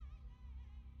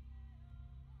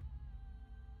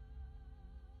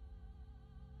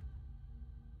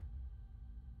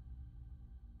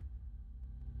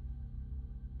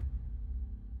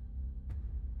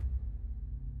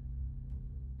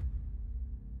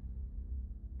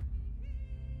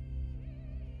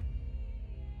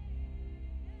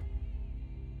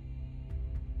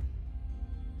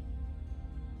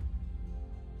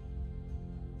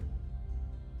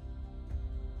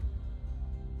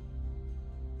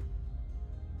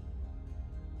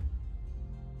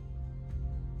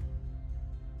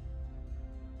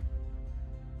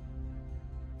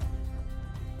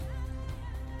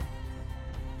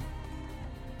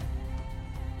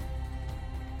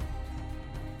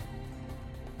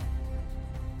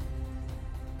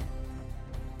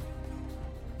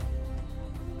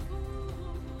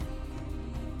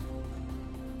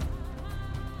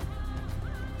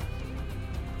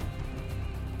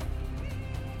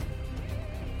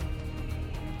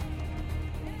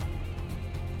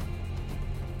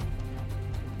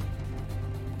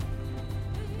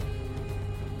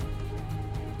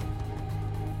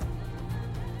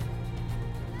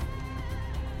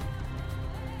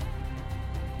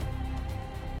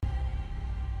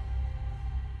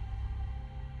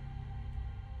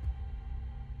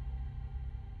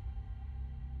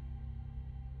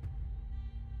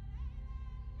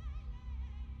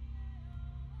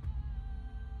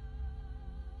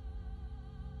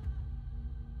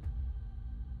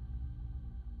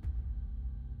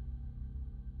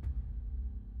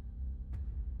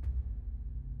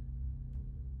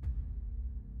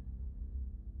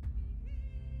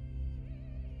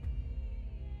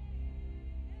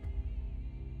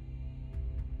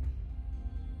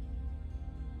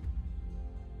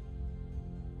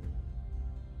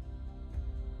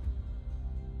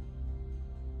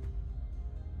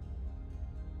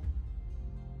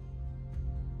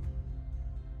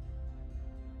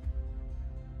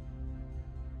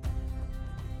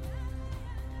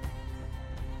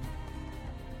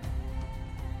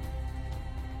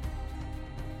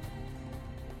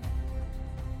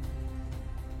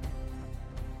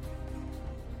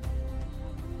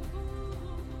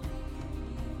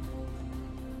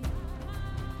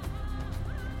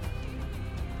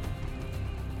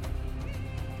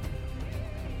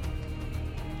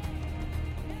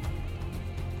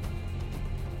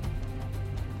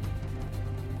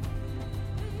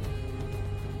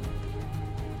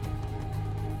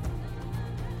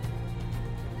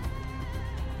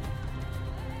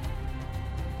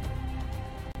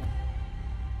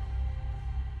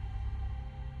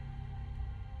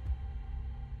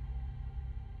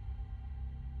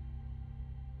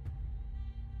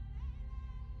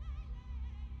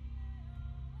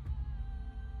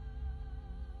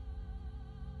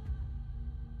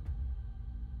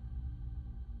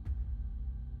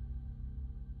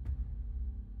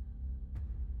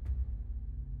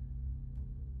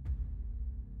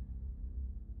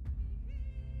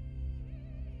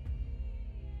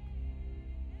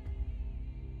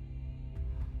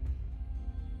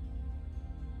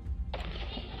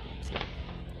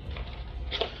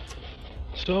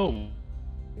So,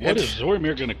 what is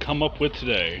Zoramir going to come up with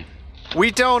today?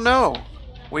 We don't know.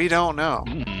 We don't know.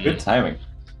 Good timing.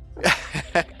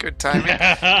 Good timing.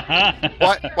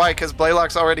 What? Why? Because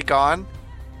Blaylock's already gone?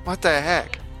 What the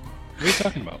heck? What are you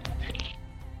talking about?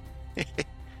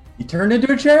 He turned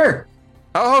into a chair.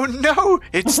 Oh no!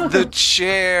 It's the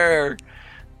chair.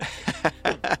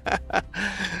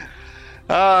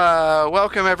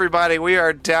 Welcome everybody. We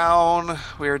are down.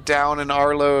 We are down in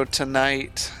Arlo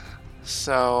tonight.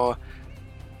 So,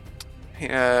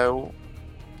 that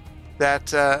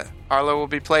Arlo will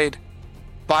be played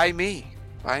by me.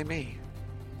 By me.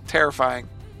 Terrifying.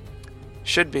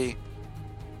 Should be.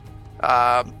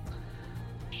 Guys,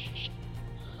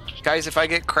 if I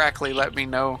get crackly, let me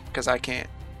know, because I can't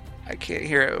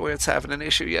hear it. It's having an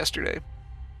issue yesterday.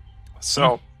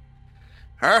 So,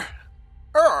 stay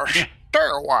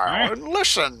a while and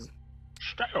listen.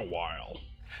 Stay a while.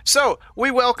 So,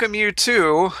 we welcome you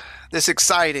to this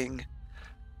exciting,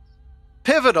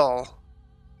 pivotal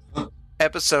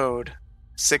episode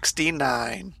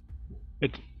 69.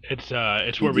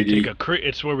 It's where we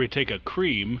take a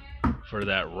cream for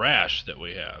that rash that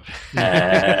we have.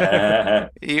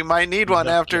 You might need one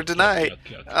after tonight.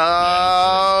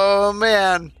 Oh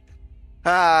man.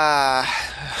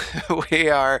 We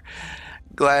are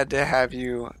glad to have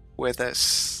you with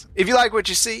us. If you like what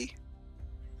you see,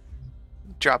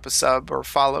 drop a sub or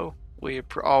follow. We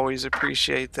always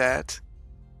appreciate that.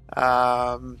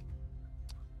 Yeah,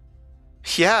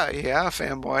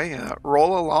 fanboy.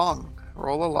 Roll along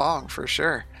for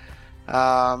sure.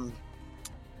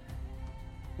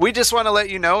 We just want to let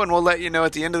you know, and we'll let you know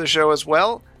at the end of the show as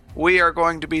well, we are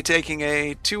going to be taking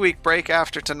a 2-week break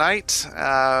after tonight.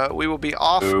 We will be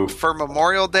off for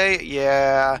Memorial Day.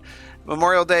 Yeah,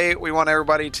 Memorial Day, we want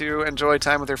everybody to enjoy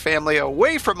time with their family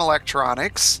away from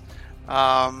electronics.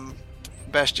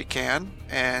 Best you can.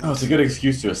 And it's a good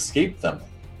excuse to escape them.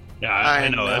 Yeah, I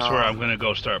know. That's where I'm going to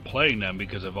go start playing them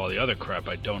because of all the other crap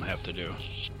I don't have to do.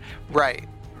 Right.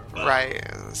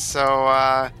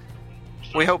 So,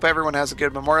 we hope everyone has a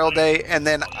good Memorial Day, and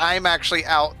then I'm actually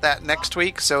out that next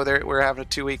week, so we're having a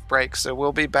 2-week break, so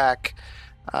we'll be back.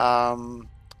 Didn't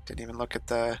even look at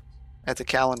the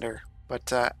calendar,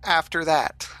 but after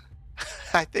that,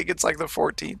 I think it's like the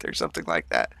 14th or something like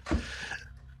that.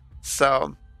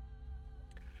 So,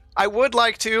 I would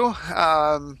like to,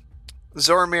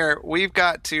 Zoramir, we've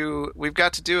got to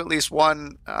do at least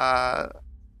one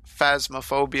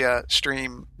Phasmophobia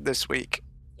stream this week.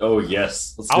 Oh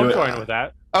yes, let's do I'll it. join with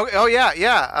that. Oh yeah.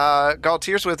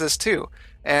 Galtier's with us too.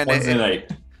 And Wednesday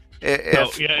night.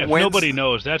 If nobody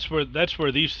knows, that's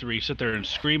where these three sit there and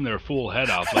scream their fool head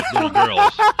off like little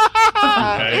girls.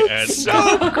 Okay, it's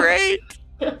so great.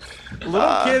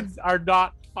 Little kids are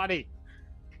not funny.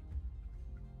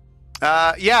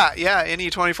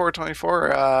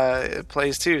 NE2424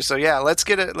 plays too. So yeah,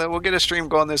 we'll get a stream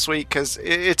going this week because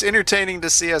it's entertaining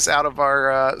to see us out of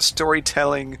our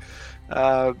storytelling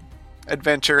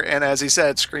adventure, and as he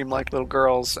said, scream like little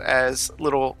girls as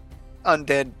little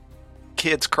undead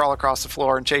kids crawl across the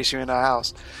floor and chase you in a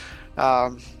house.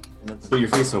 Put your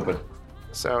face open.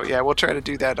 So yeah, we'll try to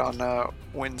do that on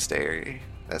Wednesday.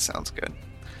 That sounds good.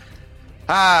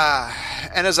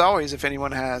 And as always, if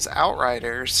anyone has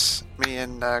Outriders, me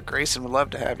and Grayson would love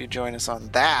to have you join us on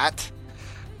that.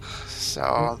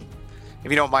 So,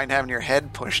 if you don't mind having your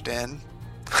head pushed in.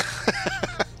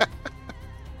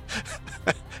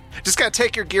 Just gotta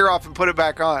take your gear off and put it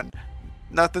back on.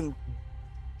 Nothing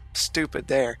stupid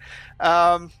there.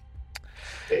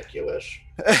 Ridiculous.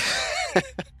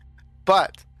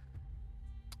 But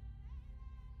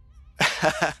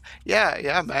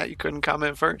yeah, Matt, you couldn't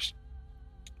comment first.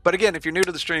 But again, if you're new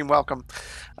to the stream, welcome.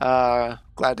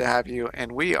 Glad to have you.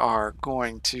 And we are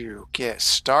going to get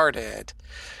started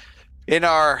in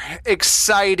our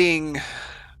exciting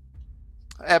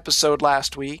episode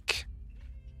last week.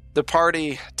 The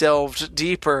party delved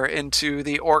deeper into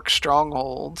the orc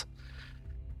stronghold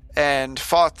and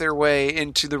fought their way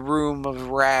into the room of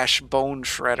Rash Bone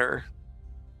Shredder.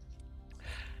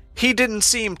 He didn't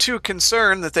seem too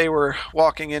concerned that they were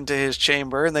walking into his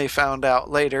chamber, and they found out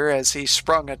later as he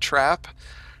sprung a trap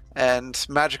and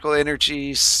magical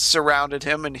energy surrounded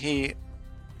him, and he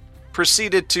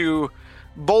proceeded to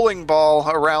bowling ball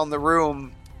around the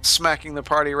room, smacking the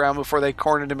party around before they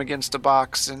cornered him against a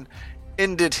box and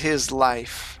ended his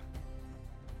life.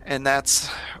 And that's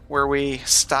where we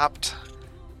stopped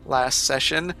last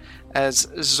session, as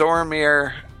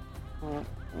Zoramir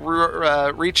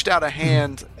reached out a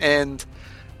hand and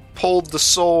pulled the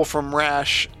soul from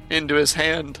Rash into his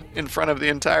hand in front of the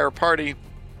entire party.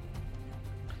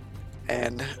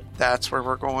 And that's where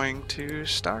we're going to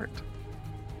start.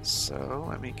 So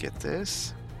let me get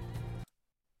this.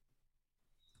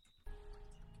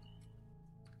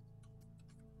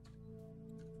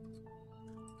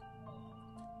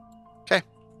 Okay.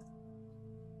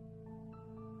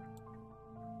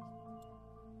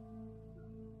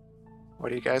 What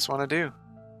do you guys want to do?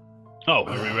 Oh,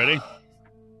 are we ready?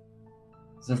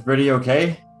 Is everybody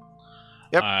okay?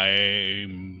 Yep.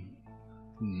 I'm...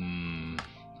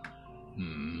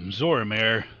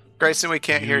 Zoramir. Grayson, we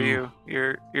can't hear you.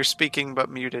 You're speaking but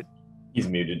muted. He's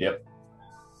muted, yep.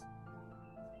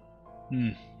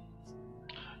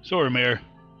 Zoramir,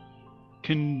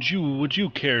 would you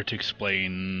care to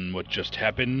explain what just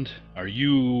happened? Are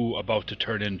you about to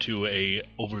turn into a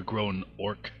overgrown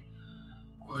orc?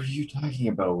 What are you talking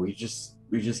about? We just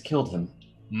killed him.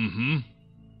 Mm-hmm.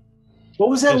 What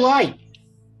was that like?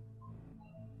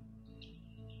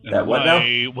 And That what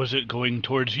why was it going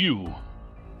towards you?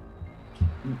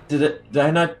 Did I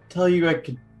not tell you I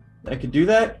could do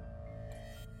that?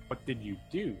 What did you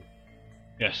do?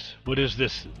 Yes. What is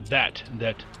this that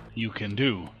you can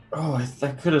do? Oh,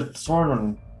 I could have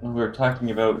sworn when we were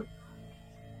talking about...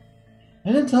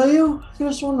 I didn't tell you? I could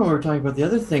have sworn when we were talking about the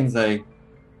other things I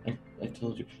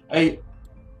told you. I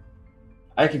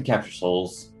can capture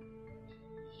souls.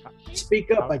 Speak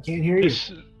up, I can't hear you.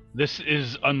 This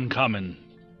is uncommon.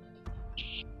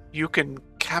 You can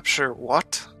capture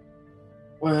what?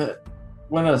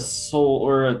 When a soul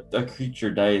or a creature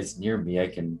dies near me, I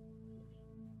can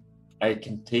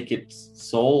take its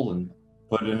soul and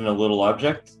put it in a little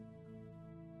object.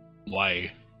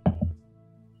 Why?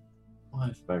 Well, I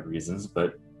have my reasons,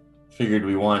 but figured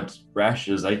we want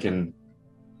Rashes. I can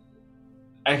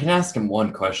ask him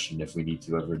one question if we need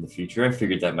to ever in the future. I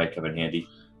figured that might come in handy.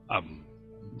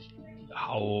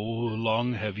 How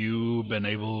long have you been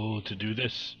able to do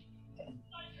this?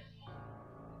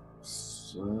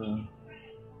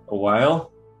 A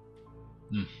while.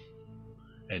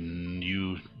 And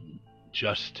you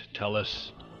just tell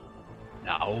us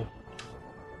now?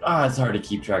 It's hard to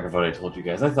keep track of what I told you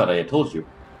guys. I thought I had told you.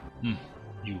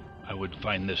 I would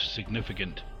find this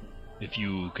significant if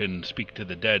you can speak to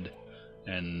the dead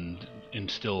and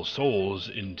instill souls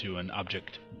into an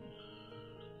object.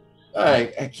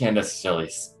 I can't necessarily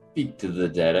speak to the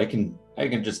dead. I can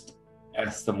just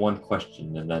ask them one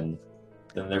question and then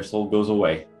their soul goes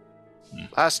away.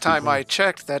 Last time I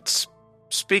checked, that's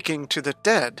speaking to the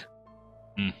dead.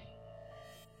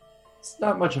 It's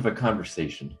not much of a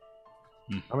conversation.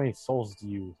 How many souls do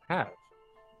you have?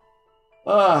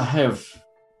 I have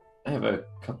a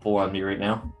couple on me right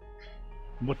now.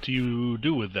 What do you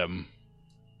do with them?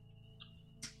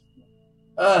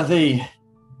 I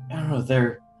don't know,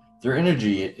 their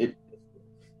energy,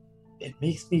 it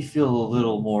makes me feel a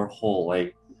little more whole.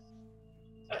 I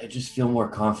just feel more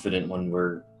confident when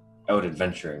we're out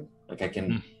adventuring. Like I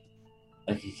can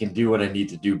do what I need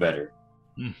to do better.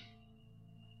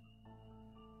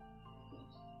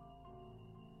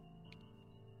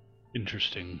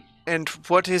 Interesting. And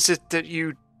what is it that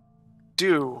you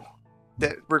do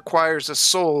that requires a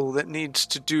soul that needs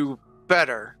to do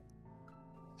better?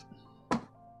 Have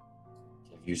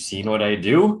you seen what I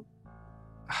do?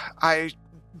 I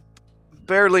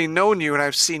barely known you, and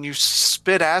I've seen you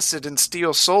spit acid and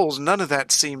steal souls. None of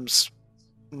that seems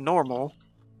normal.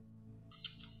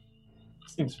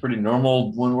 Seems pretty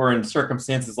normal when we're in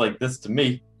circumstances like this to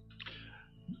me.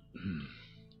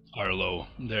 Arlo,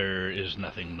 there is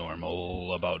nothing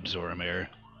normal about Zoramir.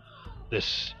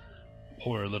 This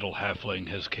poor little halfling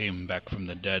has came back from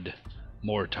the dead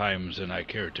more times than I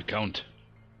care to count.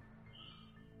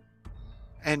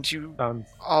 And you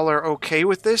all are okay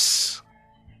with this?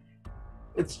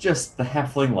 It's just the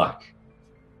halfling luck.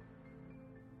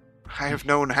 I have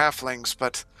known halflings,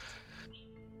 but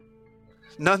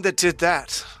none that did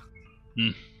that.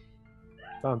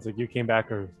 Sounds like you came back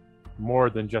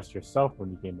more than just yourself when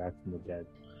you came back from the dead.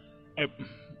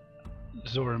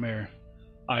 Zoramir,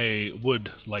 I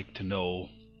would like to know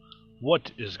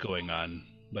what is going on,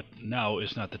 but now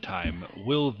is not the time.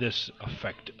 Will this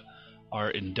affect our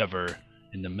endeavor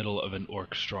in the middle of an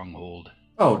orc stronghold?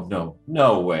 Oh,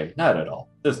 no way. Not at all.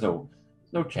 There's no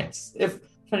chance. If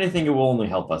anything, it will only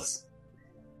help us.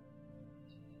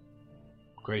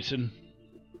 Grayson?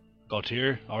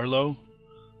 Gaultier? Arlo?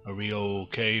 Are we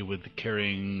okay with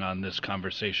carrying on this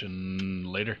conversation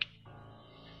later?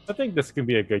 I think this can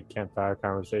be a good campfire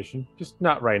conversation. Just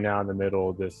not right now in the middle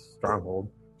of this stronghold.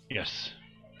 Yes.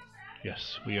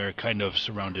 Yes, we are kind of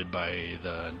surrounded by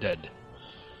the dead.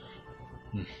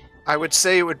 I would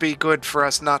say it would be good for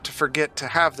us not to forget to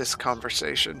have this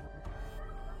conversation.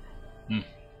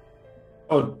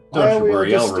 Oh, don't you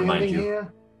worry, I'll remind you.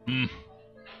 Here?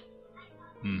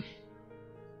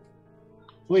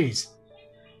 please.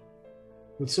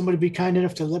 Would somebody be kind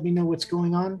enough to let me know what's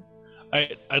going on?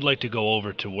 I'd like to go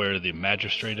over to where the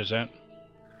magistrate is at.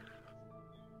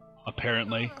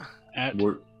 Apparently, at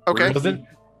Okay. Wasn't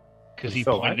because he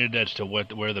So what? pointed as to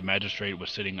where the magistrate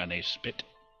was sitting on a spit.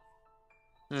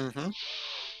 Mm-hmm.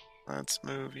 Let's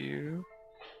move you.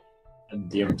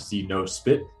 And DMC no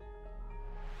spit.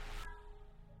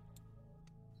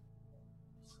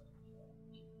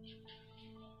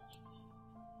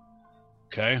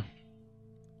 Okay.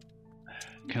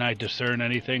 Can I discern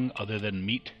anything other than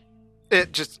meat?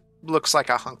 It just looks like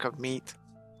a hunk of meat.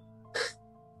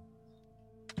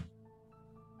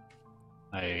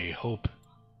 I hope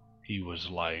he was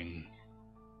lying.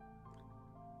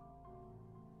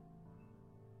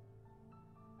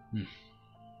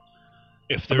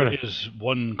 If there is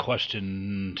one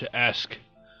question to ask,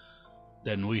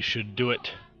 then we should do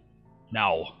it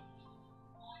now.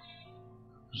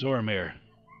 Zoramir,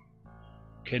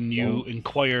 can you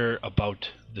inquire about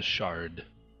the shard?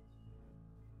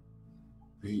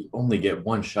 We only get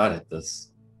one shot at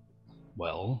this.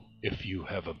 Well, if you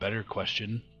have a better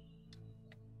question...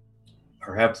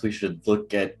 Perhaps we should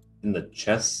look at in the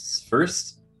chests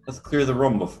first? Let's clear the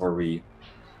room before we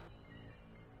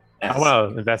ask. I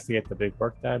want to investigate the big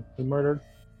orc that we murdered.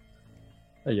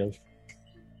 There you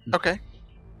go. Okay.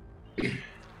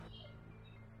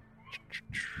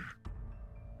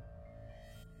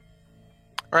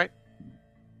 All right.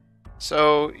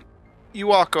 So you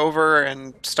walk over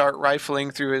and start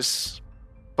rifling through his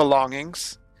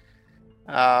belongings.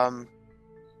 He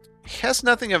has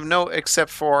nothing of note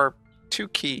except for 2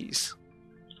 keys.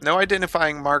 No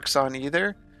identifying marks on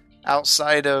either.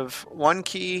 Outside of one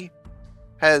key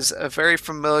has a very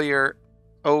familiar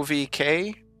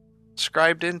OVK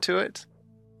scribed into it,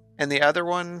 and the other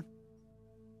one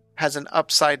has an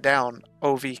upside down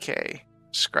OVK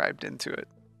scribed into it.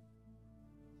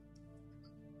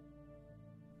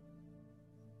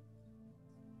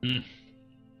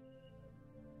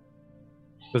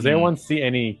 Does anyone see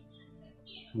any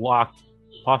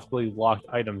possibly locked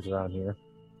items around here?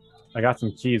 I got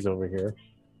some keys over here.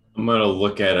 I'm gonna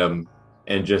look at him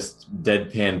and just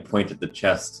deadpan point at the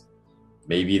chest.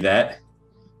 Maybe that?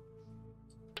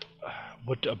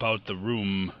 What about the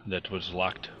room that was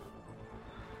locked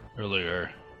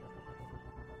earlier?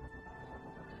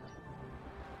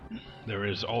 There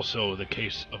is also the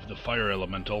case of the fire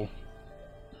elemental.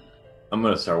 I'm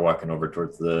gonna start walking over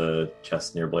towards the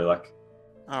chest near Blaylock.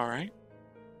 All right.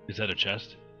 Is that a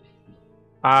chest?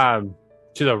 To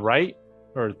the right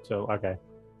or to okay.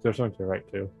 There's something to the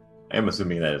right too. I am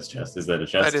assuming that is chest. Is that a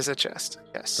chest? That is a chest.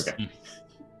 Yes. Okay.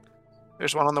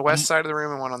 There's one on the west side of the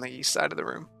room and one on the east side of the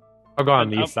room. I'll go on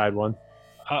the east side one.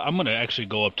 I'm going to actually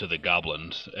go up to the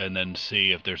goblins and then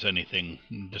see if there's anything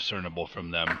discernible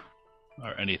from them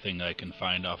or anything I can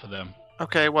find off of them.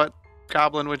 Okay, what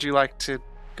goblin would you like to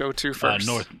go to first?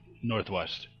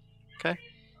 Northwest. Okay.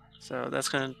 So that's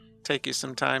going to take you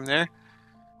some time there.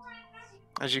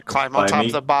 As you climb on top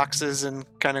of the boxes and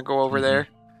kind of go over there.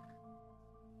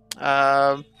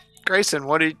 Grayson,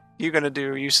 what are you going to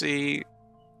do? You see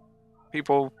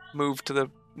people move to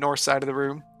the north side of the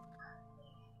room.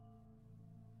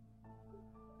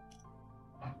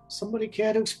 Somebody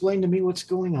care to explain to me what's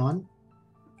going on?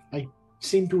 I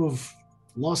seem to have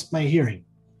lost my hearing.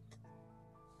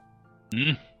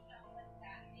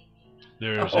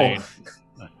 There's a...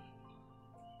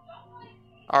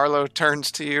 Arlo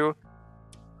turns to you.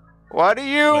 What do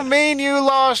you mean you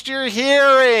lost your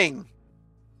hearing?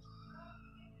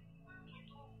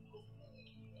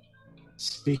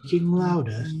 Speaking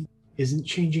louder isn't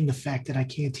changing the fact that I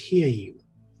can't hear you.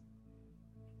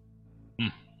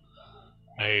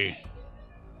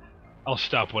 I'll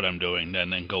stop what I'm doing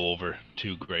then and go over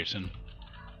to Grayson.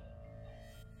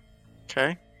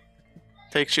 Okay.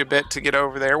 Takes you a bit to get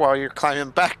over there while you're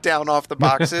climbing back down off the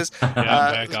boxes.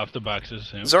 Back off the boxes.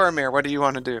 Yeah. Zoramir, what do you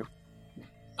want to do?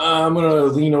 I'm going to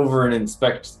lean over and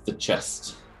inspect the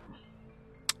chest.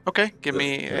 Okay, give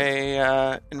me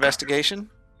a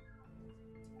investigation.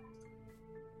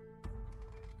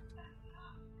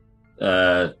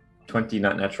 20,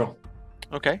 not natural.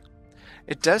 Okay.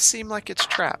 It does seem like it's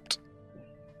trapped.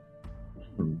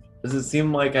 Does it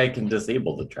seem like I can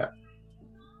disable the trap?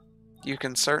 You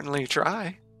can certainly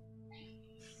try.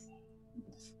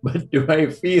 But do I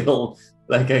feel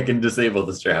like I can disable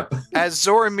this trap? As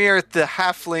Zoramir, the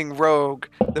halfling rogue,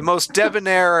 the most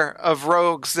debonair of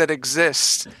rogues that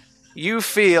exist, you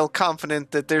feel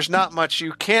confident that there's not much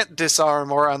you can't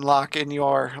disarm or unlock in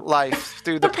your life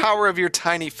through the power of your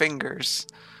tiny fingers.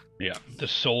 Yeah, the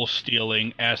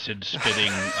soul-stealing,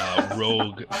 acid-spitting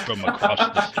rogue from across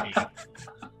the sea.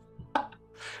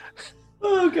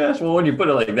 Oh gosh, well when you put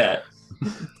it like that,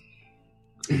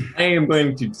 I am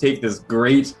going to take this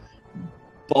great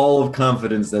ball of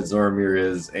confidence that Zoramir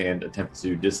is and attempt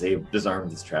to disarm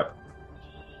this trap.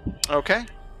 Okay.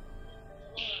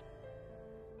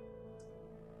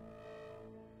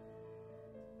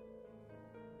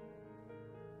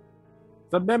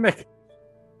 The mimic.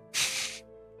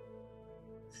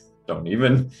 Don't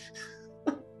even.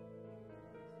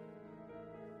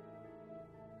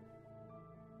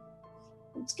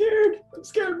 I'm scared. I'm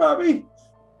scared, Bobby.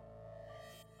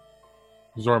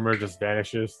 Zormer just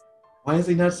vanishes. Why is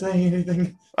he not saying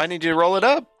anything? I need you to roll it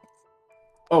up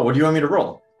Oh, what do you want me to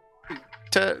roll?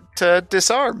 to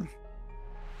disarm.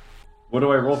 What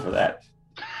do I roll for that?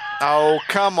 Oh,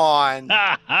 come on.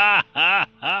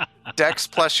 Dex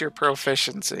plus your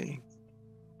proficiency.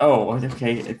 Oh,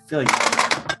 okay. I feel like.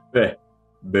 Bleh.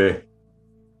 Bleh.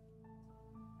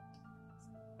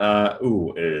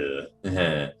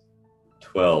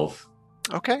 12.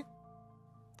 Okay.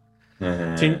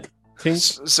 Tink,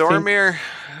 tink. Zoramir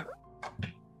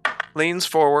leans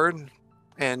forward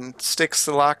and sticks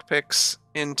the lockpicks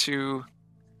into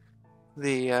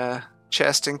the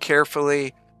chest and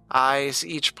carefully eyes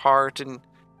each part and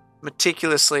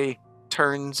meticulously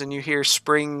turns, and you hear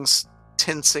springs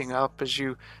tensing up as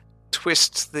you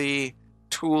twist the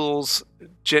tools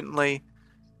gently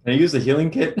Can I use the healing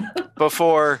kit?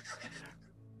 before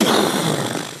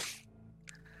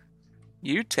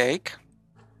you take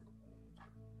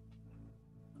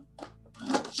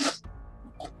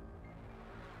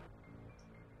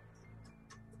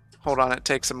hold on, it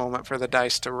takes a moment for the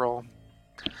dice to roll.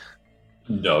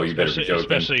 No, you better be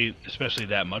joking. Especially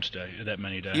that much die, that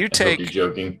many die. You I hope take you're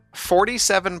joking.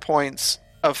 47 points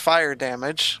of fire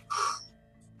damage.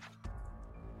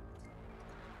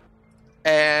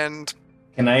 And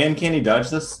Can I uncanny dodge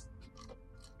this?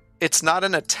 it's not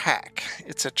an attack,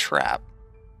 it's a trap.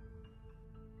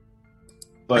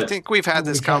 But I think we've had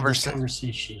this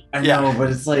conversation. I Yeah. know,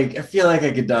 but it's like I feel like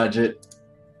I could dodge it.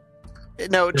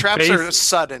 No, The traps are face-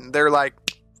 sudden. They're like,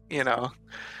 you know.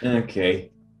 Okay.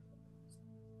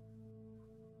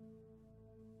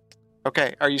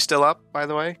 Okay, are you still up, by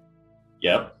the way?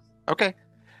 Yep. Okay.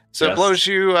 So it Yes. blows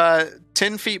you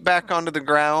 10 feet back onto the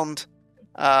ground,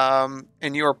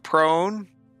 and you're prone.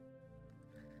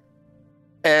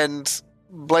 And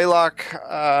Blaylock,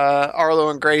 Arlo,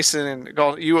 and Grayson,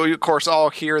 and you, of course, all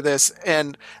hear this,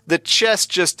 and the chest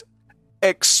just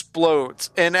explodes.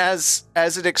 And as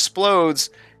it explodes,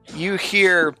 you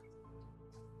hear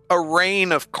a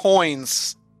rain of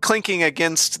coins clinking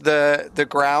against the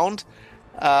ground.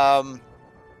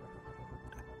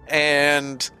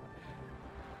 And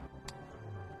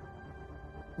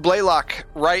Blaylock,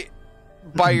 right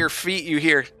by your feet, you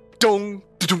hear dong,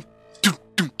 dong, dong,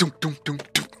 dong, dong, dong, dong,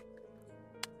 dong.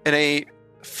 And a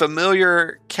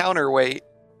familiar counterweight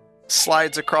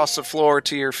slides across the floor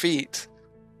to your feet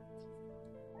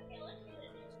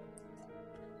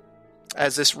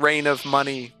as this rain of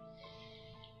money.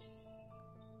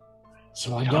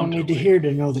 So I don't need to hear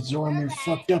to know that Zoramir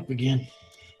fucked up again.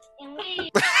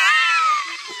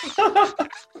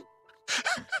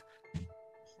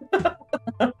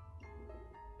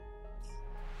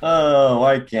 Oh,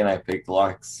 why can't I pick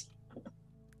locks?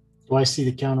 Do I see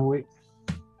the counterweight?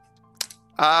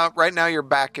 Right now your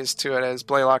back is to it as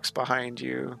Blaylock's behind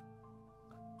you.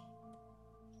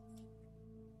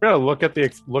 I'm gonna look at the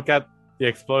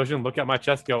explosion, look at my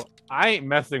chest, go, I ain't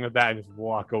messing with that, and just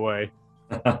walk away.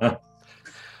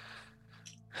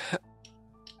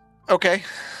 Okay,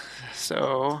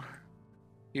 so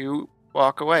you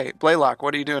walk away. Blaylock,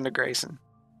 what are you doing to Grayson?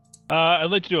 I'd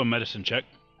like to do a medicine check,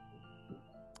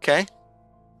 Okay.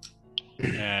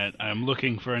 and I'm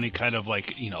looking for any kind of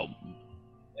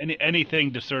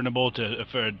anything discernible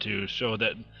to show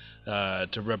that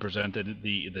to represent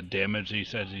the damage he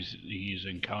says he's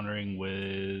encountering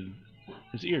with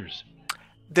his ears.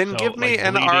 Then So, give me like,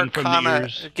 an bleeding from the arcana.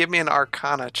 ears? Give me an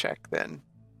arcana check then.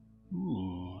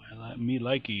 Ooh, me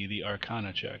likey the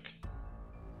Arcana check. Do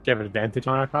you have an advantage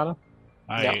on Arcana?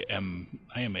 I am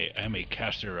a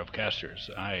caster of casters.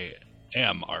 I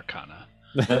am Arcana.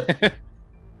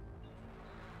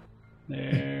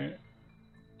 There.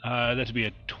 That'd be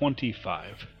a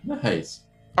 25. Nice.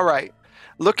 All right.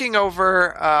 Looking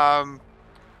over,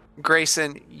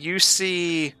 Grayson, you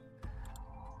see,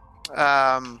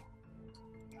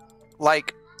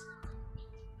 like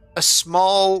a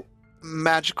small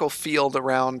magical field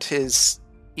around his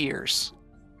ears.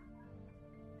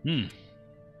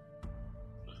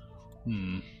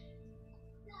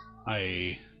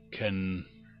 I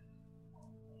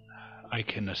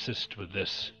can assist with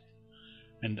this,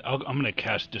 and I'm gonna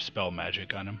cast Dispel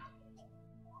Magic on him.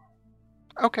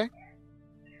 Okay.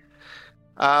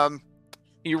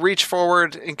 You reach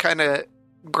forward and kind of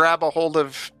grab a hold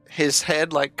of his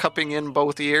head, like cupping in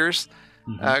both ears.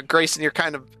 Mhm. Grayson, you're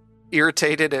kind of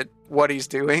irritated at what he's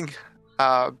doing,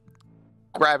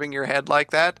 grabbing your head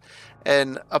like that,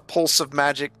 and a pulse of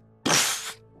magic,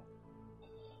 poof,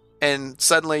 and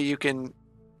suddenly you can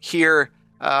hear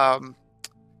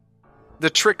the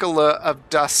trickle of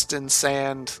dust and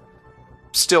sand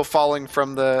still falling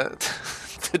from the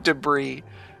the debris.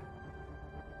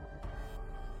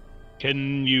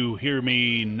 Can you hear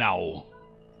me now?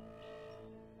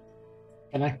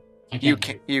 Can I? I You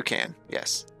can't. can, you can,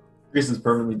 yes. Grayson's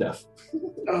permanently deaf.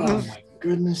 Oh my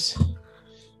goodness.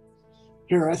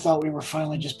 Here, I thought we were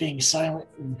finally just being silent.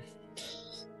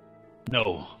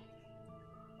 No.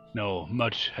 No,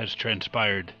 much has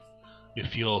transpired.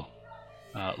 If you'll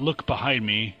look behind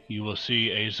me, you will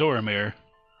see a Zoramir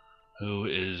who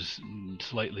is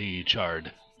slightly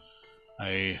charred.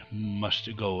 I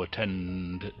must go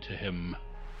attend to him.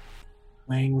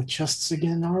 Playing with chests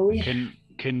again, are we?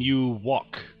 Can you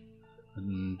walk?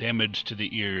 Damage to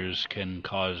the ears can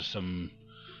cause some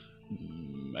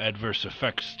adverse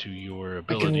effects to your I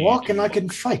ability. can walk to and I can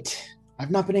fight. I've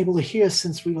not been able to hear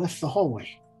since we left the hallway.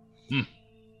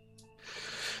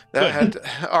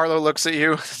 Arlo looks at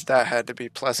you. That had to be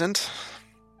pleasant.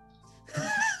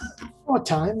 For a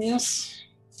time, yes.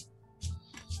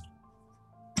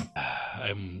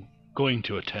 I'm going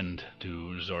to attend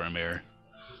to Zoramir.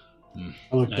 I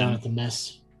look down And- at the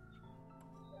mess.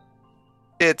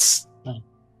 It's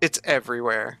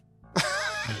everywhere.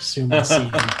 I assume I see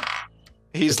him.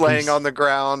 He's The laying piece. on the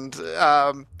ground.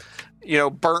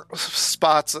 Burnt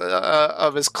spots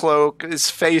of his cloak. His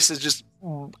face is just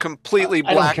completely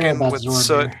I don't care blackened about with Zoramir.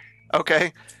 soot.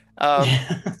 Okay.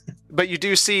 But you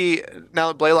do see, now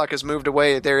that Blaylock has moved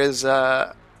away, there is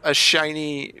a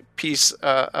shiny piece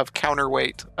of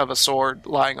counterweight of a sword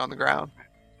lying on the ground.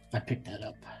 I pick that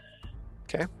up.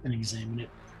 Okay. And examine it.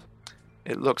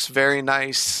 It looks very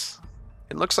nice.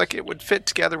 It looks like it would fit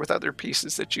together with other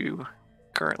pieces that you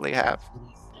currently have. What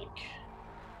do you think?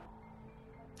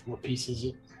 What piece is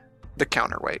it? The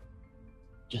counterweight.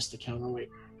 Just a counterweight.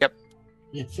 Yep.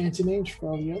 You had fancy names for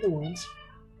all the other ones.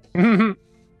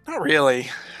 Not really.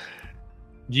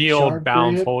 Ye old Shard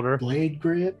balance grip, holder. Blade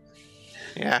grip.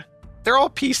 Yeah. They're all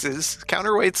pieces.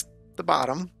 Counterweight's the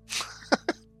bottom.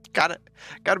 Got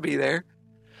to be there.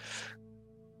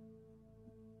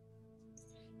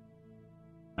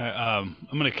 I'm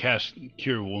going to cast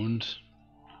Cure Wounds.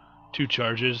 2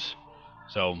 charges.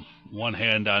 So, one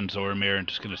hand on Zoramir and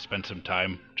just going to spend some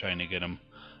time trying to get him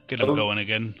Oh. going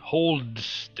again. Hold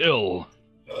still.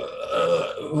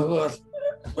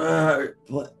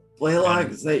 Blaylock,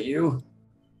 is that you?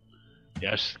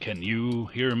 Yes, can you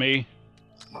hear me?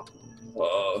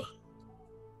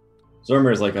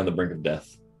 Zormir is like on the brink of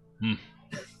death. And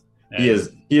He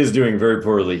is doing very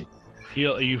poorly.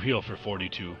 You heal for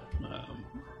 42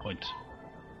 points.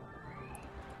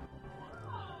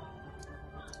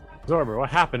 Zorber, what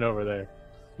happened over there?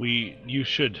 You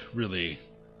should really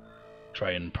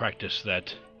try and practice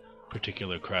that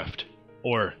particular craft,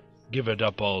 or give it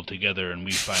up altogether and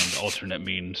we find alternate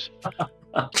means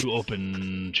to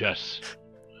open chests.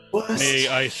 Worst May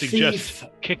I suggest thief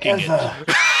kicking ever.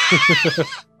 it?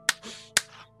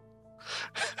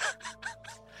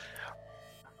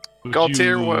 Would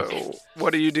Galtier, you-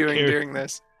 what are you doing care- during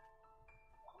this?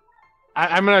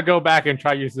 I'm gonna go back and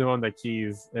try using one of the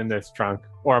keys in this trunk,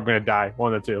 or I'm gonna die.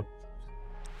 One of the two.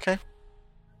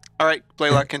 All right,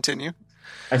 Blaylock, continue.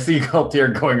 I see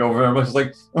Galtier going over there. I'm just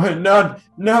like, oh, no.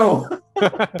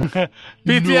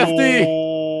 PTSD.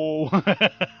 No!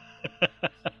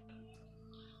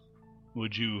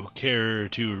 Would you care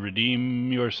to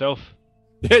redeem yourself?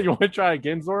 Yeah, you want to try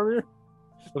again, Zormir?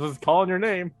 This is calling your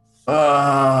name.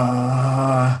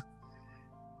 I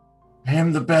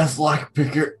am the best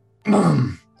lockpicker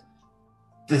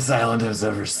this island has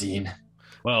ever seen.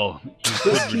 Well, you Just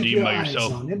could keep redeem your by eyes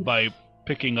yourself on him. by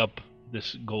picking up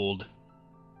this gold.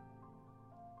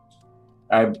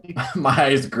 My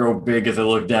eyes grow big as I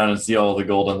look down and see all the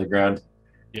gold on the ground.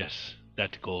 Yes,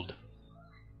 that gold.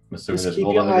 I'm assuming Just there's keep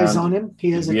gold your on the eyes ground. on him.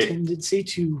 He has a Yeah. tendency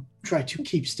to try to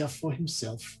keep stuff for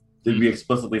himself. Did we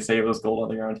explicitly say it was gold on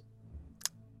the ground?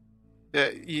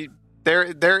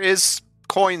 There is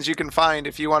coins you can find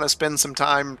if you want to spend some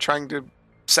time trying to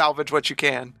salvage what you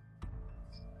can.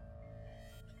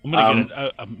 I'm gonna get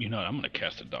it. I'm gonna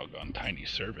cast a doggone tiny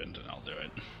servant, and I'll do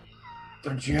it.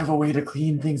 Don't you have a way to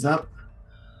clean things up?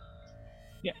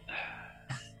 Yeah.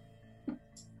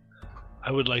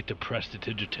 I would like to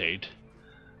prestidigitate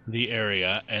the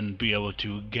area and be able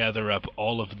to gather up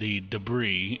all of the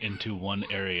debris into one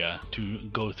area to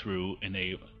go through in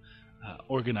a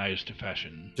organized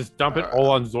fashion. Just dump it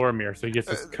all on Zormir so he gets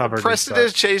this covered. in stuff.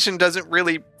 Prestidigitation doesn't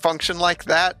really function like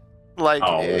that. Like,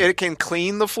 it can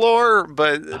clean the floor,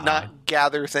 but not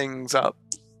gather things up.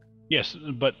 Yes,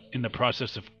 but in the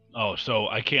process of... Oh, so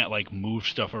I can't, like, move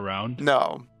stuff around?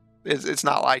 No, it's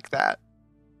not like that.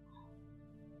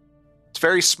 It's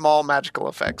very small magical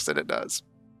effects that it does.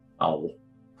 Oh.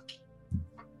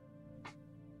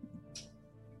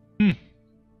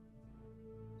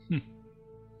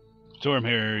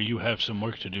 Zormir, you have some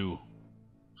work to do.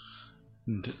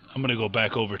 And I'm gonna go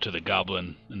back over to the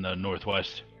goblin in the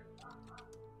northwest.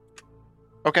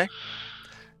 Okay.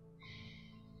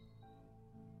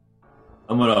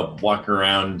 I'm gonna walk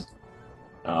around,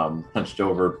 hunched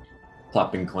over,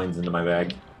 plopping coins into my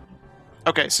bag.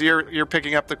 Okay, so you're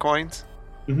picking up the coins?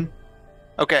 Mhm.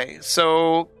 Okay,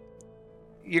 so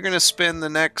you're going to spend the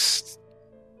next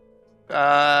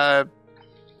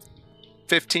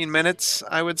 15 minutes,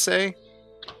 I would say.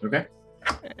 Okay.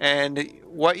 And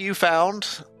what you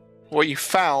found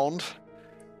was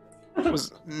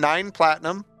 9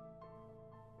 platinum,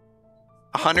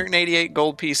 188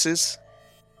 gold pieces,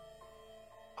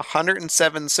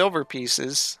 107 silver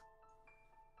pieces,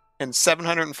 and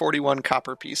 741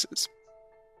 copper pieces.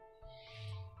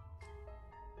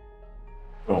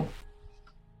 Boom.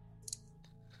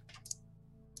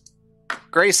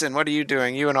 Grayson, what are you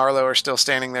doing? You and Arlo are still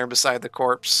standing there beside the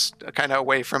corpse, kind of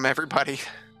away from everybody.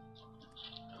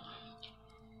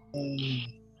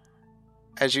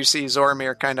 As you see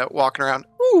Zormir kind of walking around.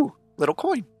 Ooh, little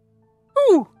coin.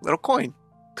 Ooh, little coin.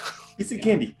 Piece of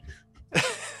candy.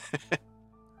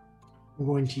 I'm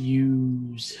going to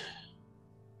use...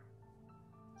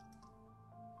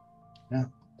 No,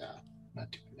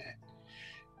 not doing that.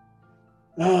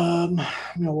 I'm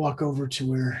going to walk over to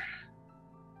where...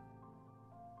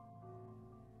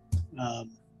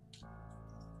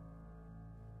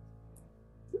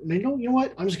 you know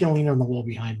what? I'm just going to lean on the wall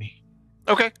behind me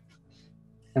Okay.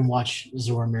 and watch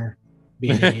Zormir be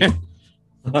an idiot.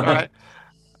 All right.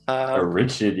 A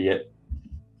rich idiot.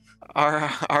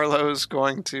 Arlo's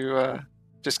going to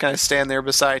just kind of stand there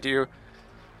beside you,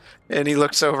 and he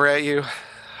looks over at you.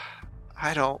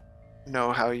 I don't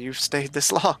know how you've stayed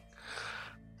this long.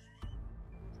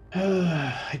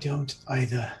 I don't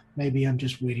either. Maybe I'm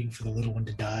just waiting for the little one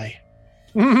to die.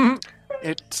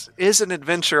 It is an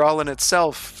adventure all in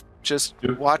itself, just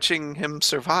watching him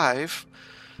survive.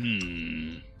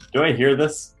 Do I hear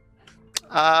this?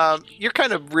 You're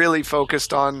kind of really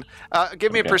focused on...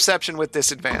 give me a perception with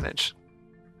disadvantage.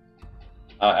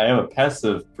 I have a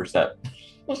passive perception.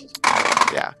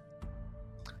 Yeah.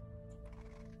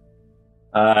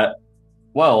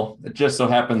 Well, it just so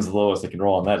happens the lowest I can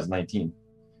roll on that is 19.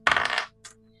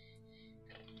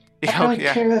 I don't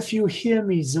care if you hear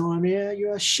me, Zormir.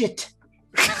 You're a shit.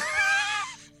 I'm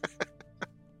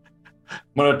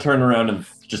going to turn around and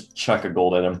just chuck a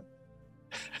gold at him.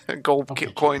 Gold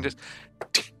coin just...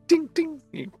 Ding, ding.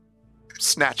 You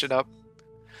snatch it up.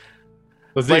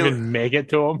 Does it even make it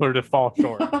to him, or did it fall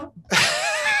short?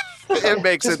 It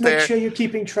makes Just it there. make sure you're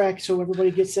keeping track so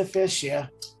everybody gets their fair share.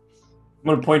 I'm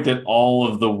going to point at all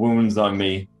of the wounds on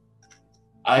me.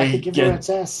 I give her its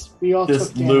ass. We all this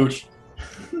took damage.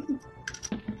 loot.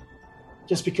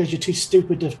 Just because you're too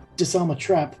stupid to disarm a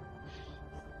trap.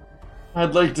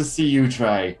 I'd like to see you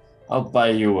try. I'll buy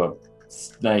you a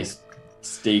nice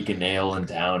steak and ale in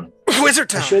town. Wizard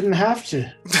Town! I shouldn't have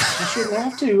to. I shouldn't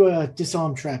have to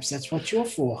disarm traps. That's what you're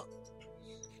for.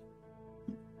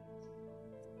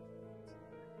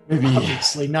 Maybe.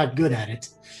 Obviously not good at it.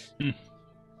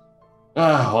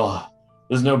 Well,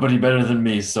 there's nobody better than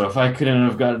me, so if I couldn't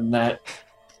have gotten that,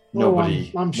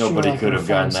 nobody sure could have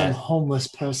gotten some that. homeless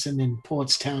person in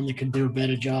Portstown that could do a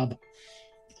better job.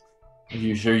 Are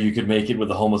you sure you could make it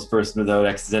with a homeless person without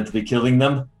accidentally killing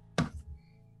them?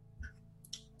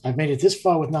 I've made it this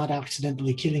far with not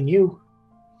accidentally killing you.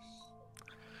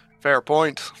 Fair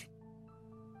point. If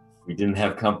we didn't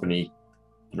have company,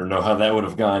 I don't know how that would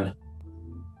have gone.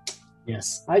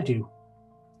 Yes, I do.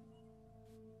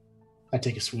 I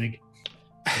take a swig.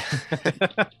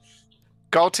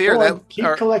 Galtier, Go on, keep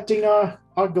collecting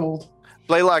our gold.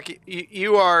 Blaylock,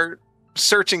 you are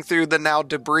searching through the now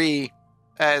debris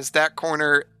as that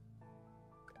corner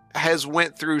has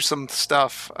went through some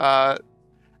stuff.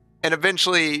 And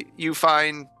eventually you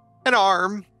find an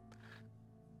arm,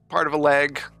 part of a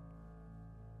leg.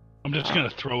 I'm just going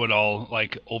to throw it all,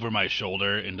 like, over my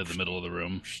shoulder into the middle of the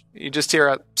room. You just hear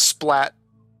a splat.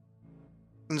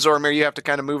 And Zormir, you have to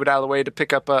kind of move it out of the way to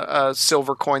pick up a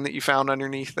silver coin that you found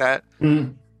underneath that.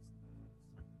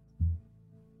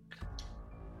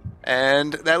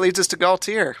 And that leads us to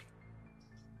Galtier.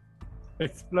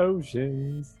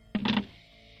 Explosions.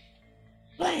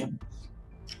 Blam.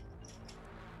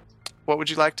 What would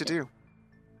you like to do?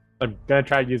 I'm gonna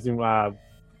try using. I'm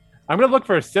gonna look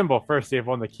for a symbol first, see if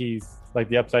one of the keys, like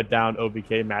the upside down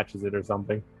OBK, matches it or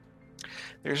something.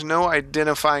 There's no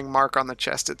identifying mark on the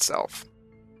chest itself.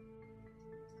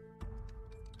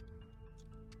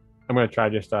 I'm gonna try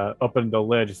just open the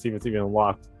lid to see if it's even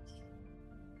locked.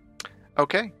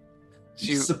 Okay. So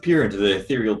you Disappear into the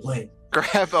ethereal plane.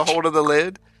 grab a hold of the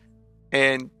lid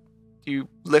and you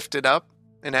lift it up.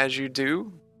 And as you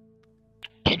do,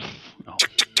 Oh,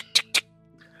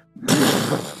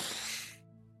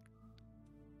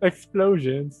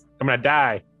 Explosions. I'm gonna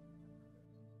die.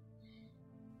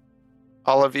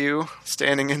 all of you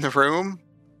standing in the room,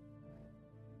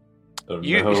 Oh,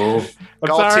 You- no. I'm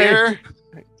sorry. Galtier,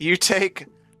 you take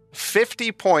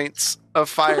 50 points of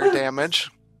fire damage.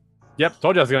 Yep,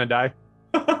 told you I was gonna die.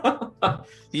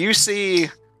 You see,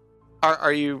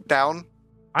 are you down?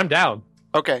 I'm down.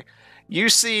 Okay. You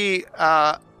see,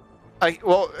 well,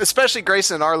 especially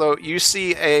Grayson and Arlo, you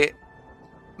see a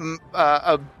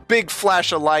big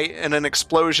flash of light and an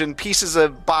explosion. Pieces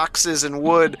of boxes and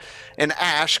wood and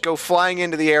ash go flying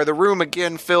into the air. The room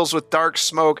again fills with dark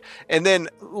smoke, and then,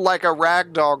 like a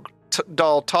rag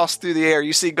doll tossed through the air,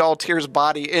 you see Galtier's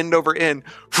body end over end.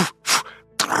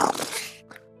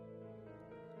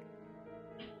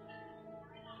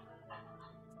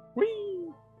 Whee!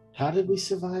 How did we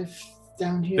survive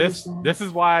down here this long? This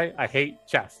is why I hate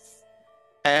chests.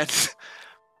 And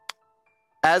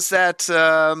as that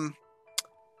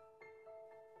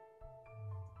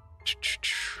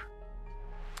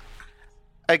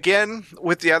again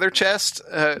with the other chest,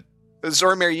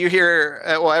 Zormir, you hear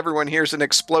well, everyone hears an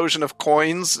explosion of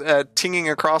coins tinging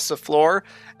across the floor,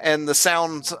 and the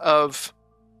sounds of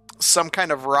some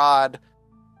kind of rod,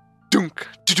 dunk,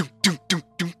 dunk, dunk, dunk,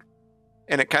 dunk,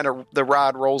 and the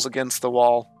rod rolls against the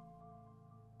wall.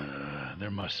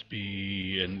 There must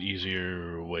be an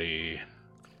easier way.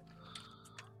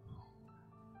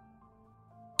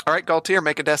 All right, Galtier,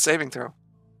 make a death saving throw.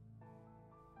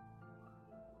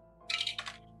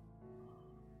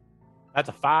 That's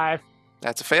a 5.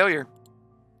 That's a failure.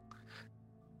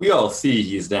 We all see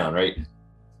he's down, right?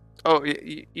 Oh,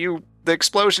 the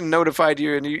explosion notified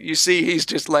you, and you see he's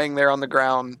just laying there on the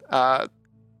ground.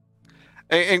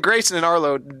 And Grayson and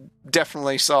Arlo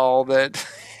definitely saw that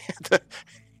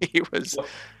he was. All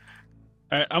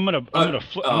right, I'm gonna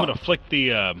flick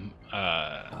the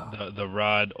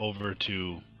rod over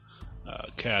to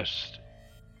cast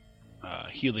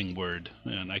healing word,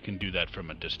 and I can do that from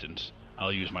a distance.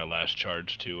 I'll use my last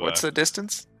charge to. What's the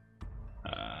distance?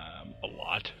 A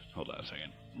lot. Hold on a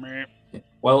second. Meh.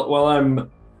 While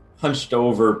I'm hunched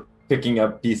over picking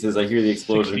up pieces, I hear the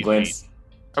explosion. 60 Glance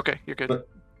Okay, you're good.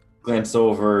 glance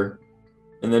over,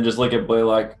 and then just look at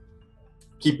Blaylock.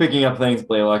 Keep picking up things,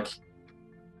 Blaylock.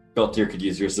 Galtier could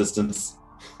use your assistance.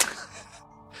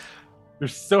 You're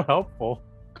so helpful.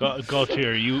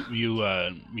 Galtier, you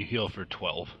heal for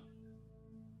 12.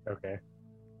 Okay.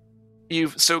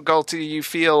 Galtier, you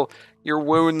feel your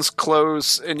wounds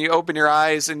close, and you open your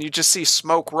eyes, and you just see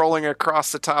smoke rolling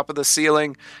across the top of the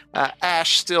ceiling.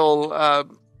 Ash still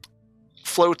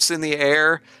floats in the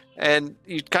air, and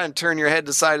you kind of turn your head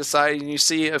to side, and you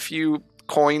see a few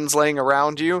coins laying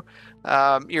around you.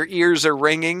 Your ears are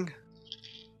ringing.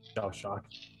 Shell shock.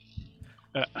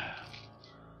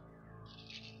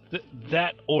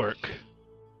 That orc,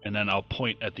 and then I'll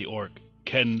point at the orc,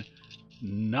 can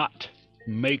not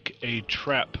make a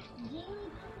trap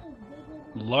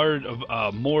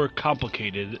more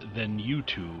complicated than you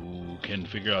two can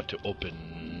figure out to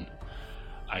open.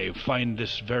 I find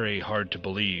this very hard to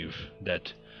believe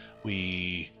that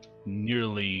we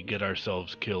nearly get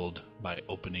ourselves killed by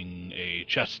opening a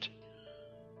chest.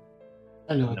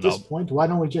 I know. At And this I'll- point, why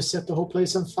don't we just set the whole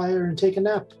place on fire and take a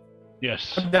nap?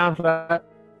 Yes. I'm down for that.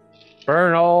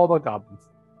 Burn all the goblins.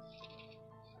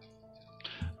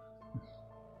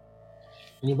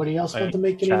 Anybody else I- want to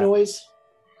make any chat. noise?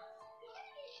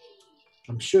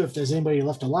 I'm sure if there's anybody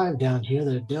left alive down here,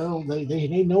 they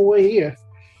ain't no way here.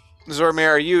 Zormir,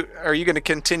 are you going to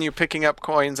continue picking up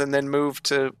coins and then move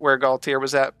to where Galtier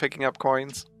was at picking up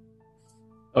coins?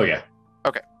 Oh yeah.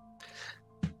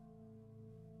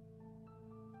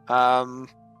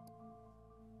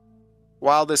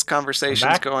 While this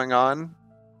conversation's back? going on,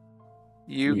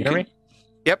 you You can, hear me?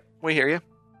 Yep, we hear you.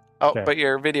 Oh, Okay. but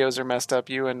your videos are messed up.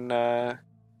 You and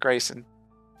Grayson.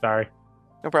 Sorry.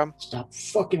 No problem. Stop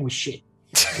fucking with shit.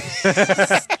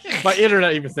 My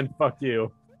internet even said fuck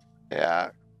you. Yeah.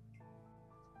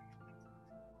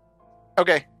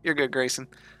 Okay, you're good, Grayson.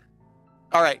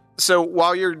 All right. So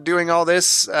while you're doing all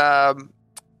this, Zormir,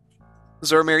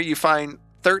 you find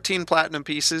 13 platinum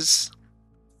pieces,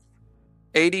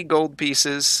 80 gold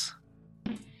pieces,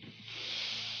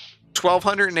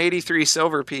 1,283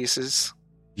 silver pieces,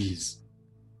 Jeez.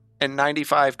 and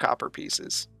 95 copper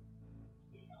pieces.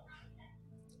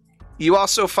 You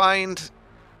also find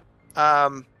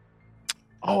Oh,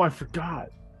 I forgot.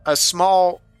 a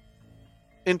small,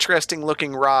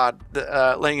 interesting-looking rod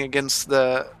laying against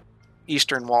the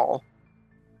eastern wall.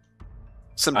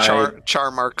 Some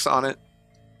char marks on it.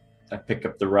 I pick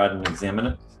up the rod and examine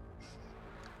it.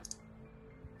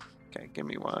 Okay, give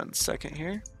me 1 second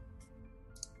here.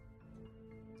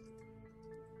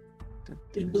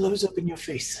 It blows up in your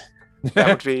face.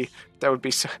 That would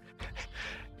be so.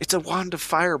 It's a wand of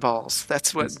fireballs.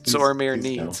 That's what Zormir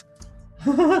please needs.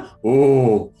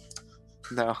 Oh,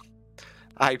 No,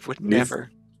 I would never.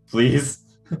 please.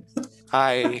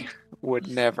 I would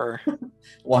never.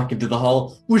 Walk into the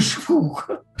hall. Whoosh, whoo.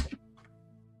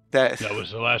 That That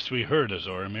was the last we heard of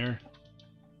Zoramir.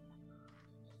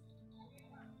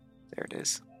 there it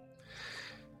is.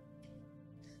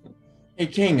 Hey,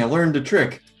 King, I learned a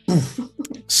trick.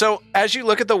 So as you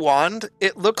look at the wand,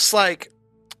 it looks like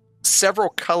several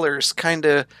colors kind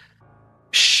of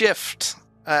shift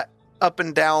up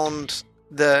and down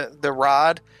the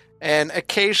rod, and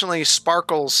occasionally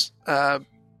sparkles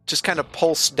just kind of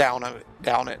pulse down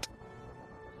it.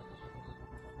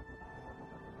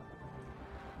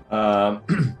 I'm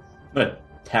gonna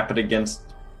tap it against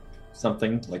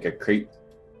something like a crate.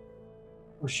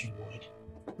 Of course you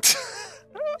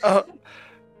would.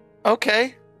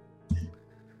 Okay.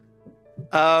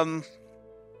 1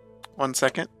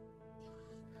 second.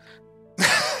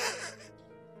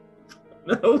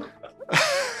 No.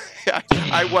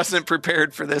 I wasn't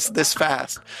prepared for this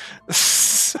fast.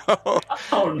 So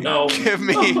Oh no. Give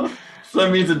me-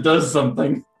 That means it does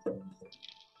something.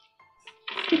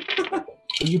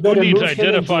 You Who better needs move him into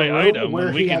identify the room item where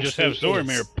when we he can just have actually is,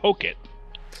 Zoramir poke it?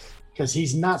 because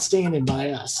he's not standing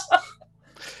by us.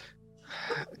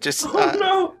 just Oh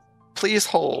no. please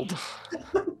hold.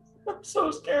 I'm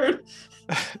so scared.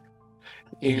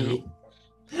 You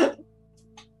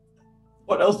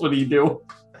What else would he do?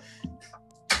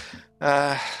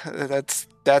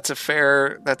 that's a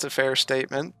fair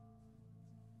statement.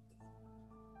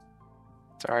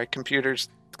 Sorry, computer's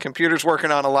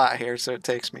working on a lot here, so it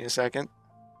takes me a second.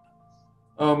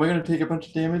 Oh, am I gonna take a bunch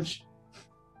of damage?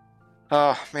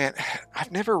 Oh man,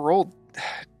 I've never rolled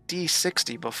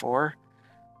D60 before.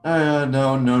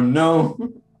 No.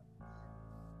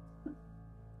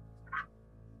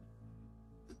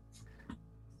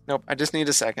 Nope, I just need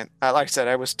a second. Like I said,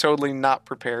 I was totally not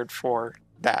prepared for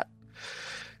that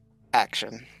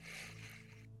action.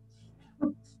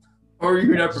 Or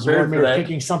you're not prepared for Zormir that.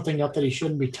 picking something up that he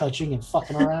shouldn't be touching and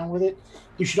fucking around with it.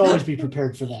 You should always be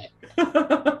prepared for that.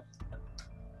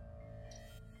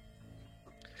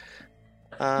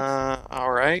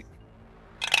 All right.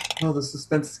 Oh, the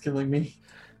suspense is killing me.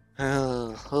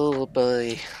 Oh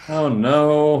boy. Oh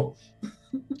no.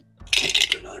 Take him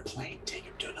to another plane. Take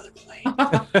him to another plane.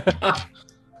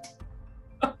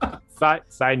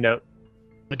 Side note.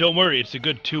 But don't worry, it's a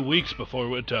good 2 weeks before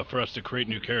for us to create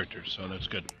new characters, so that's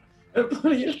good.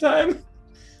 Plenty of time.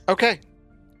 Okay.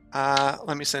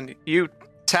 Let me send you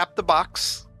tap the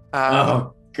box.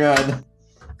 Oh god.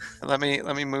 Let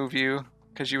me move you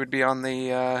because you would be on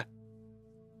the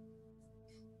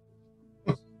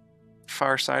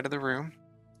far side of the room.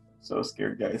 So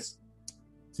scared, guys.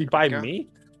 Is he by Go. me?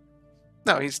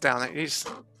 No, he's down there. He's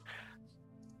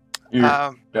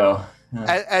You're,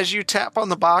 as you tap on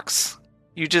the box,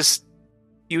 you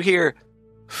hear,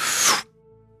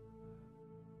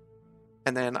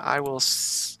 and then I will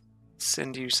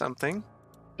send you something.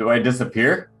 Do I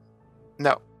disappear?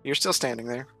 No, you're still standing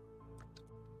there.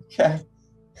 Okay.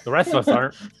 The rest of us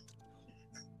aren't.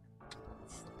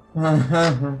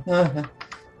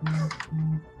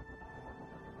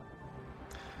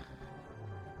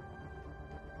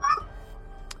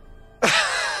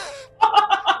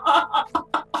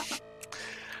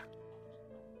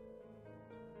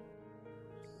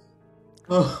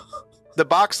 The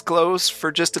box glows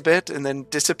for just a bit and then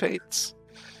dissipates.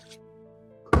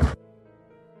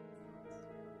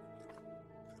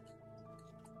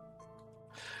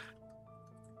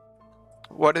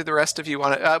 What do the rest of you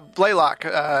want to... Blaylock,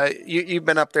 you've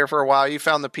been up there for a while. You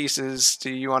found the pieces. Do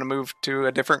you want to move to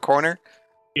a different corner?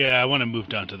 Yeah, I want to move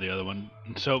down to the other one.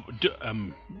 So,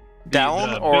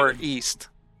 Down or east?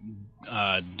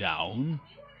 Down.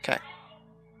 Okay.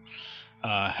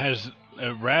 Has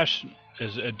Rash?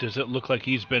 Does it look like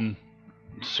he's been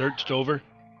searched over?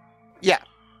 Yeah.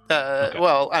 Okay.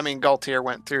 Well, I mean, Galtier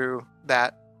went through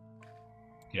that.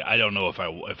 Yeah, I don't know if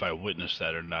I witnessed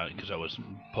that or not because I was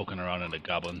poking around in the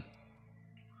goblin.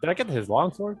 Did I get his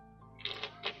longsword?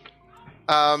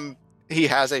 He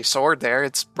has a sword there.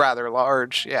 It's rather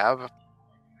large. Yeah,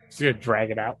 Just gonna drag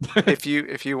it out. if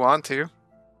you want to.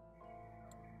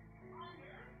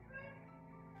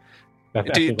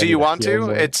 Do you want to?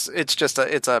 It's just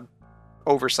a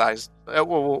oversized.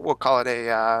 We'll call it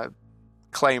a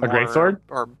claymore. A greatsword?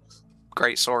 or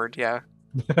great sword. Yeah.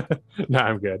 No,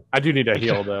 I'm good. I do need a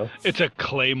heal though. It's a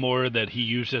claymore that he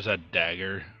used as a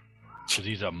dagger because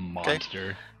he's a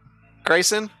monster.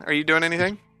 Grayson, are you doing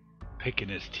anything? Picking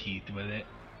his teeth with it.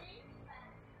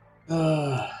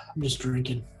 I'm just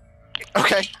drinking.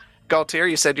 Okay. Galtier,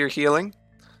 you said you're healing.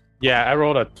 Yeah, I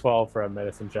rolled a 12 for a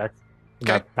medicine check. And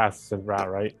Okay. that passes the route,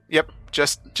 right? Yep,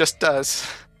 just does.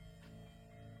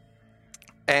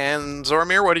 And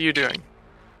Zoramir, what are you doing?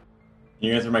 Can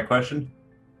you answer my question?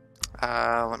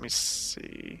 Let me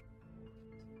see.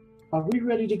 Are we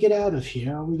ready to get out of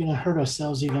here? Are we going to hurt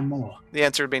ourselves even more? The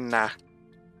answer would be nah.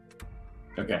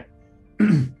 Okay.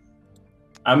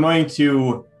 I'm going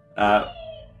to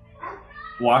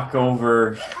walk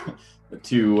over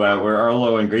to where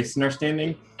Arlo and Grayson are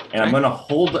standing, and I'm Okay. going to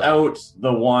hold out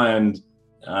the wand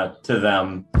to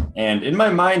them. And in my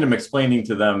mind, I'm explaining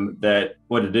to them that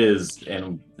what it is,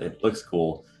 and it looks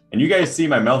cool. And you guys see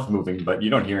my mouth moving, but you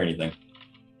don't hear anything.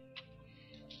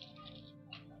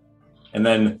 And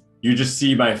then you just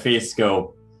see my face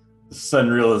go, the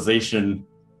sudden realization,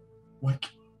 what?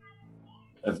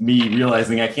 Of me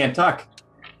realizing I can't talk.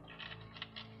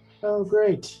 Oh,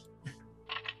 great.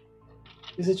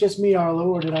 Is it just me, Arlo,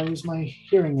 or did I lose my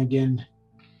hearing again?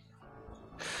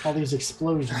 All these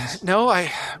explosions. No,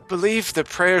 I believe the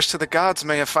prayers to the gods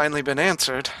may have finally been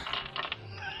answered.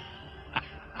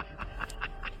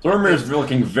 Thormer is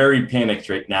looking very panicked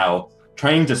right now,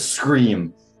 trying to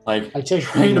scream, like I take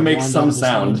trying to the make wand out some of his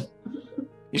sound. hand.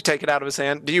 You take it out of his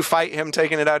hand. Do you fight him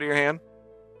taking it out of your hand?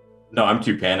 No, I'm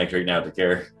too panicked right now to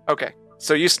care. Okay,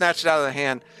 so you snatch it out of the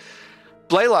hand.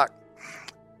 Blaylock,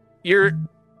 you're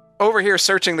over here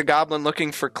searching the goblin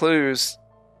looking for clues,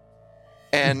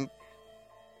 and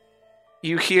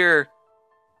you hear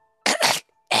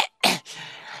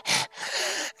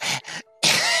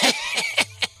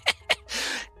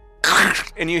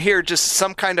and you hear just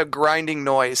some kind of grinding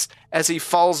noise as he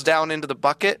falls down into the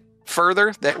bucket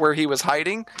further that where he was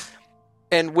hiding,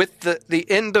 and with the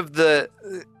end of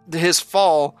his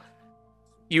fall,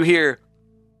 you hear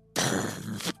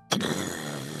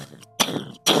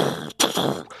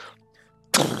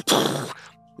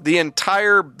the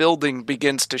entire building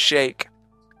begins to shake.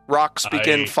 Rocks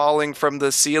begin falling from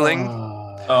the ceiling.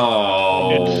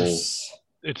 Oh.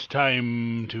 It's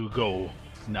time to go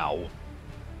now,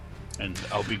 and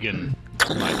I'll begin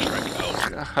my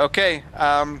trek out. Okay,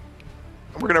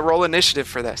 we're gonna roll initiative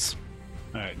for this.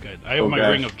 All right, good. I have Oh, my gosh.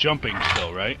 ring of jumping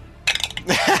still, right?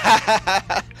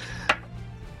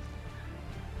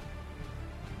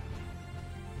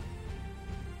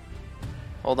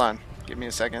 Hold on, give me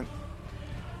a second.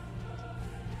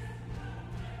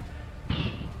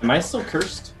 Am I still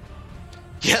cursed?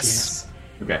 Yes,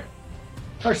 Okay.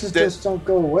 Curses The- just don't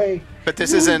go away. but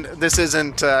this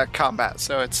isn't combat,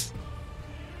 so it's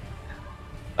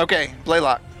okay.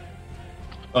 Blaylock,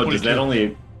 Oh, does 22. that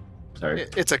only... Sorry.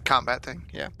 it's a combat thing.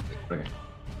 Yeah. Okay.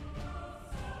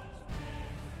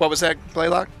 What was that,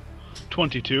 Blaylock?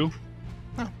 22.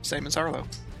 Oh, same as Arlo.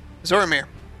 Zoramir.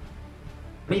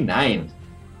 29.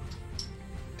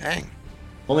 Dang.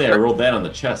 Only I rolled that on the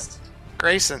chest.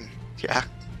 Grayson. Yeah.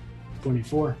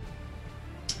 24.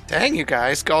 Dang, you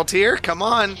guys. Galtier, come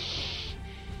on.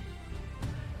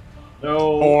 No.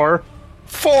 Or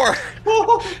 4.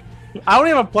 I only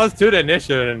have a +2 to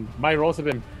initiative, and my rolls have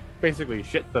been basically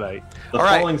shit tonight. The All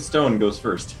right. falling stone goes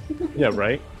first. Yeah,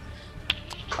 right.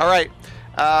 All right.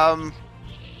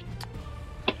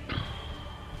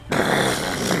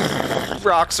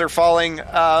 Rocks are falling.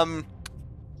 I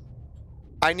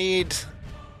need.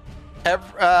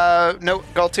 No,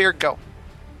 Galtier, go.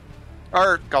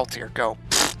 Or Galtier, go.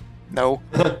 No.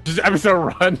 Just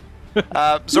episode run.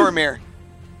 Zoramir.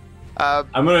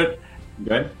 I'm gonna...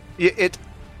 Good. You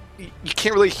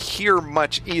can't really hear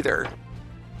much either.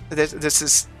 This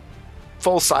is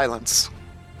full silence.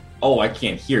 Oh, I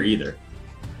can't hear either.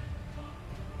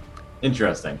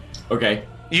 Interesting. Okay.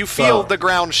 You feel So- the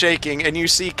ground shaking, and you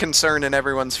see concern in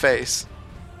everyone's face.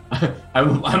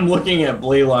 I'm looking at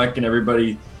Blaylock and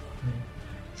everybody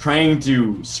trying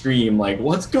to scream like,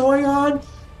 "What's going on?"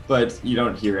 But you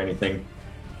don't hear anything.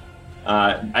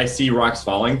 I see rocks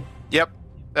falling. Yep.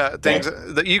 Things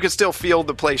that you can still feel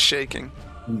the place shaking.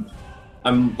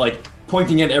 I'm like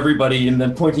pointing at everybody and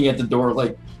then pointing at the door,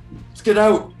 like, let's get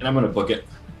out, and I'm gonna book it.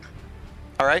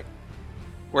 All right.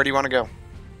 Where do you want to go?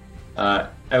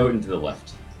 Out and to the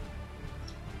left.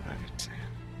 Right.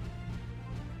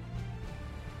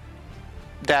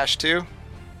 Dash 2.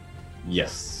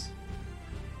 Yes.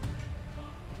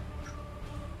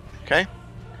 Okay.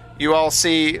 You all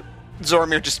see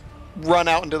Zormir just run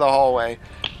out into the hallway.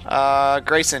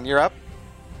 Grayson, you're up.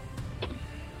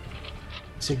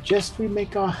 Suggest we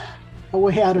make a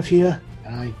way out of here.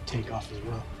 I take off as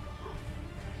well.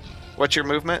 What's your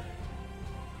movement?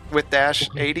 With dash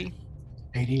 80?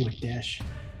 80 with dash.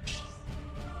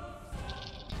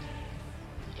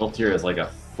 Galtier has like a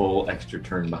full extra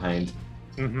turn behind.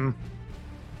 Mm-hmm.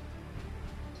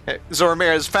 Okay.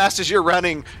 Zormir, as fast as you're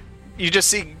running, you just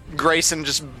see Grayson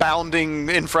just bounding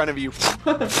in front of you.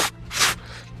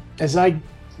 As I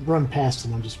run past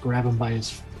him, I'll just grab him by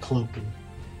his cloak and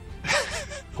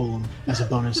pull him as a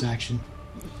bonus action.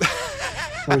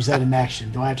 Or is that an action?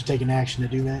 Do I have to take an action to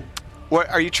do that? What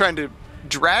are you trying to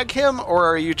drag him, or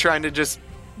are you trying to just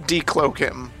decloak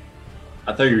him?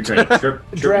 I thought you were trying to trip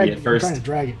me at I'm first. trying to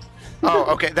drag it. Oh,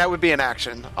 okay, that would be an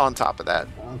action on top of that.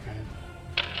 Okay.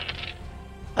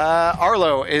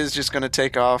 Arlo is just going to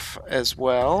take off as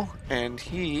well, and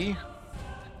he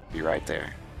be right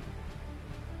there.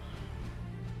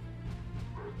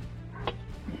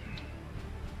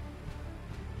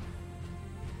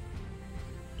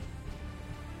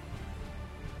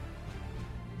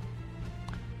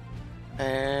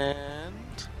 And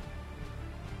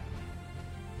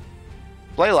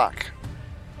Blaylock.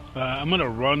 I'm gonna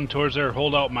run towards there,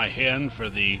 hold out my hand for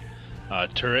the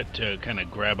turret to kind of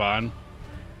grab on,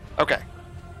 Okay.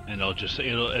 and it'll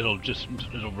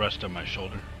rest on my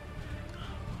shoulder.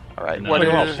 All right. No. What Like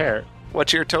a little is, parrot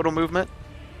what's your total movement?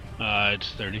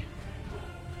 It's 30.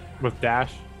 with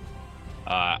dash.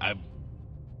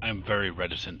 I'm very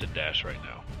reticent to dash right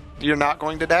now. You're not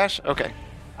going to dash? Okay.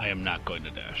 I am not going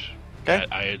to dash. Okay.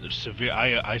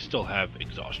 I still have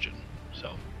exhaustion,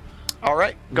 so All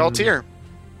right. Galtier.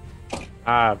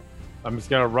 I'm just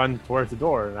gonna run towards the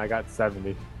door, and I got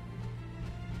 70.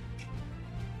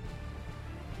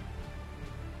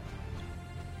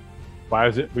 Why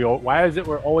is it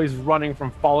we're always running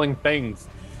from falling things?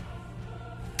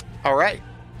 All right.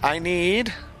 I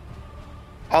need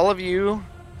all of you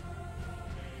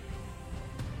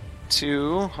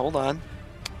to hold on.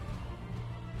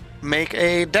 Make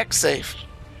a deck save.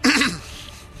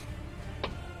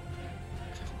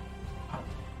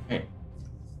 Okay.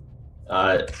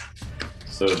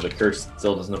 So the curse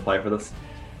still doesn't apply for this?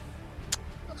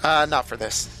 Not for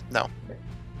this. No.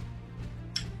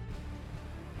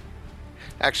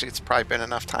 Actually, it's probably been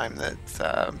enough time that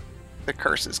the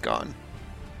curse is gone.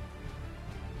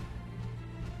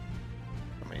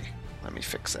 Let me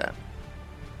fix that.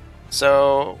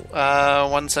 So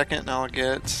 1 second, and I'll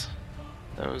get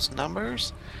those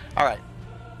numbers. All right.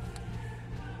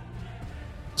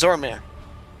 Zormir,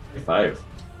 5.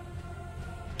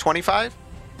 25.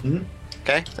 Mhm.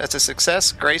 Okay, that's a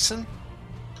success. Grayson,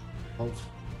 12.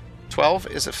 12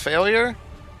 is a failure.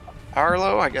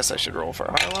 Arlo, I guess I should roll for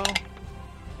Arlo.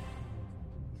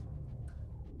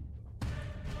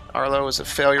 Arlo is a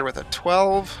failure with a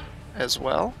 12 as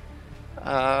well.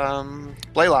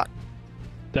 Blaylock,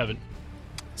 7.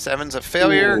 7's a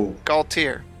failure. Ooh.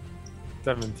 Galtier,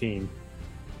 17.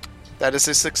 that is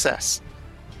a success.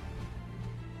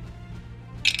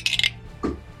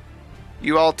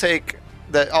 You all take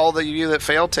all of you that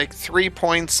fail take 3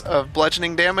 points of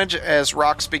bludgeoning damage as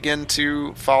rocks begin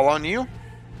to fall on you.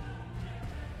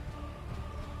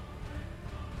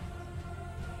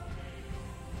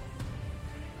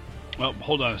 Well,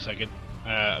 hold on a second.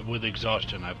 With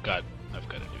exhaustion, I've got to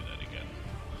do that again.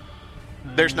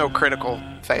 There's no critical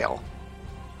fail.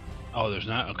 Oh, there's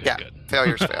not. Okay, Yeah, good.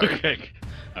 failure's failure. Okay.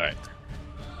 All right.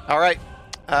 All right,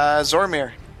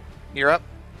 Zormir, you're up.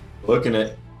 Looking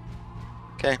at.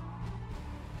 Okay.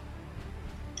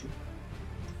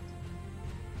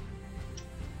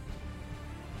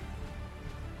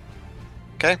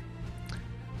 Okay.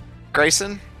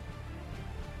 Grayson,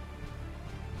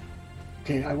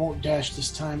 Okay, I won't dash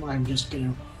this time. I'm just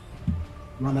gonna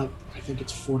run up. I think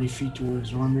it's 40 feet to where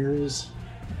Zormir is.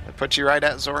 I put you right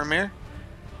at Zormir.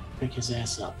 Pick his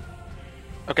ass up.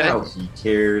 Okay. Oh, he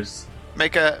cares.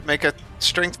 Make a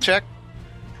strength check.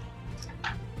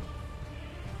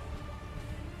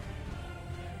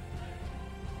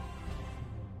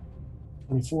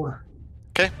 $24.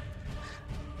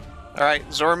 All right,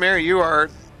 Zormir, you are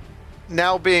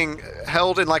now being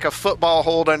held in like a football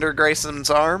hold under Grayson's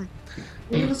arm.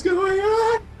 What's going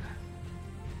on?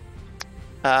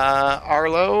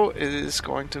 Arlo is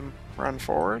going to run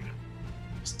forward.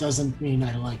 This doesn't mean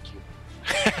I like you.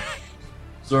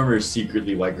 Zormer is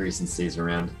secretly why Grayson stays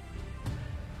around.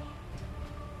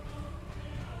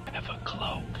 Have a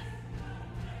cloak.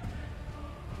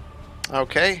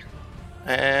 Okay.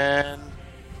 And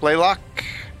Blaylock.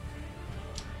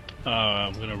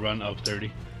 I'm gonna run up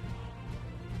 30.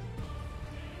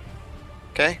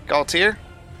 Okay. Galtier.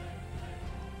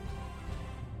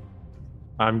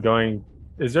 I'm going.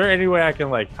 Is there any way I can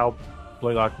like help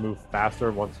Blaylock move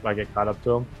faster once I get caught up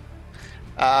to him?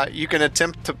 You can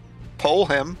attempt to pull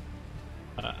him.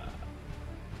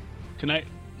 Can I?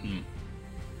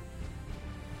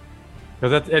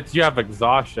 Because it's you have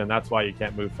exhaustion. That's why you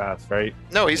can't move fast, right?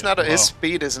 No, he's not. His well,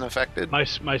 speed isn't affected.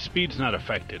 My speed's not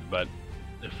affected, but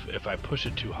if I push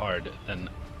it too hard, then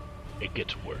it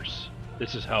gets worse.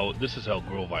 This is how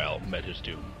Grovile met his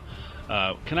doom.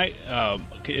 Can I?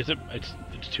 Okay, it's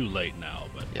too late now,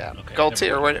 but Yeah. Okay, Galtier,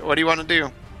 never mind. what do you want to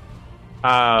do?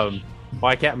 Well,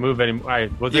 I can't move anymore.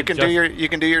 You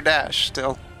can do your dash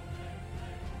still.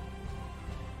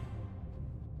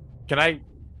 Can I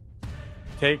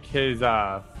take his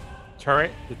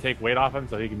turret to take weight off him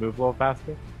so he can move a little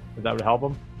faster? If that would help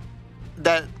him?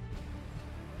 That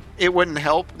it wouldn't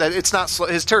help. That it's not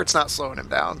his turret's not slowing him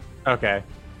down. Okay.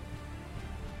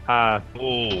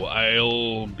 Oh,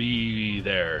 I'll be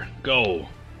there. Go.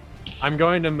 I'm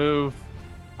going to move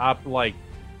up, like...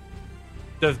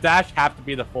 Does dash have to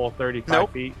be the full 35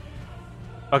 Nope. feet?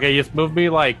 Okay, just move me,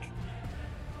 like...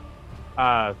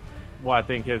 I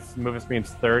think his movement speed's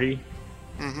 30.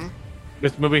 Mm-hmm.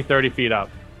 Just moving 30 feet up.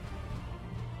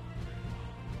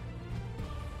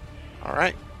 All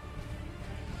right.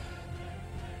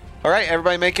 All right,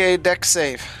 everybody make a dex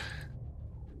save.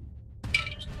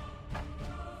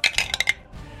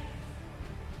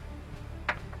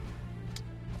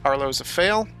 Arlo's a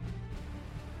fail.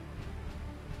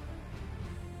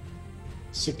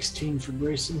 16 for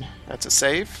Grayson. That's a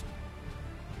save.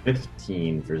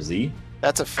 15 for Z.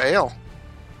 That's a fail.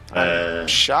 I'm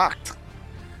shocked.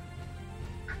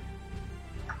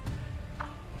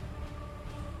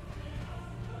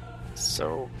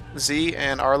 So Z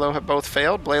and Arlo have both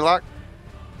failed. Blaylock,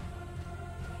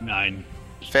 9.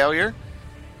 failure.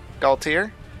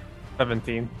 Galtier,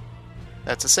 17.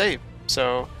 that's a save.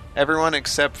 So everyone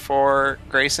except for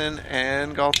Grayson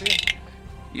and Galtier,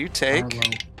 you take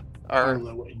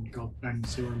Arlo and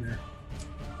Zormer.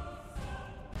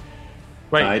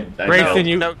 Wait, I Grayson,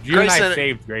 you and I Grayson-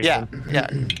 saved Grayson. Yeah.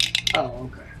 Oh,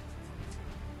 okay.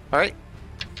 All right.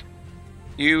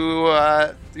 You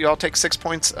all take 6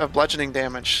 points of bludgeoning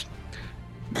damage.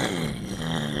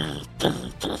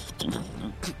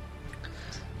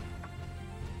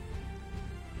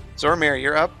 Zormir,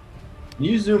 you're up. Can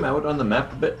you zoom out on the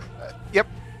map a bit? Yep.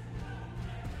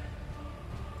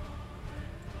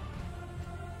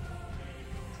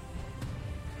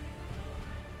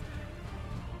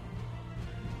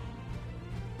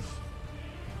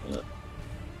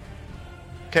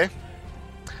 Okay.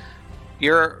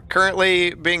 You're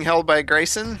currently being held by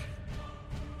Grayson. Do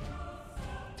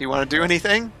you want to do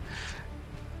anything?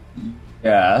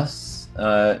 Yes.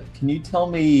 Can you tell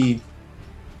me...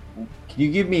 Can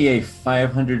you give me a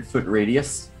 500-foot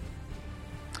radius?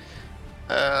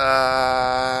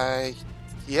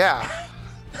 Yeah.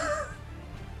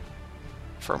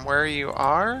 From where you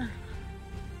are?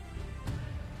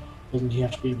 Doesn't he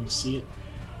have to be able to see it?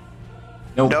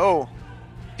 Nope. No,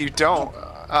 you don't.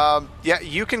 Yeah,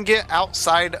 you can get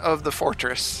outside of the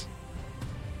fortress.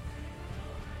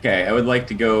 Okay, I would like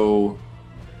to go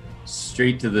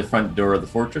straight to the front door of the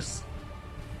fortress.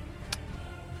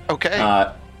 Okay.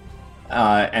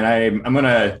 And I'm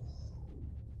gonna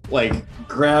like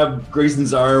grab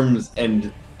Grayson's arms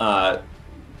and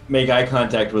make eye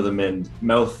contact with him and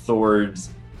mouth towards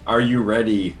 "Are you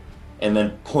ready?" and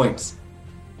then point,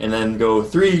 and then go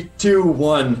 3, 2,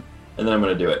 1, and then I'm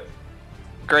gonna do it.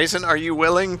 Grayson, are you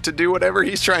willing to do whatever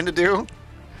he's trying to do?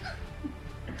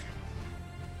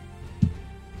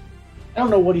 I don't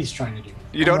know what he's trying to do.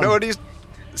 You don't know what he's...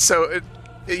 So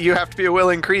you have to be a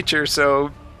willing creature,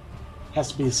 so...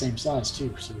 Has to be the same size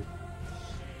too. So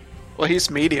Well, he's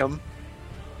medium.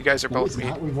 You guys are no, both it's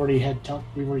not. medium. We've already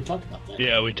talked about that.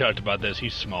 Yeah, we talked about this.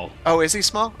 He's small. Oh, is he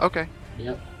small? Okay.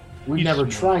 Yep. We've He's never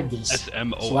small. tried this,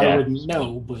 SMO. so I Yeah. wouldn't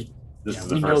know. But This yeah, is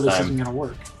the we know first this time. isn't gonna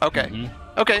work. Okay. Mhm.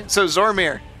 Okay, so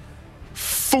Zormir.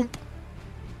 Foomp.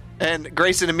 And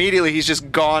Grayson, immediately, he's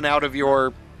just gone out of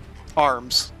your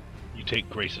arms. You take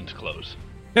Grayson's clothes.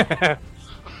 The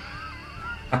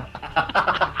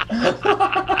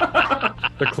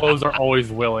clothes are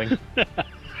always willing.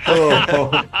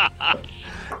 Oh.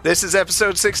 This is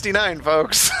episode 69,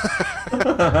 folks.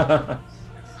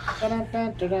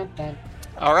 Dun-dun-dun-dun-dun.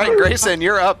 All right, Grayson,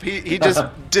 you're up. He just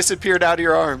disappeared out of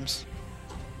your arms.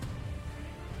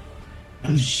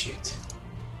 Oh, shit.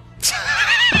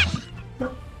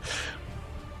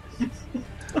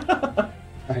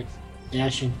 Alright,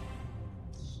 dashing.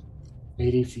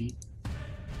 80 feet.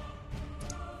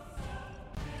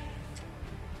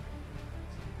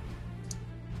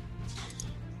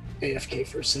 AFK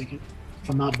for a second. If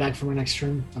I'm not back for my next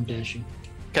turn, I'm dashing.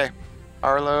 Okay.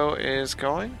 Arlo is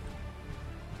going.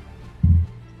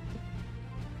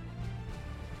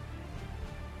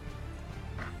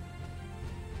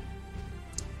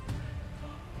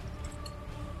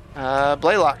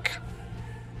 Blaylock.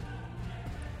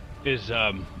 Is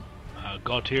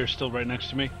Gaultier still right next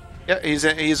to me? Yeah,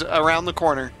 he's around the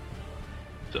corner.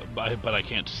 So, but I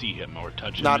can't see him or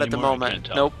touch him. Not at the anymore? I moment. can't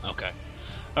tell. Nope. Okay.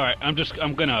 All right. I'm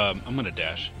gonna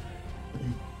dash.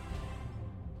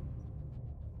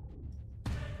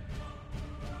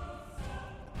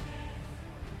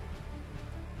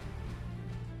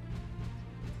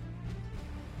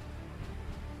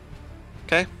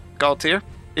 Okay, Gaultier.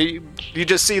 You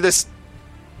just see this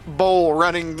bull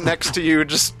running next to you,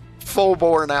 just full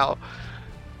bore now.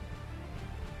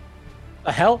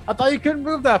 The hell? I thought you couldn't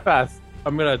move that fast.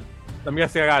 I'm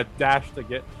guessing I gotta dash to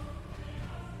get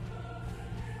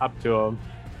up to him.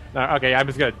 No, okay, I'm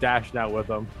just gonna dash now with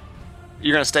him.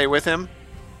 You're gonna stay with him?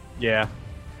 Yeah.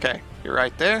 Okay, you're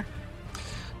right there.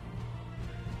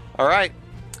 All right.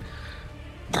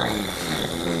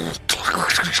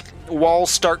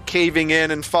 Walls start caving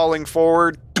in and falling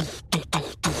forward.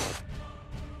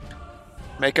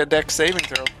 Make a dex saving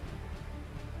throw.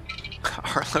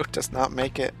 Arlo does not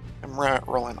make it. I'm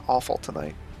rolling awful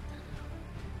tonight.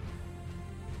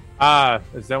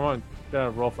 Is someone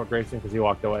gonna roll for Grayson because he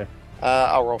walked away?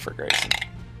 I'll roll for Grayson.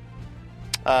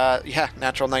 Yeah,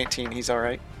 natural 19. He's all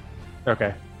right.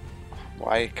 Okay.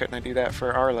 Why couldn't I do that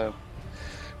for Arlo?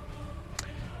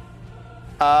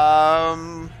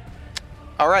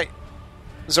 All right,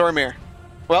 Zoramir.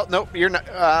 Well, nope, you're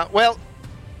not. Well,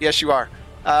 yes, you are.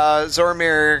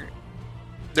 Zoramir,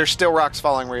 there's still rocks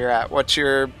falling where you're at. What's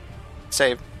your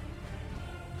save?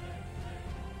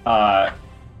 Oh,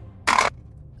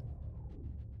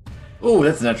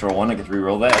 that's a natural one. I get to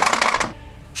reroll that.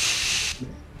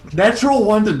 Natural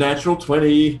 1 to natural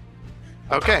 20.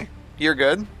 Okay, you're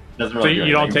good. Doesn't So really do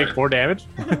you don't anything, take 4 damage?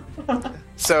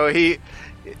 So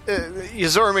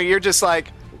Zoramir, you're just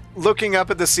like looking up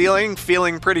at the ceiling,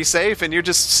 feeling pretty safe, and you're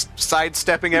just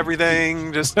sidestepping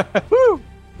everything. Just woo,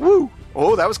 woo.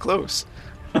 Oh, that was close.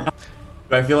 Do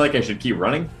I feel like I should keep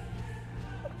running?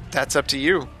 That's up to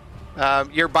you.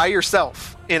 You're by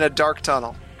yourself in a dark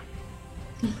tunnel.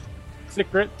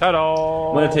 Secret tunnel.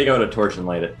 I'm gonna take out a torch and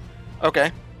light it.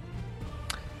 Okay.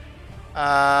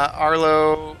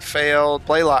 Arlo failed.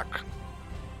 Blaylock.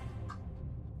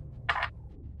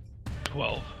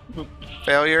 12.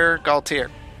 Failure. Gaultier.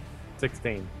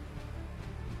 16.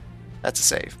 That's a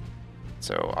save.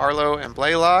 So Arlo and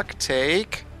Blaylock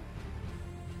take...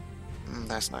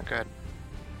 that's not good.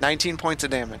 19 points of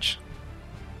damage.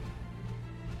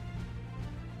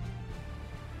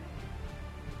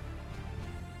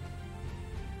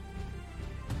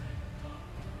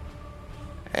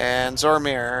 And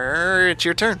Zoramir, it's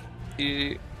your turn.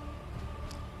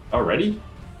 Already?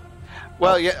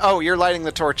 Well, yeah. Oh, you're lighting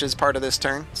the torch as part of this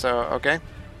turn. So, okay.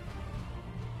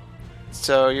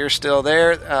 So you're still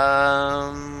there.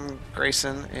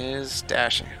 Grayson is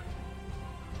dashing.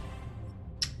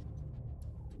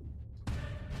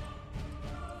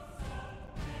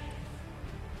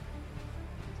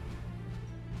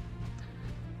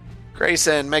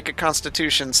 Grayson, make a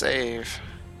Constitution save.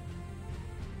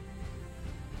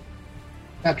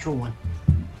 Natural 1.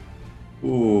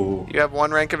 Ooh. You have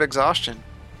 1 rank of exhaustion.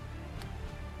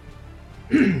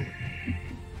 And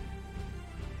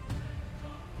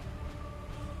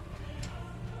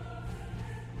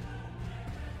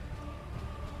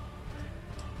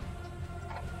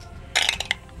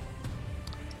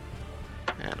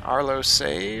Arlo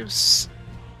saves.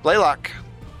 Blaylock.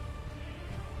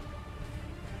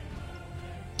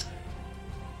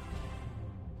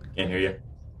 Can't hear you.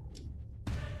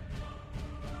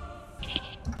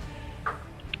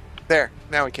 There.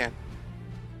 Now we can.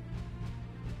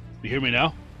 You hear me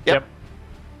now? Yep.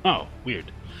 Oh, weird.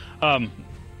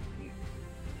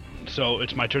 So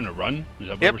it's my turn to run. Is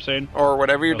that what Yep. we're saying? Or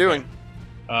whatever you're Okay. doing.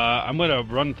 I'm gonna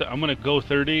run. I'm gonna go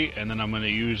 30, and then I'm gonna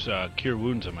use Cure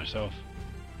Wounds on myself.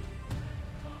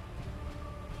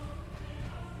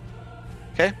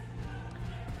 Okay.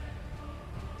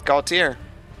 Gaultier.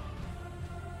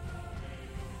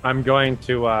 I'm going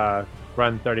to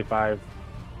run 35.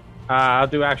 I'll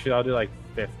do like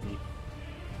 50.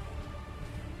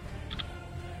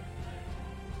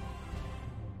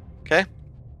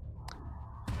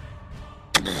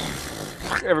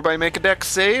 everybody make a dex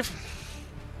save.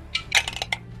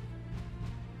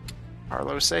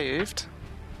 Arlo saved.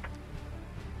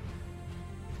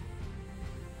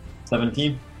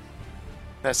 17.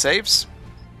 That saves.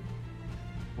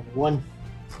 1.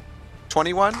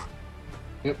 21.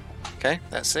 Yep. Okay,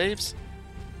 that saves.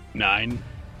 9.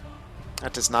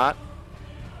 That does not.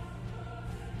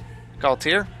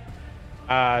 Galtier.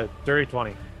 Dirty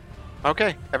 20.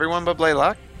 Okay, everyone but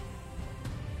Blaylock.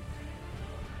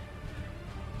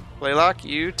 Blaylock,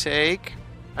 you take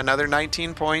another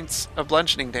 19 points of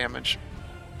bludgeoning damage.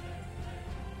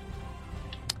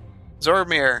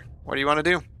 Zormir, what do you want to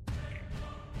do?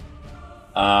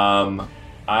 I'm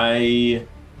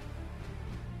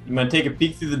gonna take a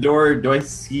peek through the door. Do I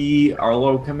see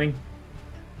Arlo coming?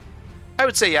 I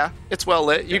would say yeah, it's well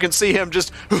lit. You can see him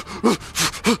just...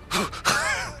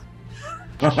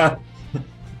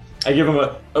 I give him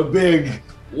a big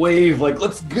wave, like,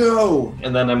 let's go!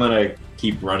 And then I'm gonna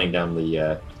keep running down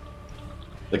the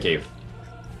cave.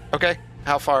 Okay,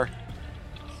 how far?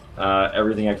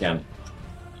 Everything I can.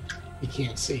 You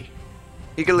can't see.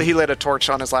 He lit a torch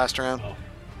on his last round. Oh.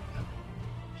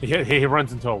 He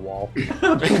runs into a wall.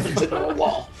 Into a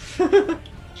wall.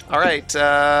 All right,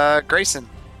 Grayson.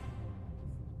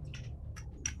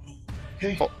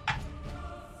 Okay. Oh.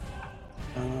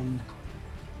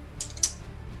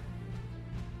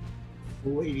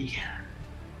 480.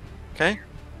 Okay.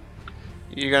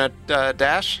 You gonna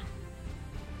dash?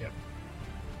 Yep.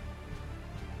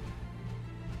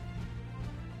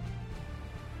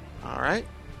 All right.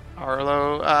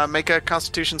 Arlo, make a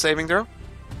Constitution saving throw.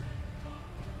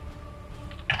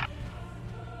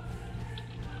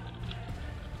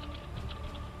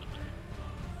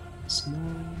 Small.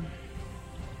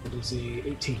 That is a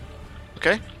 18.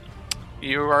 Okay.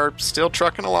 You are still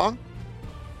trucking along.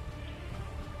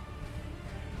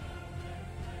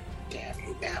 Damn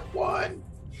you, that one.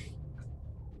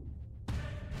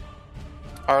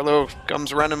 Arlo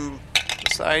comes running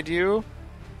beside you,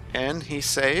 and he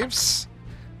saves.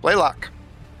 Blaylock.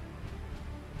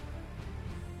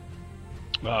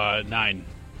 9.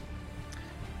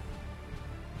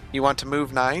 You want to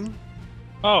move 9?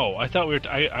 Oh, I thought we were.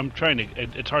 I'm trying to.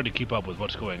 It's hard to keep up with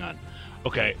what's going on.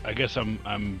 Okay, I guess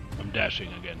I'm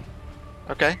dashing again.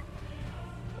 Okay.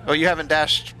 Oh, you haven't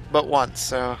dashed but once,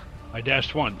 so... I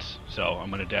dashed once, so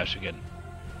I'm gonna dash again.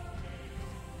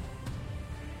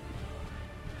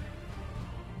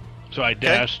 So I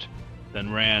dashed,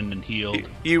 then ran and healed,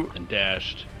 You... and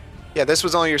dashed. Yeah, this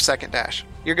was only your second dash.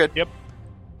 You're good. Yep.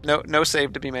 No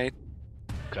save to be made.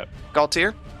 Okay.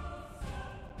 Galtier?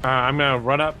 I'm going to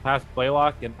run up past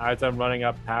Blaylock, and as I'm running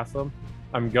up past him,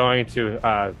 I'm going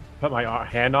to put my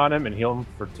hand on him and heal him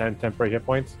for 10 temporary hit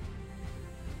points.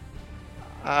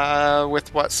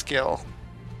 With what skill?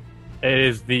 It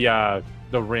is the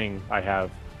ring I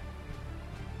have.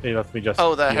 It lets me just...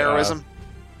 Oh, the heroism?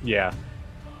 Yeah.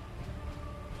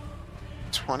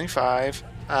 25.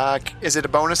 Is it a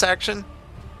bonus action?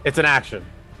 It's an action.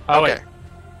 Oh, okay. wait.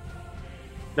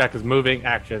 Yeah, because moving,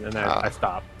 action, and then I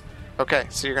stop. Okay,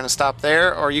 so you're going to stop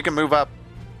there, or you can move up.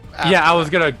 Yeah, I was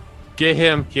going to get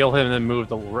him, kill him, and then move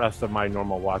the rest of my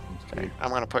normal walking speed. Okay, I'm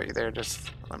going to put you there.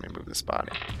 Just let me move this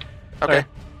body. Okay,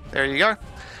 there you go.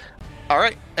 All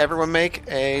right, everyone make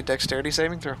a dexterity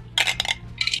saving throw.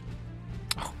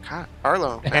 Oh, God.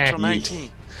 Arlo, natural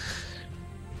 19.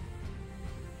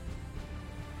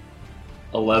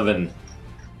 11.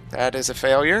 That is a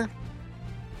failure.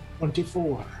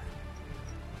 24.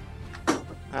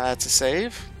 That's a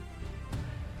save.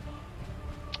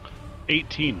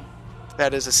 18.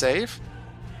 That is a save.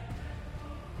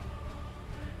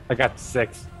 I got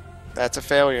 6. That's a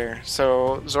failure.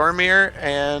 So Zormir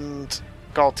and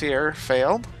Galtier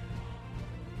failed.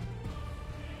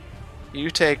 You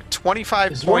take 25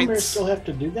 Does points. Zormir still have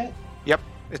to do that? Yep,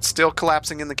 it's still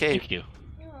collapsing in the cave. Thank you.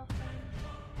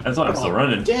 That's why I'm still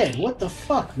running. Dead. What the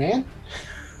fuck, man?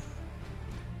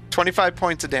 25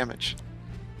 points of damage.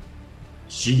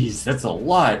 Jeez, that's a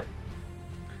lot.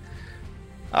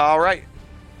 All right,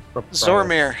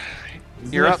 Zormir,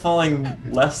 Isn't you're it up. falling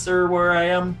lesser where I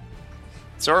am?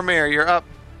 Zormir, you're up.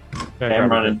 Okay, I'm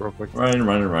running. real quick. Running.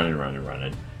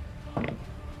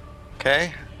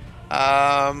 Okay.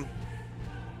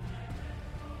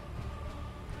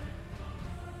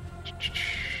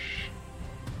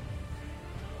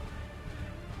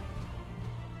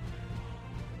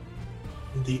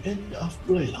 The end of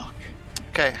Blaylock.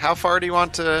 Okay, how far do you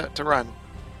want to run?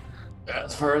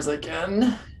 As far as I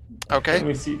can. Okay.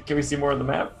 Can we see more of the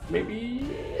map? Maybe.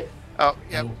 Oh,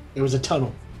 yep. Oh, it was a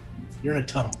tunnel. You're in a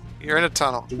tunnel. You're in a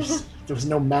tunnel. There was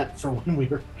no map for when we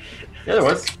were. Yeah, there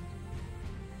was.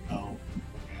 Oh,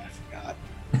 I forgot.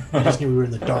 I just knew we were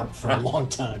in the dark for a long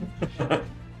time.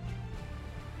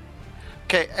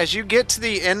 Okay, as you get to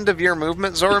the end of your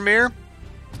movement, Zoramir,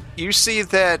 you see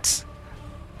that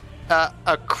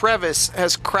a crevice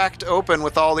has cracked open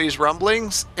with all these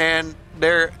rumblings, and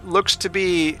there looks to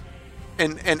be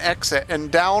an exit.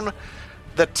 And down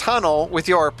the tunnel, with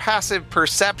your passive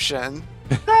perception,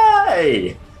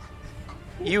 Hey!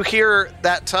 you hear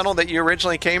that tunnel that you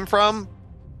originally came from.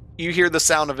 You hear the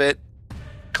sound of it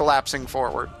collapsing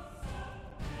forward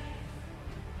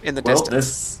in the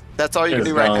distance. That's all you can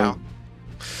do right now.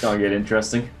 It's gonna get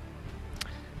interesting.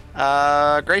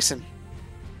 Grayson.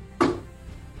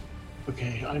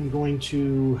 Okay, I'm going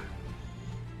to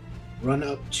run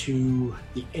up to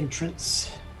the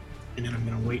entrance, and then I'm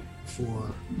going to wait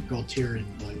for Galtier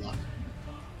and Blaylock.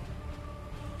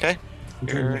 Okay. I'm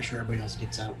trying to make sure everybody else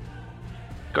gets out.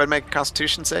 Go ahead and make a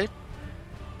Constitution save.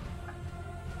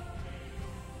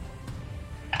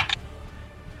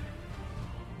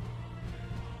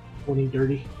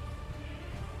 Dirty.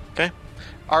 Okay.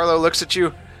 Arlo looks at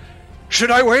you.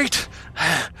 Should I wait?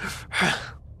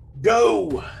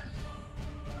 Go!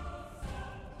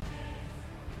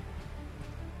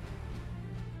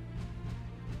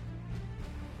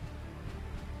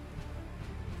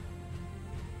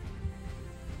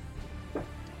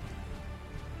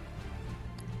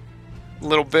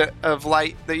 Little bit of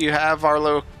light that you have,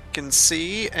 Arlo can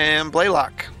see. And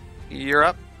Blaylock, you're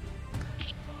up.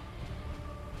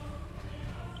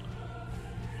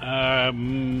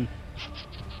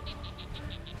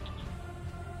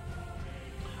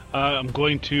 I'm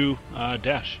going to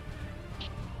dash.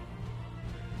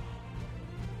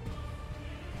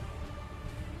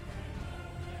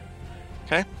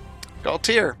 Okay.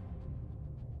 Galtier.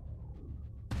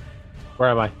 Where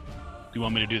am I? Do you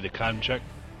want me to do the con check?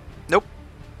 Nope.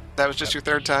 That was just your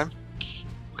third time.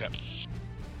 Okay.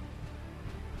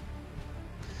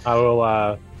 I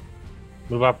will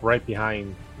move up right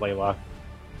behind Layla.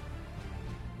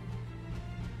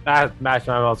 Match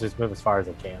my I'll just move as far as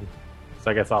I can.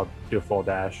 So I guess I'll do a full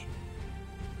dash.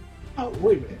 Oh,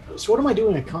 wait a minute. So what am I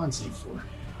doing a con save for?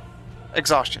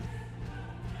 Exhaustion.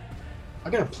 I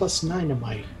got a +9 to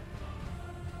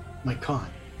my con.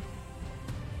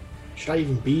 Should I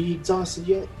even be exhausted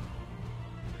yet?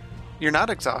 You're not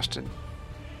exhausted.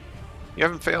 You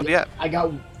haven't failed yet. I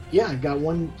got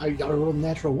one. I rolled a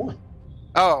natural 1.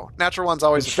 Oh, natural one's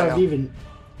always a Should fail. I've even,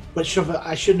 but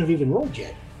I shouldn't have even rolled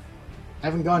yet. I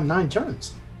haven't gone 9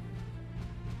 turns.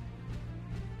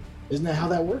 Isn't that how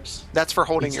that works? That's for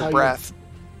holding It's your how breath,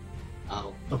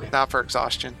 Oh, okay. not for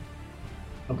exhaustion.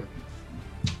 Okay.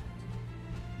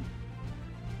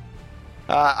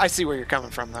 I see where you're coming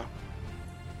from, though.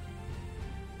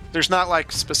 There's not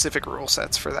like specific rule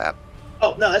sets for that.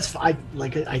 Oh no, that's fine.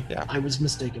 Yeah. I was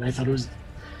mistaken. I thought it was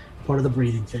part of the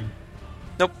breathing thing.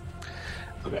 Nope.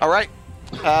 Okay. All right.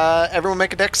 Everyone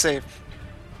make a dex save.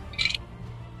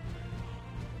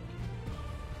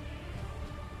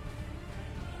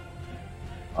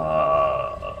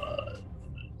 Uh,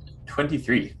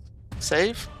 23.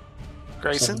 Save.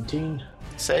 Grayson. 17.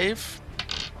 Save.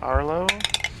 Arlo.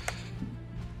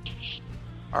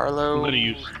 I'm going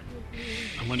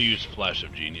to use Flash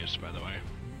of Genius, by the way.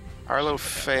 Arlo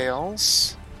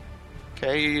fails.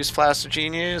 Okay, you use Flash of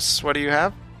Genius. What do you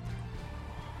have?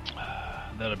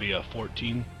 That'll be a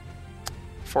 14.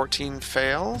 14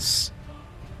 fails.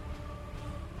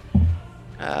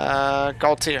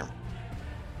 Galtier.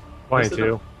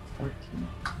 22. 14.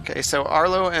 Okay, so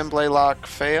Arlo and Blaylock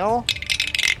fail.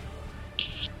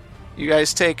 You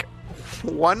guys take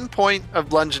 1 point of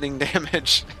bludgeoning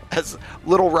damage as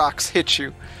little rocks hit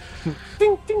you.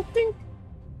 Ding, ding, ding.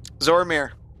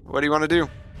 Zoramir, what do you want to do?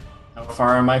 How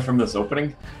far am I from this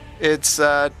opening? It's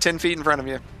 10 feet in front of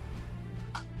you.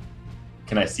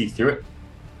 Can I see through it?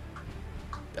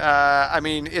 I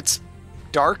mean, it's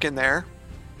dark in there.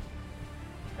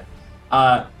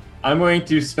 I'm going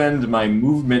to spend my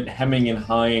movement hemming and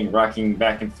hawing, rocking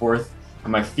back and forth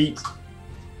on my feet,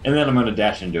 and then I'm going to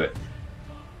dash into it.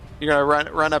 You're going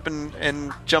to run up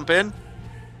and jump in?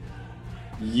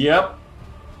 Yep.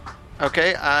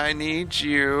 Okay, I need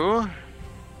you.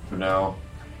 No.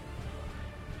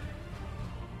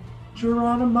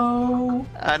 Geronimo.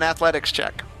 An athletics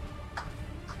check.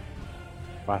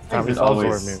 Last I time think we it's saw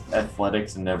always Zormir.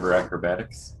 athletics and never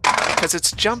acrobatics. Because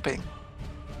it's jumping.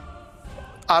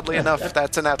 Oddly enough,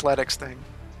 that's an athletics thing.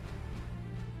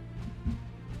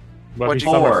 But What'd he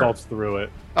you- somersaults through it.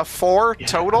 A 4 Yeah,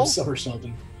 total? I'm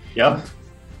somersaulting. Yep.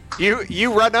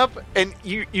 You run up and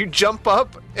you jump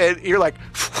up and you're like,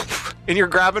 and you're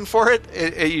grabbing for it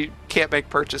and you can't make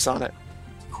purchase on it.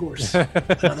 course.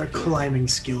 Another climbing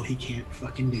skill he can't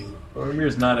fucking do.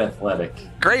 Boromir's not athletic.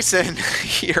 Grayson,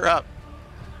 you're up.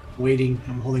 Waiting.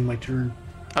 I'm holding my turn.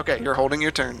 Okay, you're holding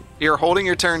your turn. You're holding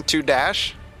your turn to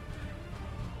dash.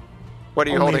 What are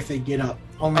you Only holding? if they get up.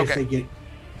 Only if Okay. they get...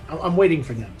 I'm waiting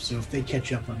for them, so if they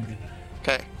catch up, I'm gonna...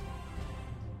 Okay.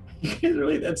 You guys are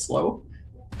really that slow?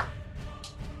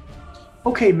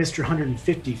 Okay, Mr.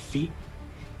 150 feet.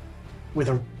 With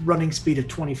a running speed of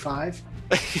 25.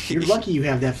 You're lucky you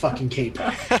have that fucking cape. All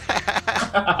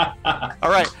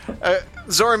right.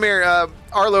 Zoramir,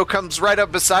 Arlo comes right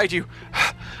up beside you.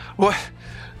 What?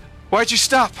 Why'd you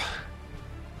stop?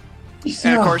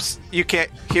 And of course, you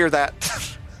can't hear that.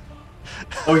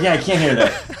 Oh yeah, I can't hear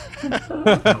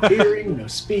that. No hearing, no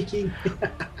speaking.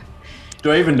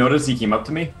 Do I even notice he came up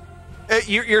to me?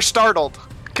 You're startled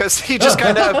because he just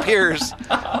kind of appears.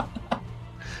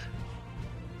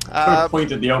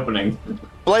 Point at the opening.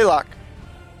 Blaylock.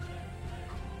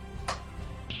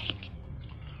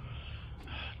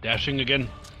 Dashing again.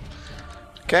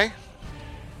 Okay.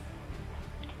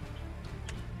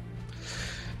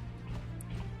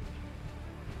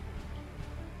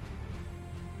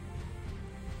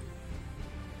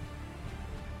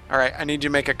 All right, I need you to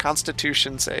make a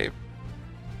Constitution save.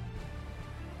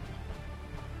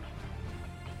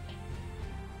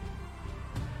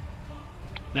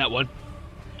 That one.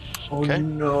 Oh Okay.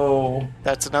 no.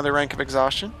 That's another rank of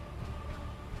exhaustion.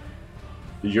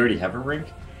 Did you already have a rank?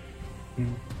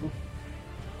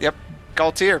 Yep.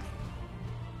 Galtier.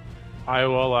 I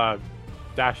will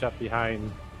dash up behind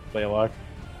Blaylock.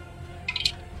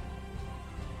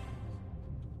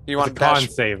 You It's want a to con dash?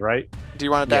 save, right? Do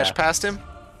you want to dash Yeah. past him?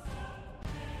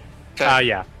 Okay.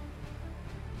 Yeah.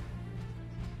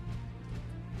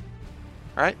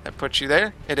 All right, that puts you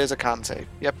there. It is a con save.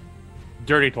 Yep.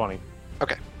 Dirty 20.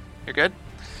 Okay, you're good.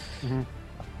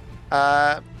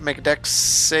 Mhm. Make a dex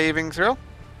saving throw.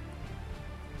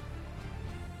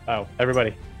 Oh,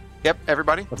 everybody, Yep,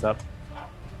 everybody. what's up?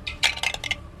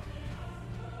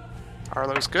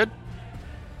 Arlo's good.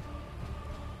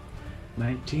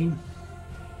 19.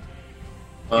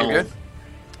 You're good.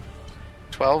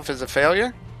 12 is a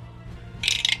failure.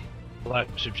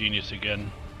 Flash of genius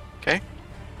again. Okay,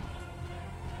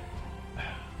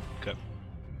 Okay.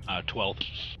 12.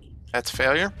 that's a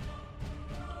failure.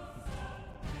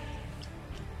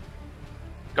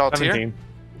 Galtier. 17.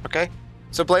 Okay.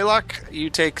 So Blaylock, you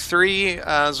take 3.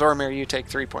 Zoramir, you take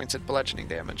 3 points of bludgeoning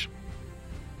damage.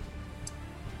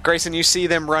 Grayson, you see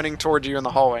them running towards you in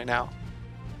the hallway now.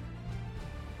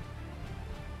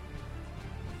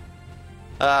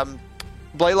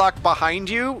 Blaylock, behind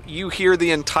you, you hear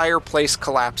the entire place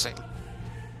collapsing.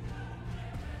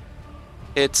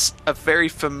 It's a very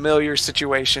familiar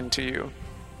situation to you.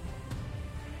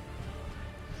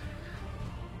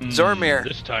 Zoramir.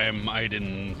 This time I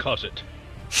didn't cause it.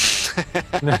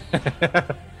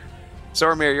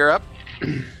 Zoramir, you're up.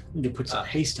 Need to put some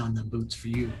haste on them boots for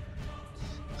you.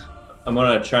 I'm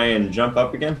gonna try and jump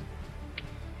up again.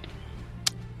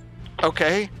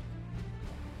 Okay.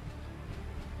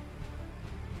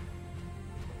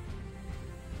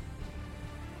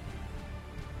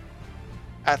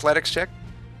 Athletics check.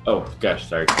 Oh gosh,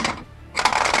 sorry.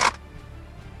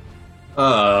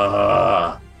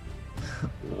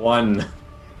 One.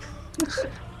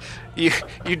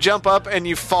 You jump up and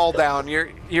you fall down.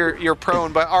 You're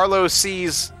prone, but Arlo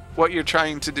sees what you're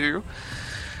trying to do.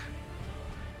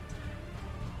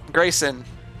 Grayson,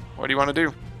 what do you want to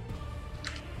do?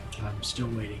 I'm still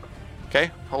waiting. Okay,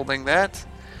 holding that.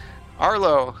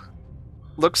 Arlo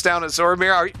looks down at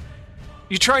Zoramir. Are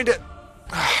you trying to...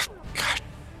 Oh, God.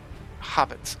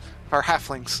 Hobbits. Or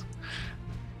halflings.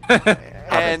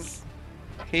 And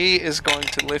he is going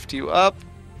to lift you up.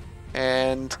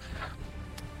 And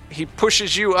he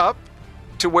pushes you up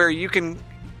to where you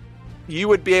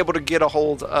would be able to get a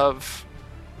hold of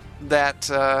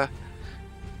that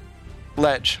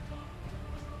ledge.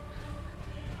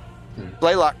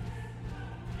 Blaylock.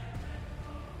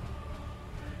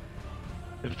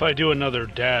 If I do another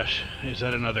dash, is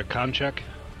that another con check?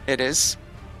 It is.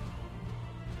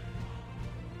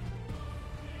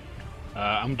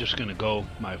 I'm just gonna go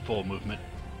my full movement.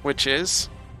 Which is?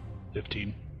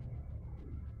 15.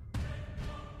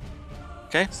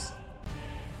 Okay.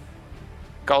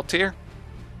 Galtier.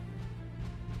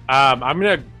 I'm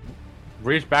gonna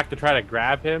reach back to try to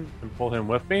grab him and pull him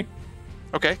with me.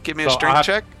 Okay, give me a So strength I'll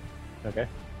check. Okay.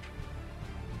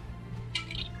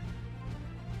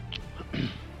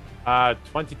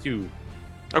 22.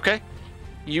 Okay.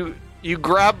 You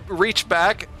reach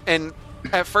back and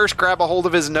at first grab a hold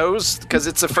of his nose because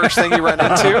it's the first thing you run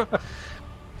into.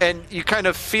 and you kind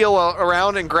of feel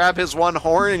around and grab his one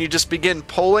horn, and you just begin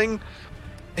pulling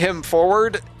him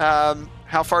forward.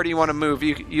 How far do you want to move?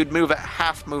 You'd move at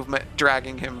half movement,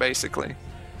 dragging him, basically.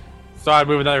 So I'd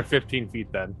move another 15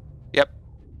 feet then. Yep.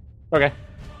 Okay.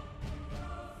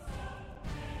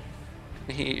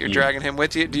 You're dragging him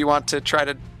with you. Do you want to try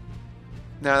to...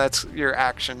 No, that's your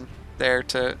action there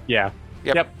to... Yeah.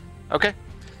 Yep. Okay.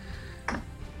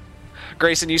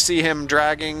 Grayson, you see him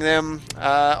dragging them.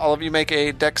 All of you make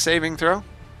a dex saving throw.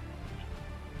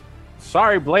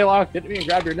 Sorry, Blaylock. Didn't mean to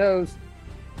grab your nose.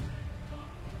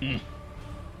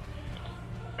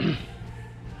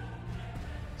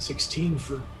 16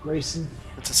 for Grayson.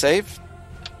 It's a save.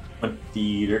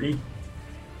 20 dirty.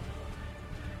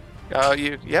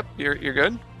 Yep, you're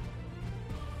good.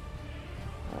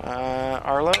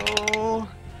 Arlo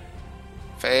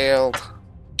failed.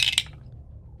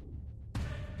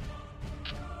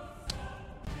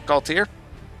 Galtier,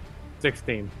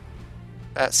 16.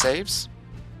 that saves.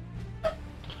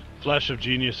 Flash of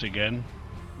Genius again.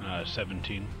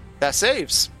 17. That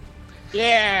saves.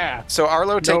 Yeah! So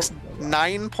Arlo takes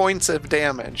 9 points of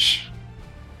damage.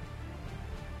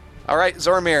 All right,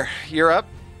 Zormir, you're up.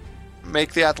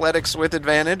 Make the athletics with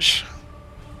advantage.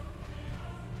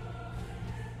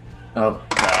 Oh,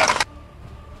 gosh.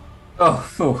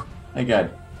 Oh, my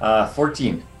God.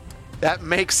 14. That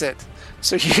makes it.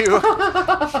 So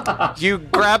you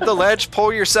grab the ledge,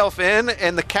 pull yourself in,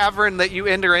 and the cavern that you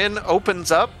enter in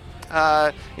opens up,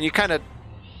 and you kind of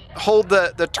hold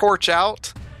the torch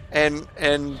out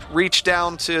and reach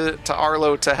down to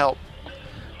Arlo to help.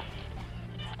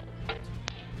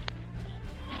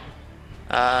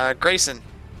 Grayson,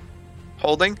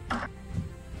 holding.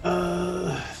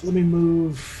 Let me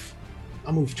move.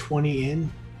 I'll move 20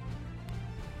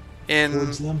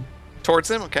 towards them. Towards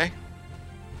them, okay.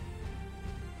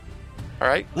 All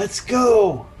right. Let's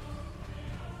go.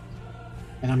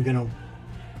 And I'm gonna.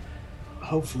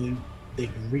 Hopefully, they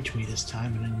can reach me this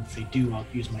time, and then if they do, I'll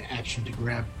use my action to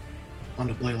grab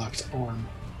onto Blaylock's arm.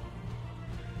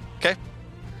 Okay.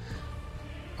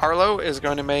 Arlo is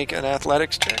going to make an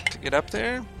athletics check to get up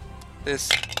there. This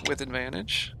with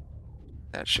advantage.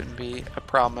 That shouldn't be a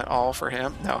problem at all for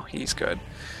him. No, he's good.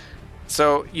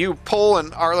 So you pull,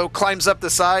 and Arlo climbs up the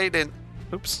side and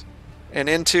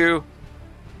into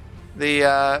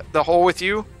the hole with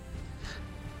you,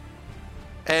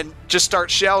 and just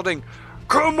starts shouting,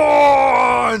 "Come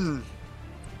on!"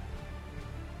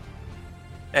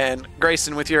 And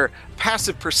Grayson, with your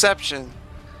passive perception,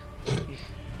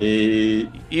 you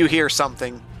hear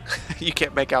something. You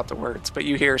can't make out the words, but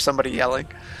you hear somebody yelling.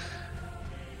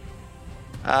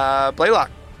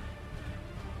 Blaylock.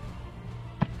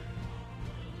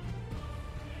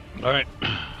 All right,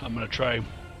 I'm gonna try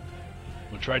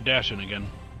dashing again.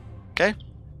 Okay.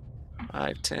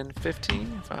 5, 10,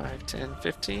 15. 5, 10,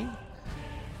 15.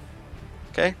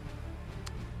 Okay.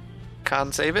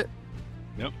 Con save it.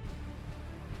 Yep.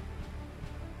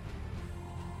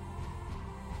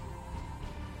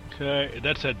 Okay,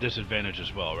 that's at disadvantage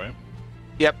as well, right?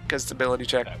 Yep, because it's ability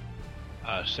check.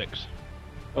 6.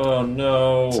 Oh,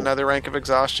 no. It's another rank of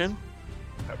exhaustion.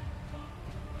 Yep.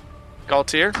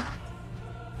 Galtier.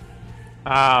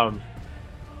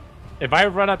 If I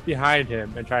run up behind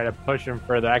him and try to push him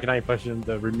further, I can only push him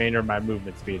the remainder of my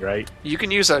movement speed, right? You can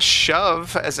use a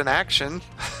shove as an action.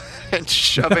 And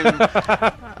shove him.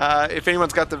 If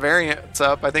anyone's got the variants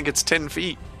up, I think it's 10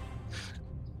 feet.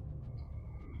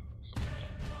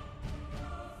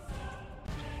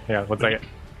 Yeah, 1 second.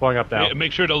 Pulling up now. Yeah,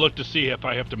 make sure to look to see if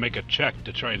I have to make a check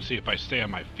to try and see if I stay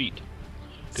on my feet.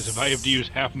 Because if I have to use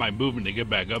half my movement to get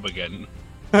back up again,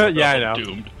 Yeah, I know.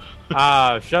 doomed.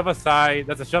 Shove aside.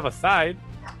 That's a shove aside.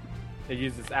 It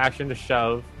uses action to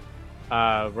shove.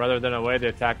 Rather than away, the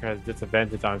attacker has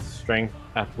disadvantage on strength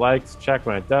athletics check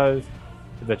when it does.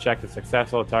 If the check is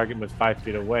successful, the target moves 5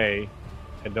 feet away.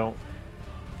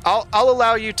 I'll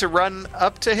allow you to run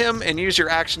up to him and use your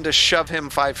action to shove him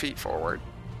 5 feet forward.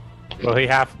 Will he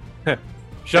have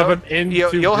shove him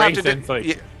into you'll have to Grayson,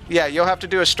 do, yeah, you'll have to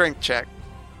do a strength check.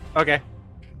 Okay.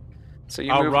 So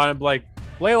you I'll move. run and be like,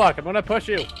 Blaylock, I'm gonna push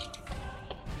you.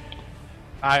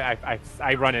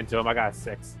 I run into him. I got a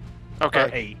 6. Okay. Or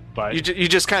 8, but You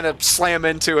just kind of slam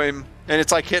into him, and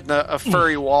it's like hitting a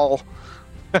furry wall.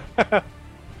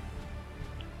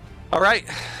 All right.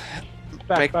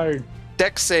 backfired.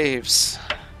 Dex saves.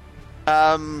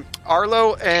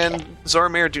 Arlo and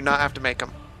Zormir do not have to make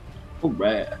them. All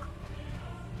right.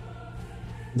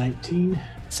 19.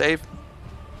 Save.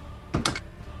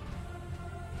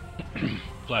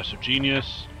 Flash of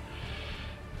Genius.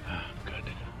 Good.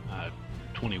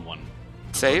 21.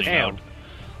 Save. Damn.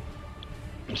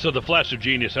 So the flash of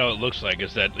genius, how it looks like,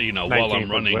 is that while 19 I'm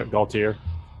for running, Galtier.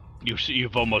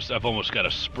 I've almost got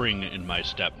a spring in my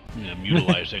step. I'm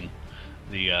utilizing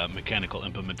the mechanical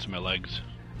implements in my legs.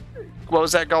 What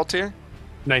was that, Galtier?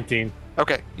 19.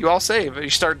 Okay, you all save. You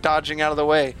start dodging out of the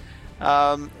way.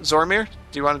 Zormir,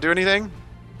 do you want to do anything?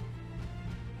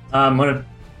 I'm gonna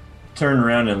turn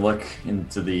around and look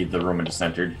into the room I just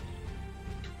entered.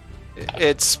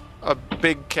 It's a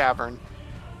big cavern.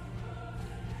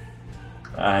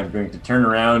 I'm going to turn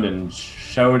around and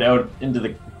shout out into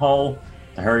the hall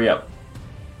to hurry up.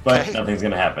 But Okay. nothing's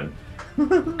gonna happen.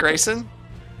 Grayson?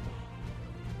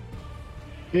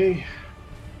 Okay.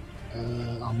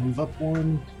 I'll move up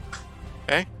one.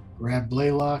 Okay. Grab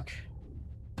Blaylock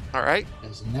All right.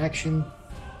 as an action.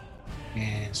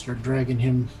 And start dragging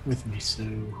him with me. So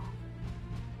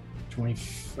 20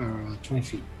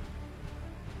 feet.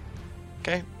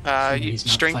 Okay. Assuming You, he's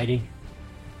not strength fighting.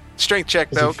 strength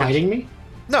check Is though. he fighting me?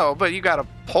 No, but you got to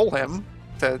pull him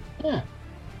to. Yeah.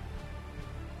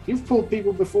 You've pulled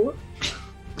people before.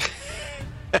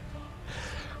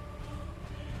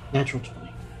 Natural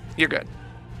 20. You're good.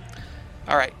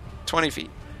 All right. 20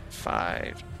 feet.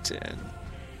 5, 10.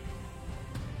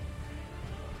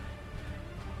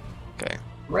 Okay.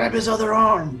 Grab his other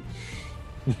arm.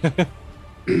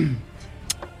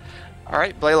 All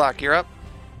right, Blaylock, you're up.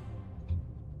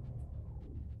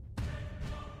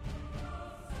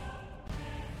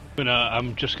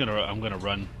 I'm gonna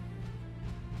run.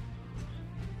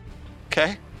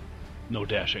 Okay. No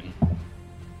dashing.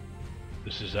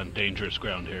 This is on dangerous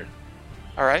ground here.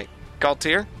 All right.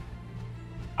 Galtier.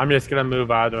 I'm just gonna move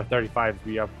out of 35 to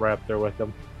be up right up there with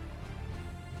them.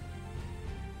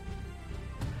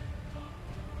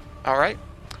 All right.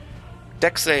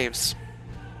 Deck saves.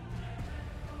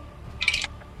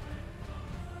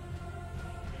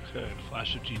 Okay,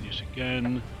 flash of genius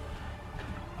again.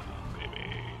 Come on, baby.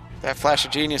 That flash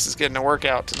of genius is getting a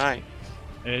workout tonight.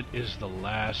 It is the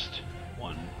last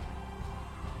one.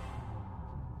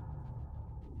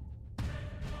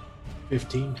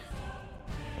 15.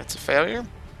 That's a failure.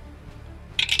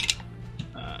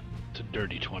 It's a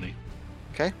dirty 20.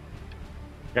 Okay.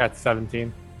 Got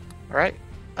 17. All right.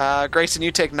 Grayson,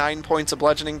 you take 9 points of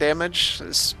bludgeoning damage.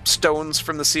 As stones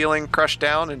from the ceiling crush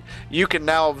down, and you can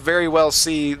now very well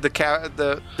see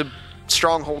the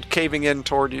stronghold caving in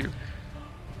toward you.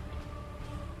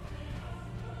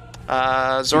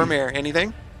 Zormir,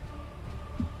 anything?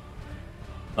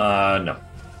 No.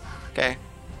 Okay.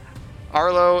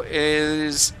 Arlo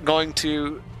is going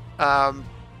to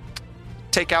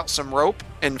take out some rope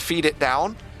and feed it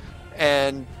down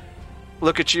and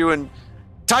look at you and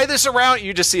tie this around.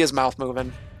 You just see his mouth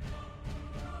moving.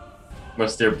 I'm gonna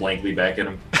stare blankly back at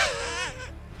him.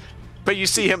 But you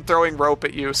see him throwing rope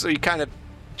at you, so you kind of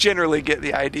generally get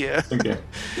the idea. Okay.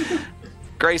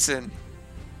 Grayson.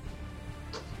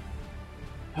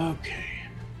 Okay.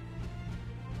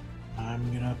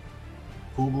 I'm gonna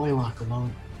pull Blaylock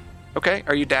along. Okay,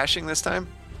 are you dashing this time?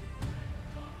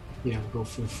 Yeah, we'll go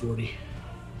for 40.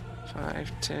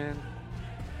 5, 10.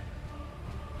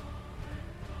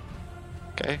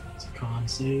 Okay. It's a con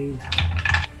save.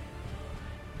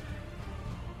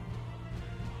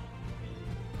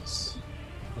 It's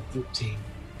a 13.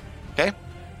 Okay.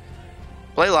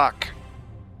 Blaylock.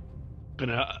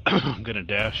 I'm gonna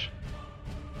dash.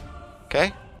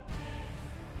 Okay.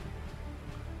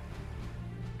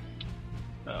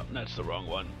 Oh, that's the wrong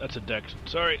one. That's a dex.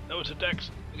 Sorry, that was a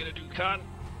dex. I'm gonna do con.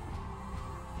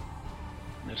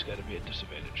 That's gotta be a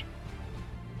disadvantage.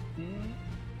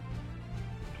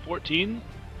 14?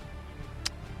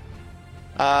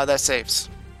 That saves.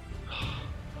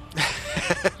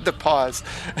 The pause.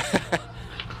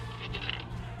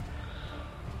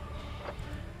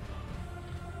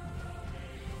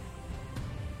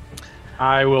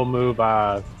 I will move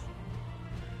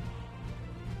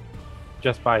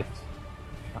just by.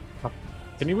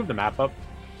 Can you move the map up?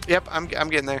 Yep, I'm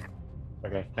getting there.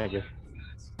 Okay, thank you.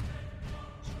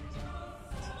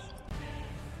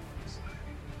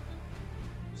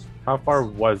 How far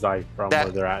was I from where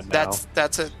they're at now?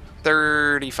 That's a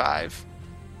 35.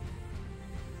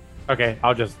 Okay,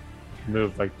 I'll just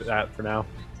move like that for now.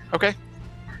 Okay.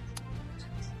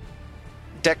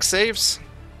 Deck saves.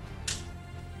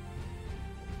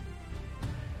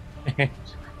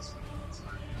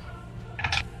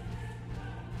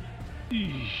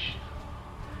 Eesh.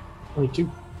 22.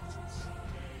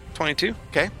 22.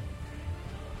 Okay.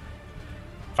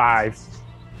 5.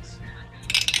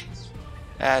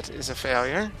 That is a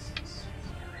failure.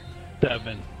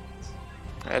 7.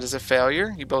 That is a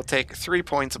failure. You both take 3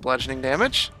 points of bludgeoning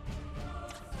damage.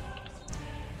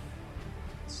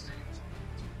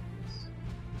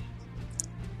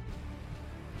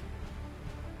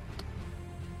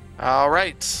 All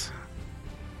right.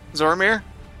 Zormir?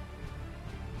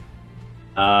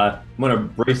 I'm gonna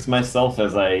brace myself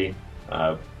as I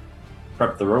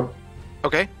prep the rope.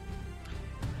 Okay.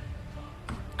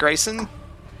 Grayson?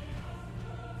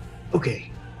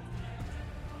 Okay.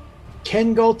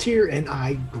 Ken Galtier and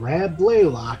I grab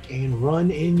Blaylock and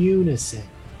run in unison.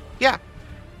 Yeah.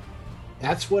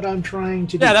 That's what I'm trying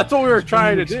to do. Yeah, that's what we were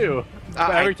trying to do.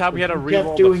 But every time we had to We kept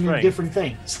reroll the doing strength. different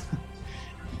things.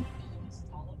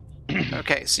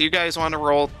 Okay, so you guys want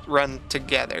to run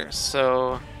together.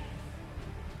 So,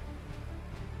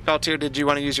 Galtier, did you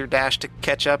want to use your dash to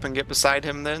catch up and get beside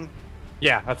him then?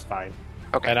 Yeah, that's fine.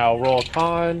 Okay. And I'll roll a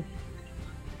con.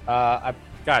 I've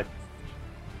got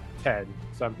 10,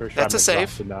 so I'm pretty sure That's I'm a save.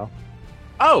 exhausted now.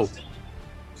 Oh!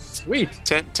 Sweet!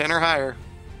 10 or higher.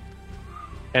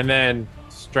 And then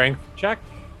strength check.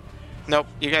 Nope,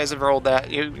 you guys have rolled that.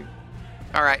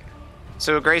 All right.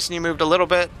 So, Grayson, you moved a little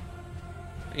bit.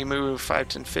 You move 5,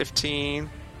 10, 15,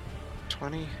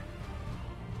 20.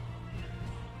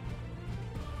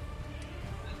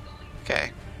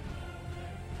 Okay.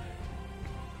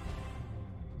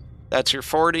 That's your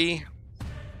 40.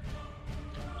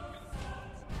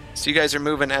 So you guys are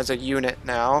moving as a unit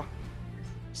now.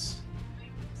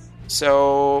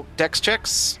 So, dex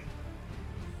checks.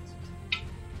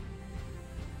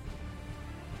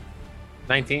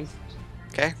 19.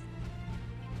 Okay.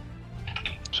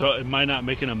 So am I not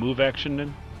making a move action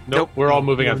then? Nope, we're all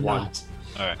moving You're as one. not.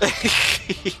 All right.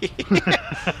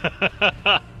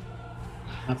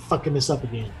 I'm fucking this up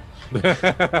again.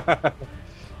 That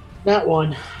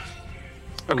one.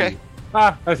 Okay.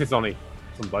 That's just only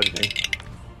some bludgeoning.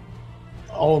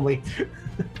 Only.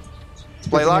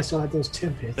 Blaylock? I still had those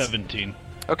temp hits. 17.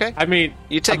 Okay. I mean,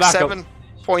 You take I'm not 7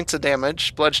 points of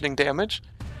damage, bludgeoning damage.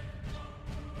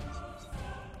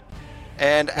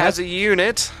 And as a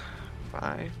unit,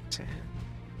 5, 10.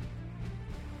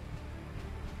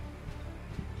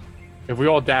 if we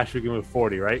all dash, we can move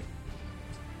 40, right?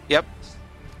 Yep.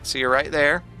 So you're right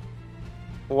there.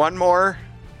 One more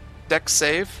dex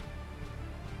save.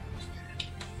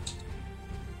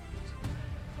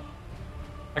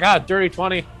 I got a dirty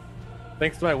 20,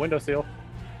 thanks to my window seal.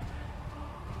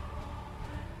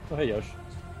 Oh, hey, Yosh.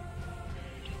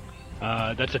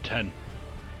 That's a 10.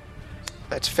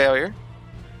 That's failure.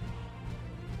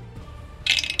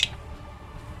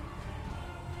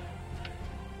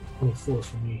 $24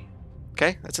 for me.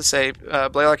 Okay, that's a save.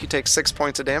 Blaylock, you take 6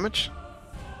 points of damage.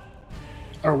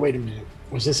 Or wait a minute.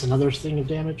 Was this another thing of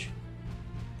damage?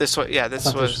 This one, yeah, I this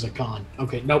thought this was was a con.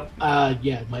 Okay, nope.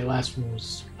 Yeah, my last one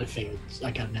was I failed.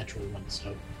 I got a natural one,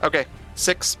 so okay.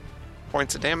 6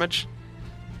 points of damage.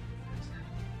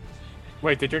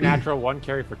 Wait, did your natural 1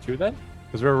 carry for 2 then?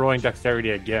 Because we're rolling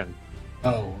dexterity again.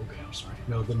 oh, okay. I'm sorry.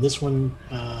 No, then this one,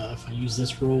 if I use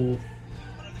this roll,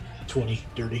 20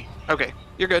 dirty. Okay,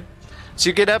 you're good. So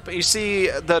you get up, you see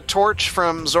the torch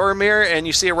from Zoromir, and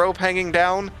you see a rope hanging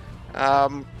down.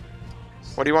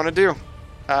 What do you want to do?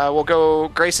 We'll go,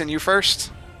 Grayson, you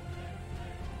first.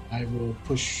 I will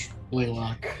push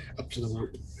Blaylock up to the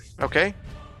rope. Okay.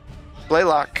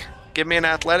 Blaylock, give me an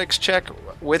athletics check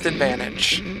with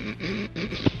advantage.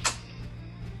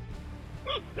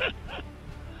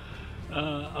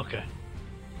 Okay.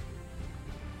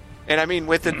 And I mean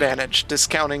with advantage,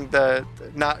 discounting the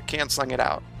not canceling it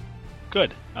out.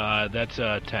 Good. That's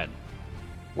 10.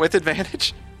 With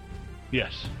advantage?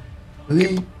 Yes.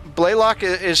 Blaylock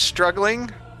is struggling.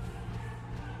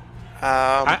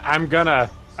 I'm gonna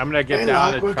get down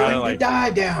Blaylock, and we're try going to to like. die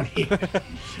down here.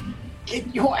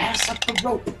 Get your ass up the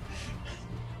rope.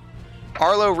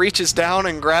 Arlo reaches down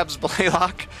and grabs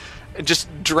Blaylock and just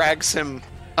drags him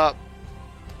up.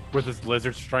 With his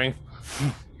lizard strength.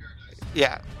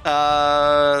 Yeah.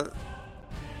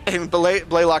 And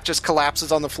Blaylock just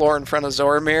collapses on the floor in front of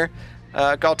Zoromir.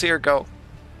 Galtier, go.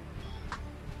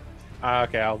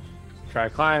 Okay, I'll try to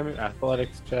climb.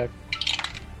 Athletics check.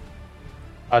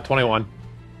 21.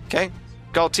 Okay.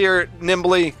 Galtier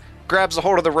nimbly grabs a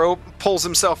hold of the rope, pulls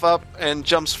himself up, and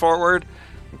jumps forward.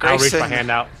 I'll reach my Grayson,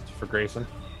 hand out for Grayson.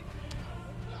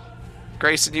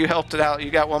 Grayson, you helped it out.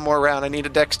 You got one more round. I need a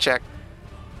dex check.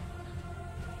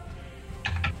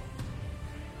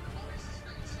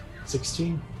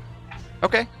 16.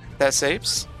 Okay, that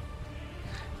saves.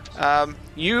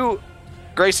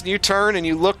 Grayson, you turn and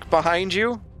you look behind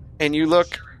you, and you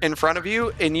look in front of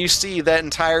you, and you see that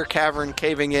entire cavern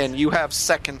caving in. You have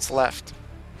seconds left.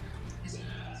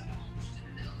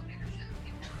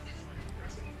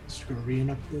 Scurrying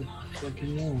up the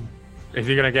fucking wall. Is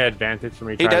he gonna get advantage from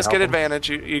me? He trying to does help get him? advantage.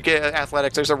 You get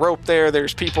athletics. There's a rope there.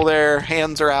 There's people there.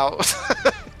 Hands are out.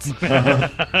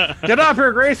 Get up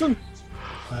here, Grayson!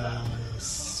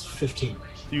 15.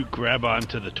 You grab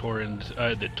onto the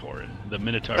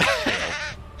Minotaur's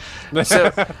tail.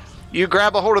 So you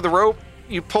grab a hold of the rope,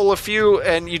 you pull a few,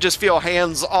 and you just feel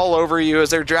hands all over you as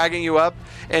they're dragging you up,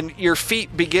 and your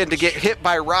feet begin to get hit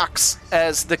by rocks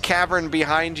as the cavern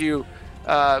behind you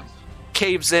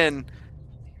caves in,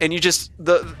 and you just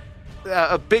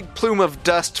a big plume of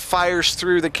dust fires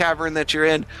through the cavern that you're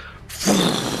in,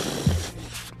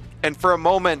 and for a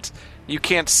moment you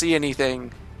can't see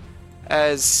anything.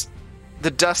 As the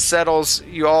dust settles,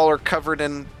 you all are covered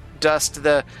in dust.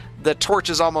 The torch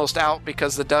is almost out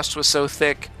because the dust was so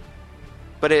thick,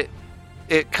 but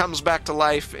it comes back to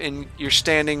life, and you're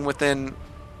standing within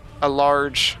a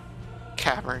large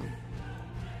cavern.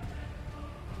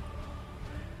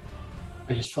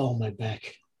 I just fall on my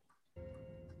back.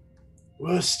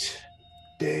 Worst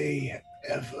day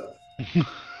ever.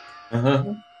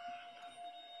 Uh-huh.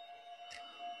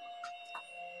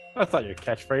 That's not your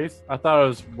catchphrase. I thought it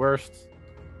was worst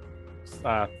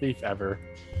thief ever.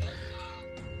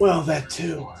 Well, that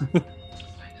too.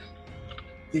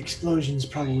 The explosions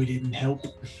probably didn't help.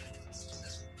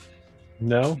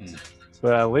 No,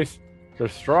 but at least their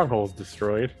stronghold's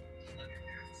destroyed.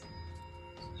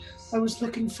 I was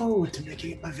looking forward to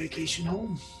making it my vacation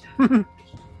home.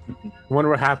 Wonder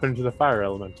what happened to the fire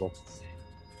elemental.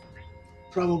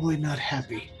 Probably not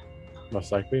happy.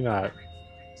 Most likely not.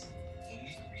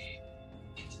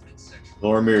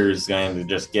 Lormir is going to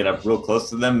just get up real close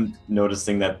to them,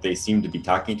 noticing that they seem to be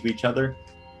talking to each other,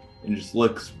 and just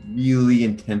looks really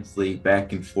intensely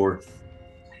back and forth,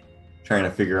 trying to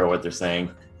figure out what they're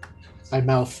saying. My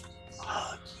mouth.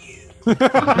 Hug you.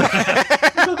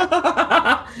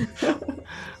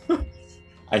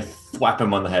 I thwap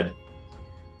him on the head.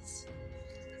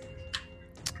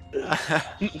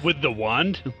 With the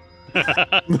wand?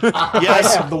 I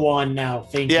have the wand now.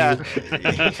 Thank Yeah.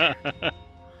 you.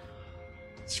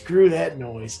 Screw that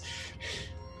noise.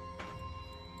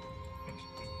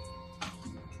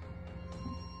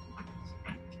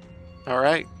 All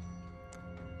right.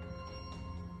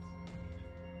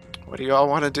 What do you all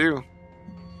want to do?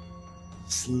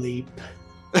 Sleep.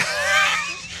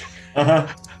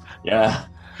 Yeah.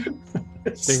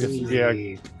 think this would be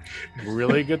a-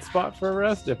 Really good spot for a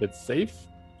rest if it's safe.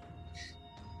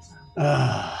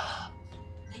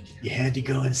 You had to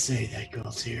go and say that,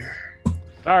 Galtier.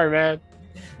 Sorry, man.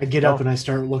 I get up and I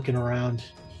start looking around.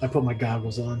 I put my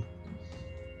goggles on.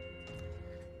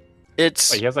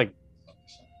 It's Wait, he has like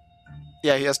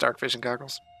yeah, he has dark vision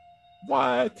goggles.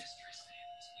 what?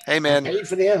 Hey man, Paid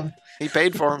for them. he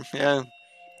paid for them.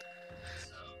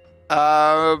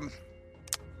 Yeah.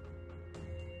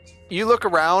 You look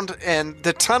around, and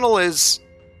the tunnel is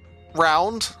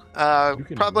round, You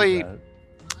can probably use that.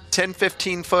 10,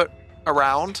 15 foot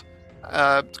around.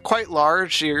 Quite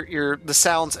large. The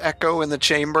sounds echo in the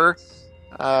chamber,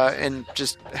 and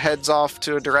just heads off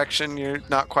to a direction you're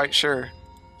not quite sure.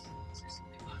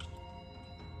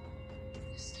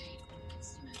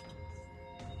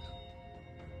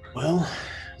 Well,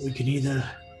 we can either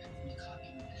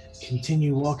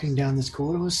continue walking down this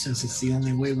corridor since it's the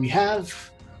only way we have,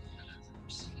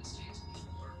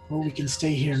 or we can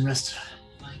stay here and rest.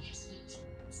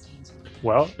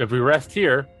 Well, if we rest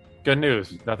here, good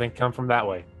news. Nothing come from that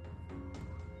way.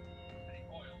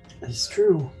 That's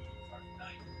true.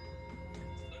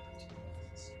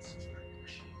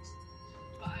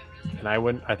 And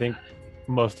I think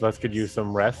most of us could use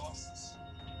some rest.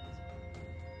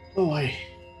 Oh, I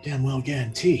damn well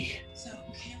guarantee.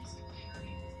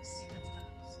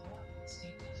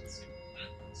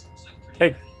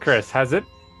 Hey, Chris, has it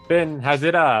been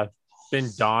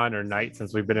dawn or night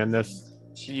since we've been in this?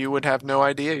 You would have no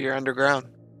idea. You're underground.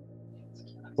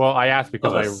 Well, I asked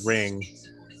because my ring,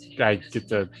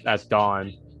 at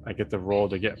dawn, I get the roll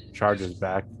to get charges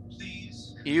back.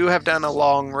 You have done a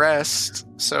long rest,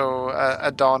 so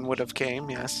a dawn would have came.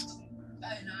 Yes,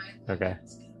 Okay.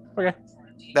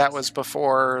 that was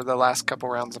before the last couple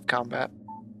rounds of combat.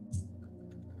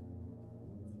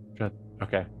 Good.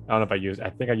 Okay. I don't know if I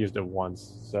think I used it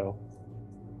once, so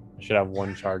I should have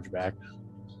one charge back.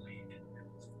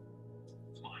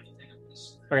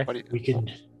 Okay. What do you, We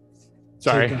can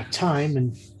Sorry. take our time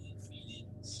and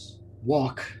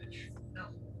walk.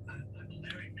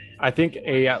 I think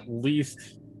at least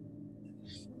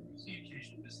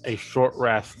a short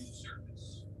rest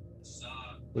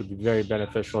would be very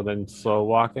beneficial than slow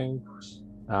walking.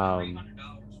 I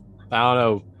don't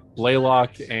know.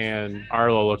 Blaylock and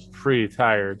Arlo look pretty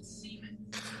tired.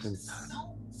 And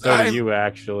so do you,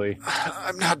 actually.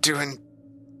 I'm not doing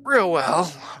real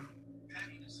well.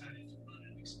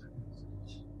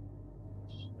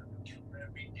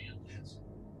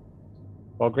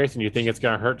 Well, Grayson, you think it's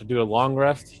gonna hurt to do a long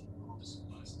rest?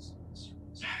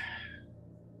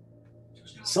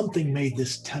 Something made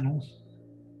this tunnel,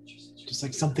 just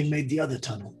like something made the other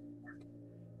tunnel.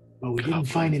 But we didn't Goblin.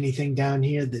 find anything down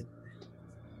here that.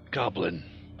 Goblin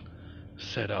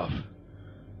set off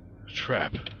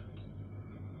trap.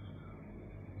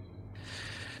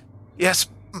 Yes,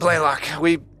 Blaylock.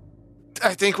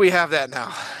 I think we have that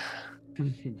now.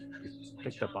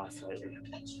 Pick the boss later.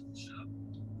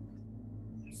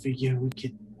 I figure we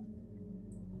could,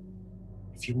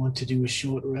 if you want to do a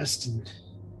short rest and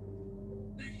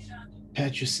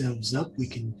patch yourselves up, we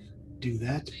can do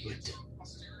that. But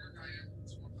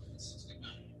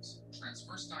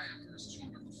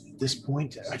at this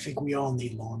point, I think we all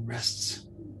need long rests.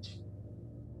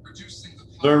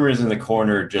 Lermer's in the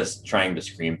corner just trying to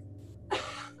scream.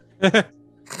 I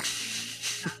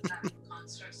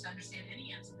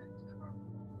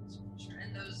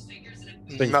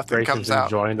think Nothing Grayson's comes out.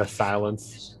 enjoying the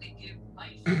silence.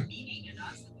 I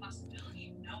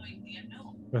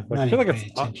Not feel like even paying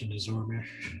it's attention to Zormir.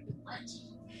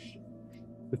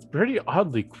 it's pretty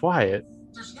oddly quiet.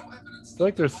 I feel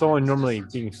like there's someone normally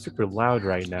being super loud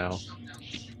right now.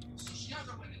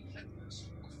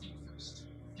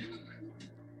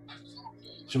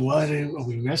 So what are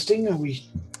we resting? Or are we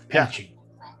patching?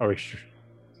 Are we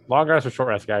long rest or short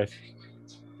rest, guys?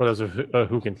 For those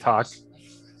who can talk.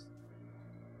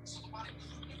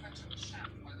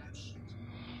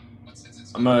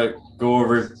 I'm gonna go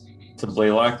over to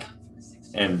Blaylock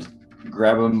and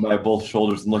grab him by both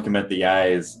shoulders and look him at the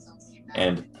eyes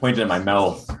and point at my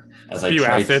mouth as I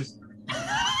try acid.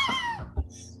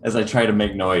 as I try to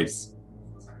make noise.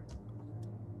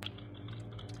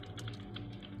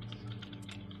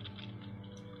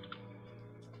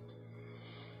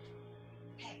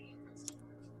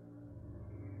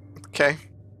 Okay.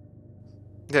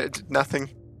 Yeah, nothing.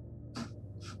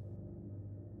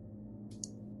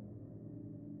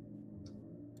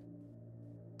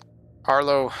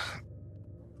 Arlo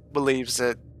believes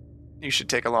that you should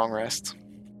take a long rest.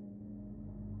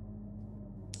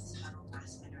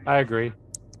 I agree.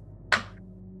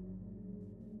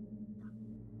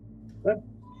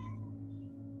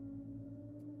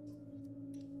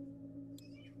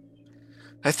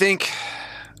 I think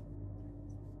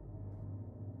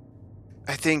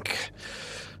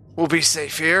we'll be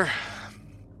safe here.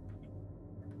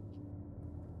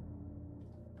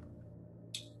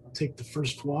 I'll take the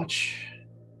first watch.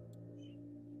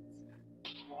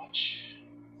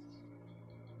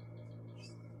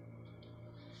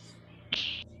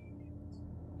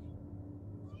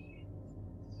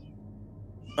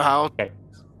 I'll Okay.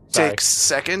 Sorry. take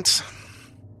second.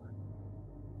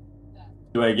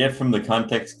 Do I get from the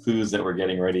context clues that we're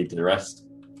getting ready to rest?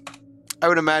 I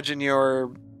would imagine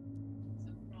your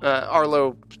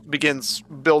Arlo begins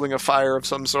building a fire of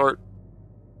some sort.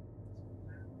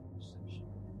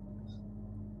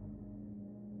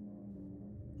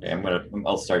 Okay,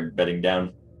 I'll start bedding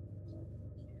down.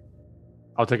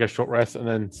 I'll take a short rest and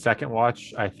then second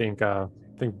watch. I think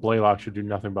Blaylock should do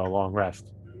nothing but a long rest.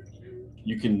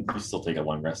 You still take a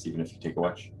long rest even if you take a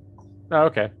watch. Oh,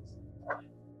 okay.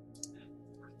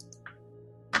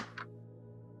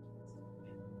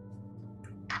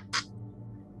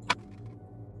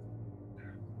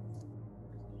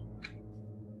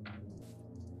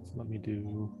 So let me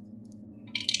do.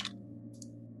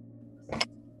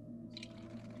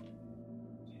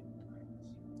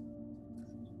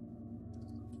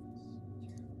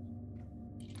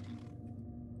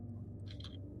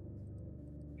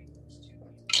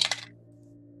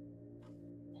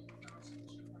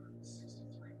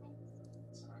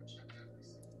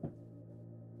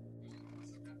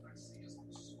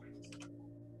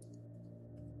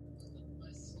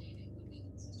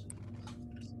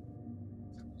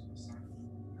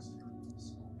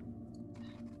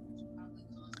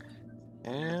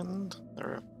 And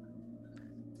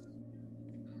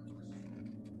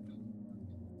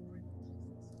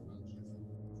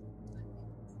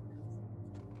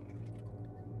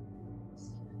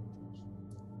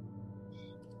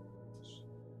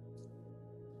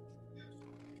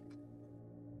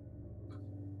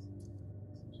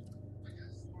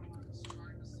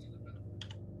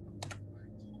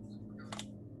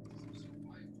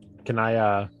Can I?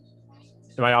 Am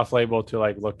I also able to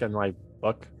like look in my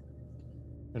book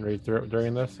and read through it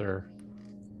during this, or?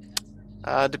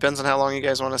 depends on how long you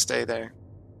guys want to stay there.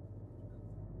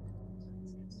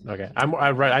 Okay,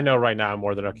 I know right now I'm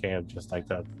more than okay with just like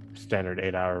the standard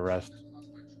 8-hour rest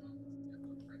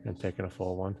and taking a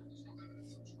full one.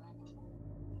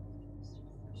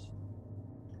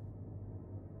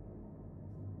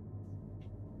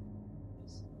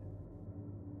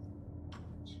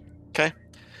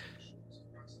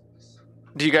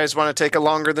 Do you guys want to take a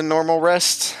longer than normal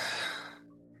rest?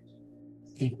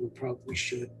 I think we probably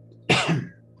should.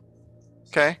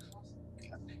 Okay.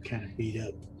 Kind of beat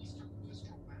up.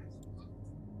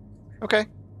 Okay.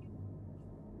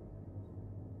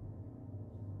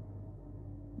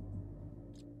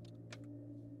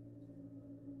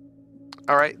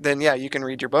 All right, then yeah, you can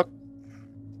read your book.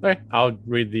 Okay, I'll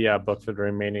read the book for the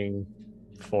remaining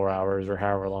 4 hours or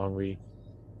however long we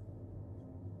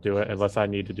do it, unless I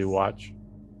need to do watch.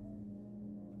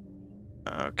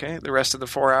 Okay, the rest of the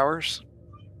 4 hours.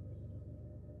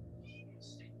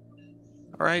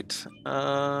 All right.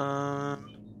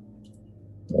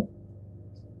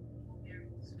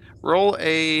 Roll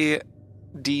a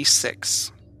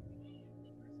d6.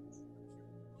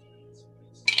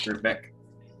 Back.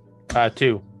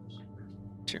 2.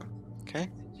 Okay.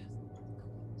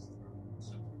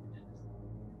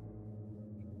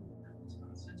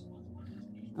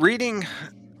 Reading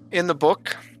in the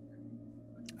book,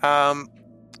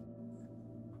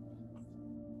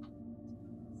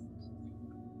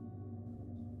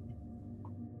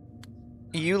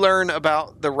 you learn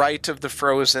about the Rite of the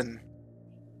Frozen.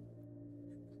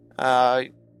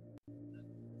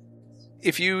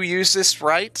 If you use this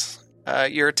rite,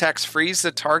 your attacks freeze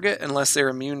the target unless they're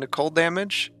immune to cold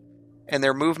damage, and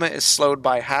their movement is slowed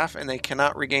by half, and they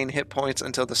cannot regain hit points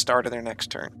until the start of their next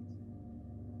turn.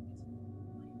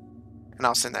 And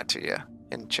I'll send that to you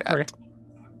in chat. Okay.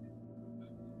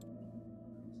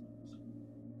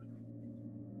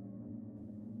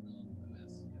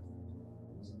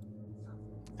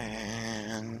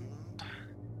 And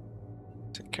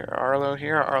take care of Arlo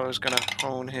here. Arlo's going to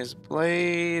hone his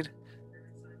blade.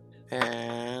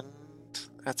 And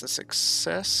that's a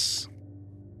success.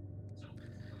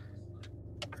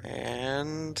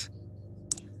 And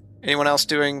anyone else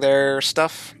doing their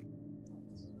stuff?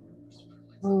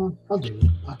 I'll do it.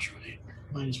 I'll try it.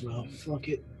 Might as well. Fuck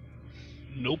it.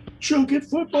 Nope. Choke it,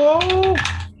 football!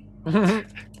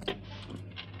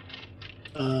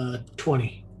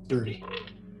 20. 30.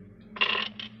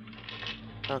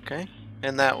 Okay.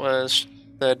 And that was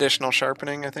the additional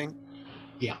sharpening, I think?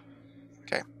 Yeah.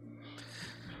 Okay.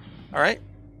 All right.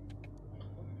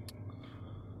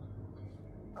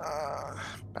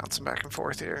 Bouncing back and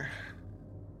forth here.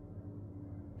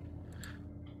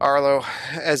 Arlo,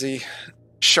 as he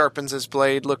sharpens his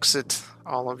blade, looks at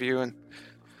all of you and...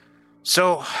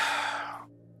 So,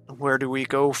 where do we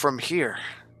go from here?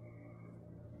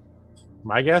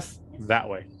 My guess? That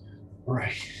way.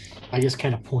 Right. I just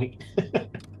kind of point.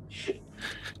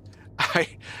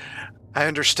 I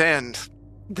understand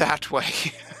that way.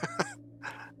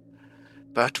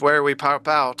 But where we pop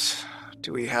out,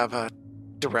 do we have a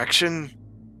direction?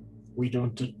 We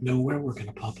don't know where we're going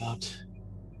to pop out.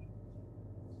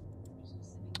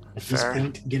 At this Fair.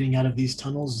 point, getting out of these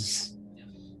tunnels is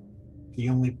the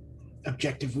only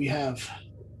objective we have.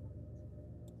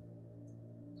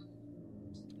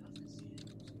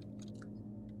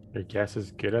 Your guess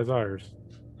is good as ours.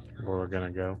 Where we're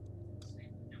gonna go.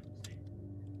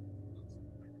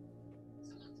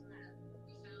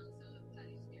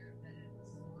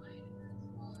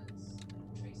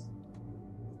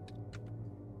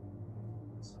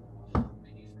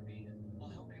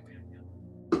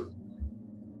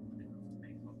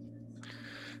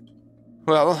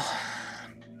 Well,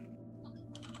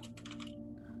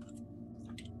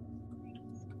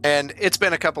 and it's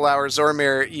been a couple hours.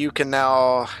 Zormir, you can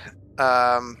now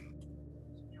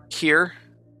hear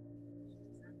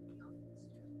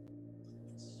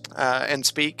and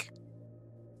speak.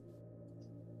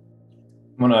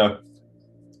 I'm gonna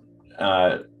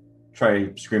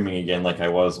try screaming again like I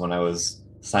was when I was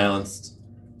silenced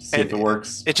to see if it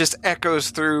works. It just echoes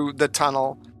through the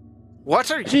tunnel.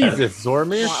 What are you? Jesus,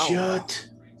 Zormir! Shut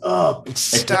up.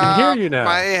 Stop! I can hear you now.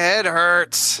 My head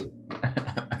hurts.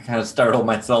 I kind of startled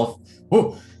myself.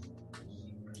 Whoa.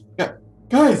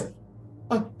 Guys,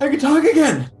 I can talk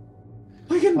again.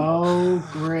 Oh,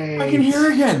 great. I can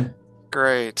hear again.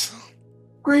 Great.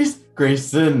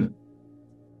 Grayson,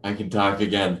 I can talk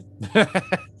again.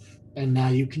 And now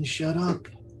you can shut up.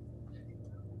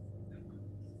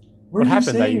 What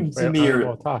happened that saying you to me?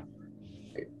 won't talk?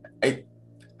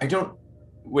 I don't.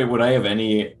 Wait, would I have been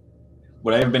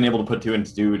able to put two and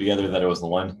two together that it was the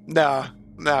one? No.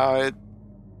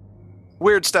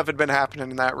 Weird stuff had been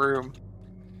happening in that room.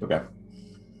 Okay.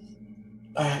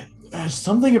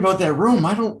 Something about that room.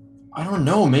 I don't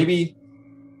know. Maybe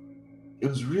it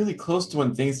was really close to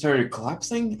when things started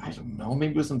collapsing. I don't know.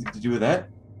 Maybe it was something to do with that.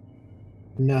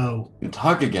 No. And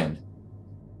talk again.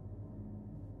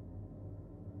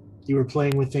 You were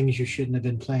playing with things you shouldn't have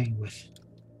been playing with.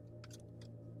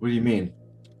 What do you mean?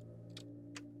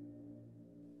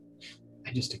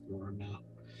 I just ignore him now.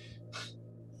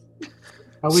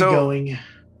 Are we So- going?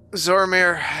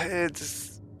 Zormir,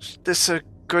 is this a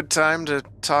good time to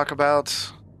talk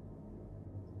about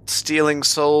stealing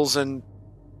souls and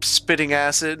spitting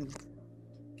acid?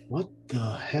 What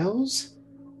the hells?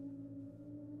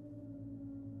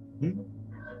 Hmm?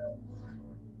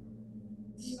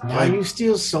 Now Like- you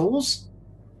steal souls?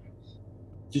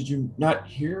 Did you not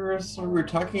hear us when we were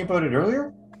talking about it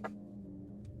earlier?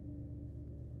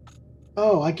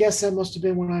 Oh, I guess that must have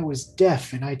been when I was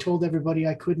deaf and I told everybody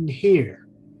I couldn't hear.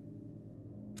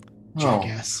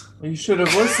 Jackass. Oh, you should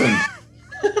have listened.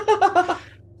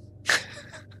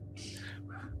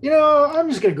 You know, I'm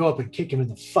just gonna go up and kick him in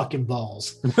the fucking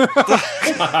balls.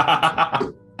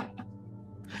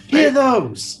 Hear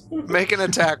those? Make an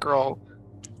attack roll.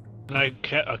 Can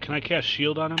I cast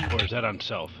shield on him, or is that on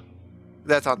self?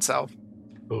 That's on self.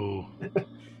 Ooh.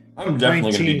 I'm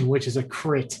definitely 19, gonna which is a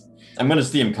crit. I'm gonna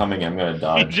see him coming. I'm gonna He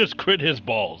dodge. just crit his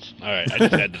balls. All right, I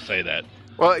just had to say that.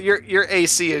 Well, your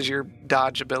AC is your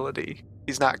dodge ability.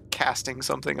 He's not casting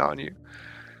something on you,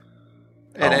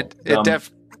 and Oh, it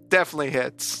definitely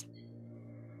hits.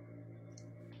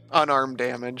 Unarmed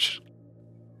damage.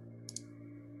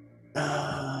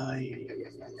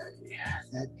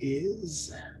 That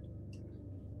is.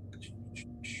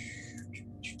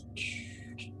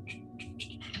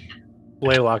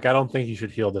 Laylock, I don't think you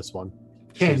should heal this one.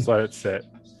 10. Just let it sit.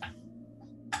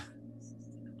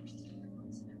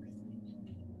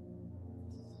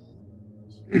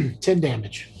 Ten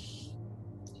damage.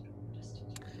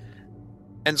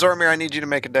 And Zormir, I need you to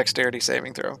make a dexterity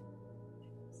saving throw.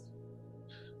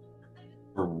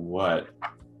 For what?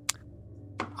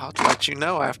 I'll let you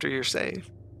know after your save.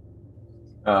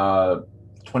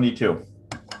 22.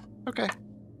 Okay.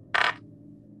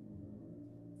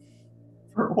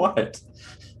 For what?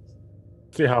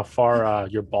 See how far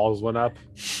your balls went up?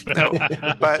 No,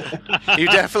 but you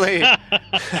definitely.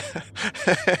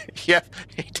 Yep,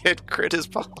 he did crit his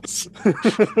balls.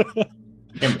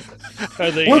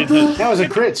 Are they What in the- his- That was a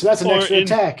crit, so that's an Or extra in-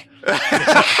 attack.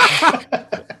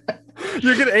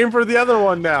 You can aim for the other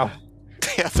one now.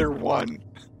 The other one.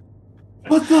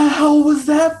 What the hell was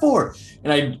that for?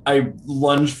 And I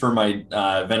lunged for my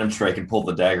venom strike and pulled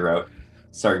the dagger out.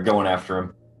 Started going after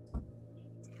him.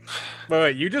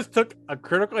 Wait, you just took a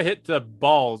critical hit to the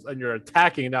balls and you're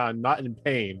attacking now and not in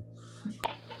pain.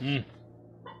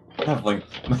 Halfling.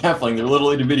 I'm halfling. They're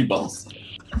little itty bitty balls.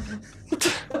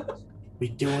 We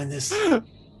doing this?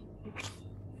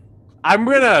 I'm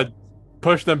gonna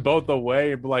push them both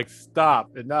away and be like,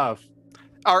 stop, enough.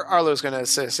 Arlo's gonna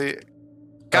assist.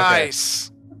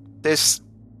 Guys, this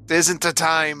isn't the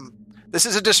time. This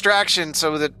is a distraction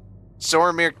so that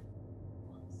Zormir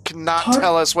cannot Huh?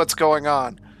 tell us what's going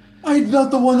on. I'm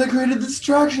not the one that created the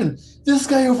distraction. This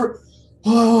guy over.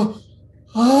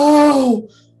 Oh!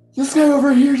 This guy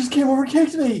over here just came over and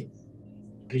kicked me.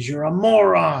 Because you're a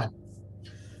moron.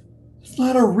 It's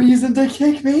not a reason to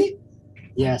kick me.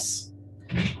 Yes.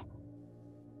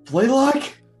 Blaylock?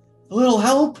 A little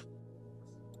help?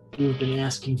 You've been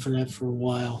asking for that for a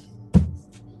while.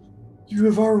 You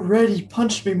have already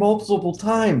punched me multiple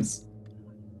times.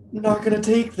 I'm not gonna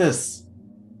take this.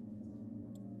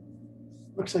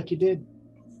 Looks like you did.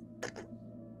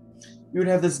 You would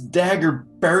have this dagger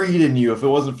buried in you if it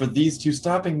wasn't for these two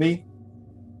stopping me.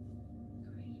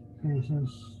 Mm-hmm.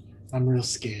 I'm real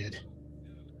scared.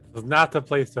 It's not the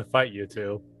place to fight you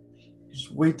two.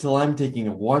 Just wait till I'm taking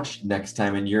a watch next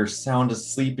time and you're sound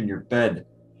asleep in your bed.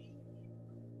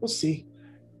 We'll see.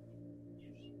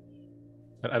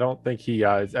 I don't think he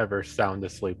is ever sound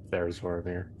asleep there,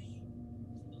 Zormir.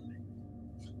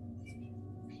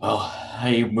 Well,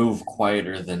 I move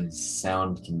quieter than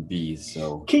sound can be,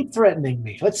 so... Keep threatening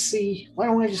me. Let's see. Why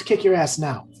don't I just kick your ass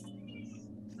now?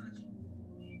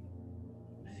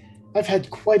 I've had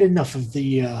quite enough of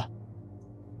the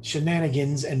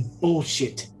shenanigans and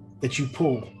bullshit that you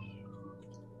pull.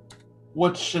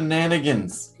 What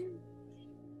shenanigans?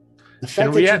 The fact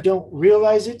we that you have- don't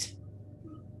realize it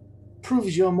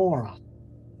proves you're a moron.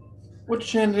 What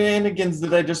shenanigans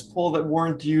did I just pull that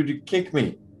warrant you to kick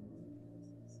me?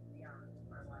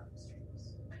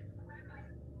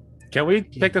 Can we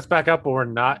pick this back up when we're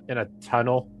not in a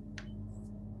tunnel?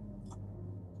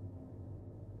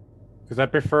 Because I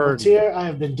prefer, Tier, I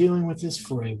have been dealing with this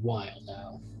for a while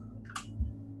now.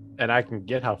 and I can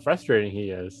get how frustrating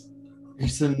he is.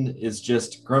 Pearson is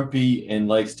just grumpy and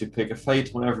likes to pick a fight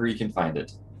whenever he can find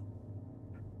it.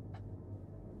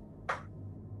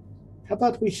 How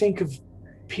about we think of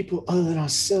people other than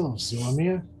ourselves,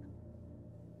 Zormir?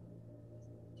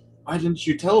 Why didn't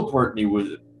you teleport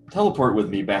with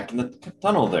me back in the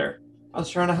tunnel there? I was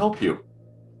trying to help you.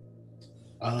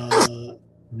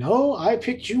 No, I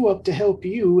picked you up to help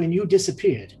you, and you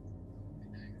disappeared.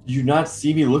 Did you not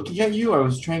see me looking at you? I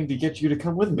was trying to get you to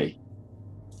come with me.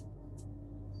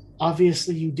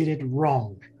 Obviously, you did it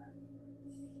wrong.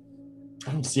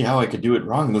 I don't see how I could do it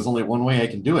wrong. There's only one way I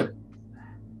can do it.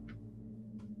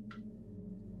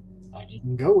 I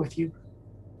didn't go with you.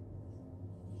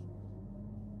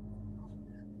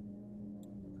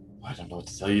 I don't know what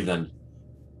to tell you then.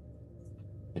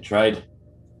 I tried.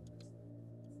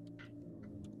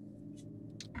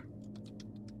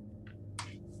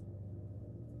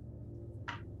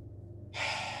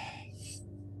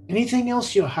 Anything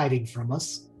else you're hiding from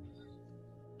us?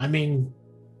 I mean,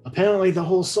 apparently the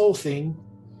whole soul thing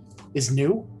is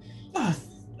new. I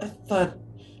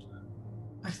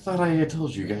thought I had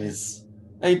told you guys.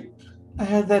 I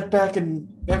had that back when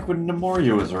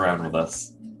Nemoria was around with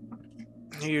us.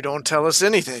 You don't tell us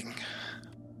anything.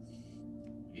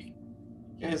 You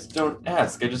guys don't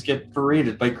ask. I just get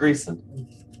berated by Grayson.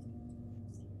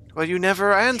 Well, you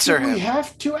never answer Do we him.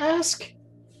 have to ask?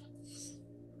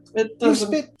 It You doesn't.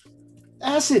 spit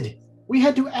acid. We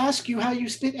had to ask you how you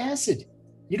spit acid.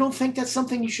 You don't think that's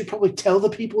something you should probably tell the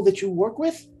people that you work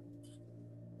with?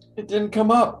 It didn't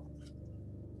come up.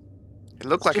 It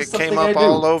looked like it Just came something I up do.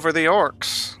 all over the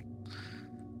orcs.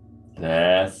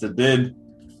 Yes, it did.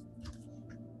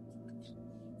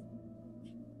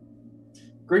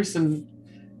 Grayson,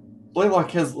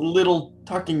 Blaylock has a little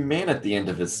talking man at the end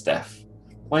of his staff.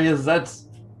 Why is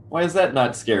that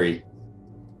not scary?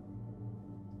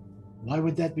 Why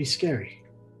would that be scary?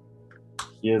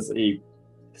 He is a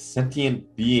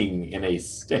sentient being in a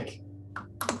stick.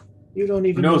 You don't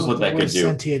even Who knows know what the that word could do?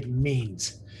 sentient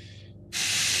means.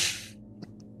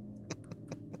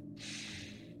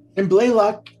 And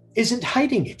Blaylock isn't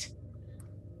hiding it.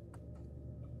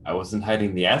 I wasn't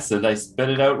hiding the acid. I spit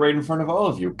it out right in front of all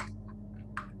of you.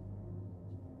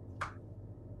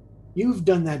 You've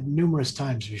done that numerous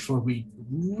times before we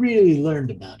really learned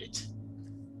about it.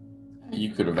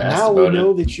 You could have asked Now we about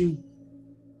know it. that you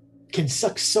can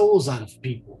suck souls out of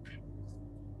people.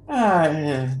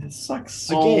 It sucks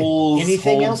souls. Again,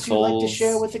 anything hold else you'd like to souls.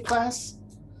 share with the class?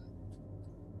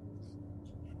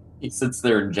 He sits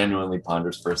there and genuinely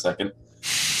ponders for a second.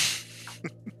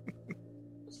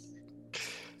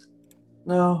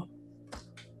 No.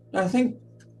 I think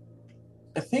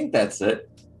that's it.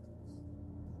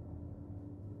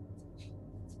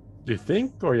 Do you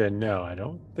think or you know? I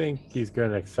don't think he's going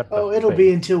to accept. Oh, the it'll thing.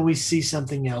 be until we see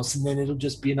something else, and then it'll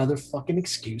just be another fucking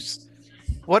excuse.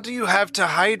 What do you have to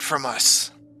hide from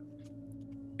us?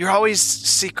 You're always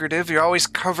secretive. You're always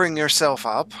covering yourself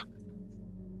up.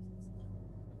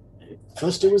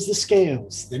 First it was the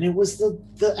scales, then it was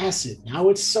the acid, now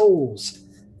it's souls.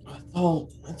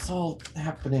 It's all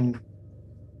happening.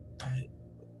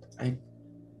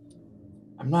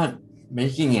 I'm not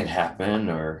making it happen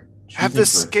or. Have choosing the for it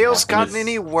to scales happen. gotten It's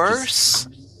any worse?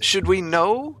 Should we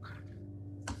know?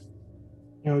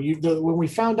 You know, when we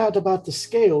found out about the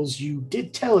scales, you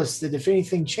did tell us that if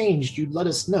anything changed, you'd let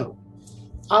us know.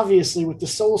 Obviously, with the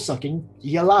soul sucking,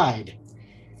 you lied.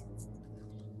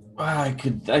 I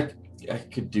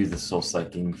could do the soul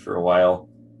sucking for a while.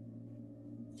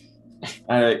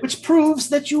 Which proves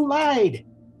that you lied.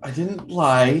 I didn't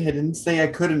lie. I didn't say I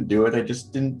couldn't do it. I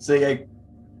just didn't say I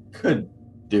could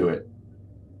do it.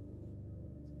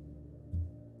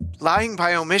 Lying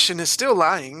by omission is still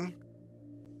lying.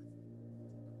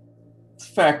 It's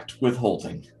fact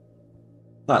withholding,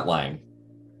 not lying.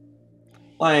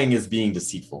 Lying is being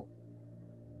deceitful.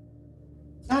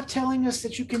 Not telling us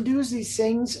that you can do these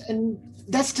things, and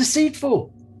that's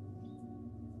deceitful.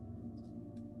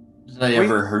 Did I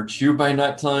ever hurt you by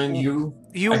not telling you?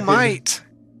 You I could- might.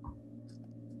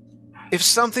 If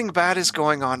something bad is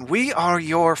going on, we are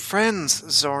your friends,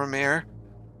 Zoromir.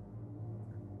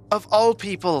 Of all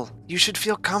people, you should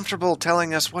feel comfortable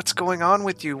telling us what's going on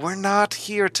with you. We're not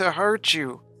here to hurt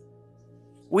you.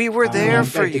 We were there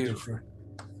for you.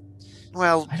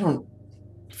 Well, I don't.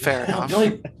 fair enough.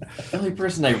 The only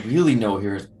person I really know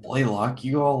here is Blaylock.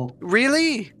 You all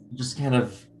Really? just kind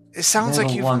of. It sounds met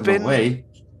like along the way.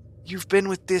 you've been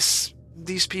with these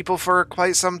people for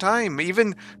quite some time.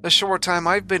 Even the short time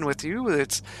I've been with you,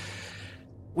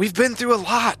 we've been through a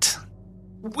lot.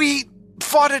 We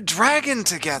fought a dragon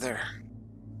together.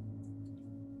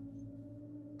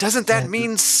 Doesn't that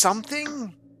mean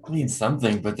something? I mean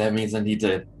something, but that means I need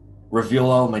to reveal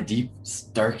all my deep,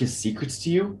 darkest secrets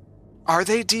to you. Are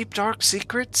they deep, dark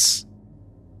secrets?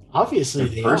 Obviously,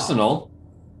 They're they personal.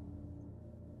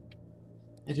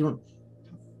 I don't.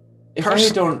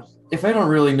 If I don't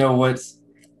really know what's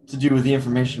to do with the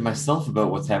information myself about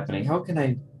what's happening, how can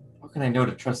I know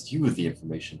to trust you with the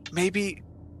information? Maybe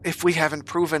if we haven't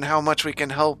proven how much we can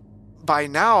help by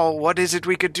now, what is it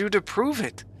we could do to prove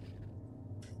it?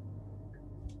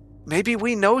 Maybe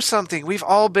we know something. We've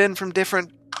all been from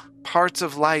different parts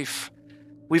of life.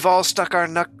 We've all stuck our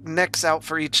necks out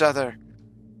for each other.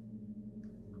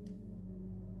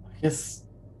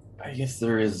 I guess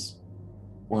there is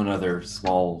one other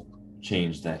small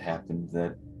change that happened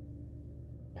that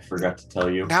I forgot to tell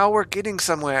you. Now we're getting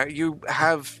somewhere. You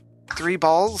have 3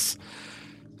 balls?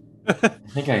 I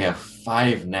think I have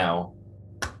 5 now.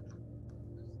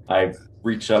 I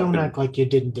reach up Don't and act like you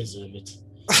didn't deserve it.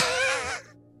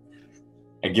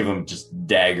 I give him just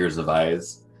daggers of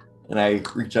eyes. And I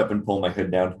reach up and pull my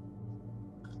hood down.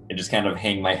 And just kind of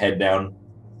hang my head down.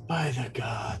 By the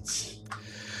gods.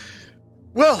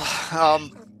 Well,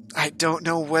 I don't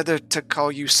know whether to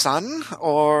call you son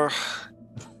or...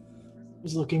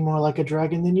 He's looking more like a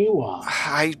dragon than you are.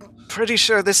 I'm pretty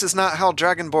sure this is not how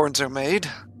Dragonborns are made.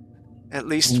 At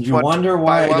least And you what, wonder by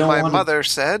why I what don't my wanna- mother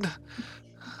said.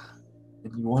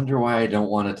 And you wonder why I don't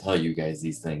want to tell you guys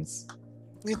these things.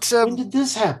 It's When did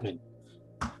this happen?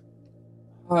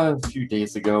 A few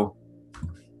days ago.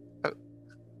 a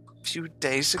few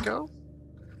days ago.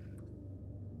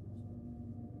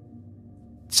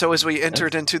 So as we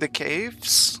entered into the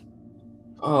caves?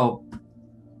 Oh,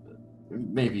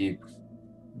 maybe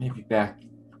back,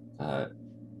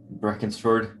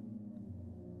 Breckenford.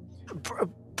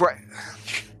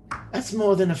 That's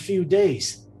more than a few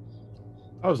days.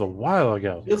 That was a while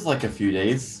ago. Feels like a few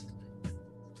days.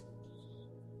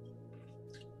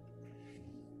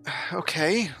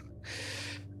 Okay.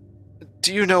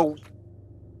 Do you know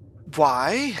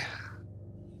why?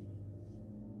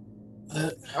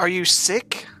 Are you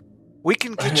sick? We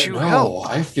can get you help.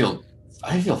 I feel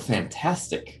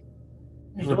fantastic.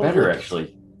 Never don't better, look-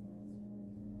 actually.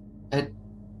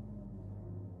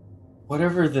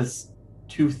 Whatever this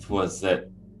tooth was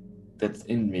that's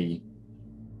in me,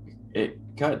 it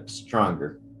got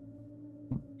stronger.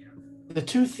 The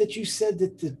tooth that you said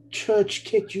that the church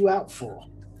kicked you out for.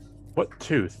 What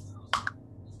tooth?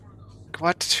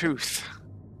 What tooth?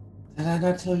 Did I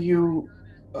not tell you?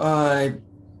 I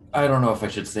don't know if I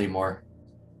should say more.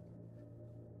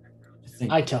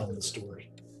 I tell him the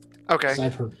story. Okay. 'Cause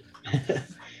I've heard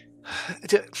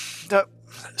it.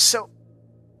 So,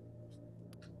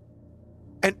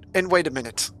 and wait a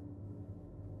minute.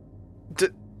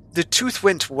 The tooth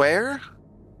went where?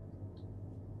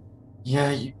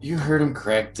 Yeah, you heard him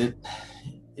correct. It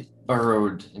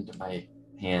burrowed into my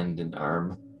hand and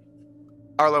arm.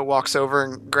 Arlo walks over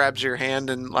and grabs your hand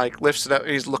and like lifts it up.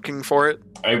 He's looking for it.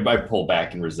 I pull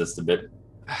back and resist a bit.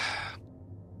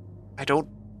 I don't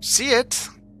see it.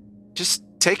 Just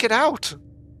take it out.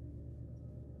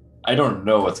 I don't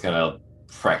know what's gonna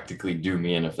practically do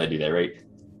me in if I do that, right?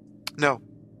 No.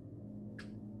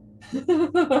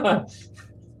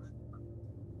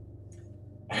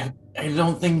 I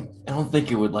don't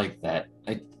think it would like that.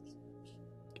 I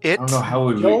It? don't know how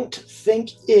it would. Don't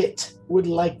think it would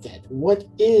like that. What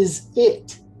is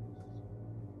it?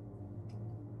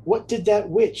 What did that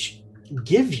witch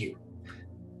give you?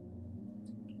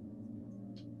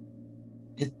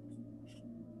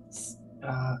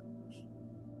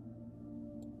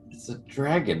 It's a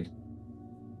dragon.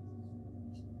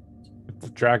 The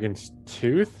dragon's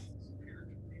tooth?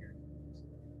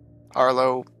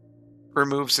 Arlo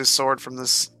removes his sword from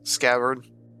this scabbard.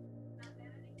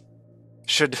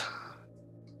 Should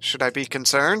I be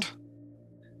concerned?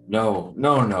 No.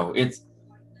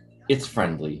 It's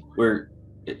friendly.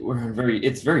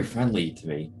 It's very friendly to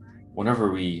me.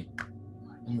 Whenever we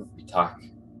talk,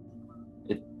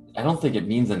 I don't think it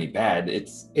means any bad.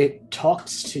 It's It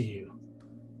talks to you.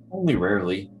 only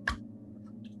rarely.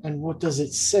 And what does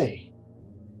it say?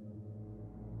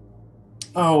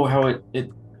 Oh, how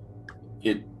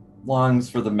it longs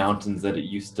for the mountains that it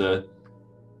used to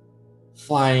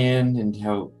fly in, and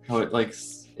how it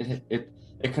likes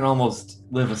it can almost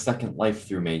live a second life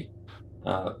through me.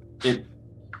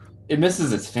 It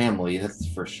misses its family, that's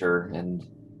for sure, and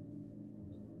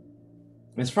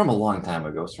it's from a long time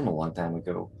ago.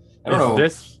 I don't know.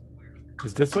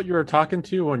 Is this what you were talking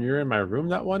to when you were in my room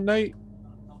that one night?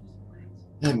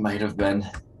 It might have been.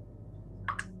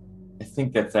 I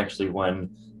think that's actually when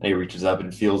he reaches up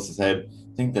and feels his head.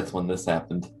 I think that's when this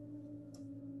happened.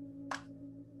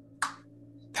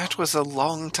 That was a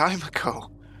long time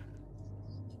ago.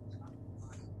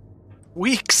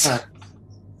 Weeks.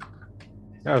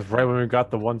 That was right when we got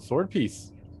the one sword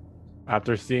piece.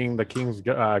 After seeing the king's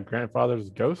grandfather's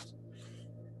ghost?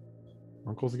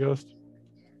 Uncle's ghost?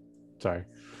 Sorry.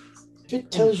 If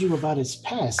it tells you about his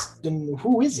past, then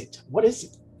who is it? What is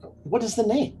it? What is the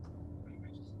name?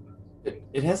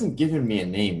 It hasn't given me a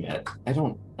name yet. I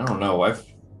don't know.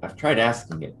 I've tried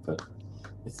asking it, but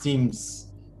it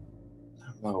seems, I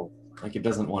don't know, like it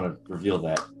doesn't want to reveal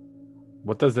that.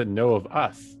 What does it know of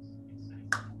us?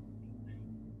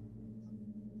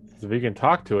 If we can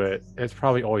talk to it, it's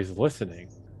probably always listening.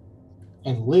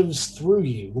 And lives through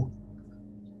you.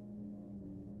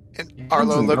 And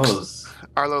Arlo knows.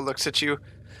 looks at you.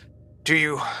 Do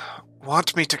you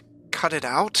want me to cut it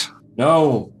out?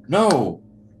 No.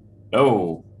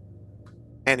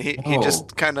 And he No.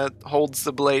 just kind of holds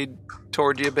the blade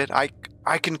toward you a bit. I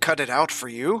can cut it out for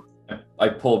you. I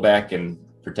pull back and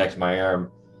protect my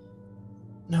arm.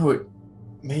 No,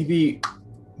 maybe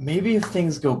if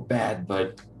things go bad,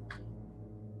 but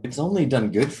it's only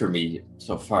done good for me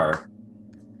so far.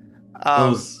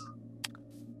 Those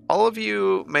All of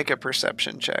you make a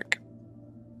perception check.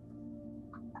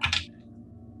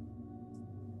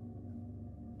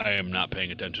 I am not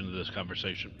paying attention to this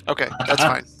conversation. Okay, that's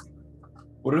fine.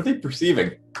 What are they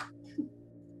perceiving?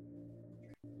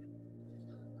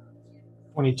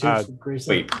 22 for Grayson.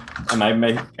 Wait, am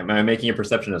I making a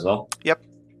perception as well? Yep.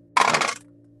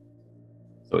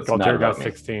 So it's Galtier not got about me.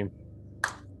 16.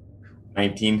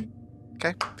 19.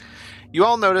 You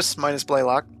all notice, minus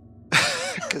Blaylock,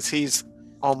 because he's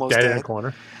almost Dead in dead. the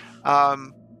corner.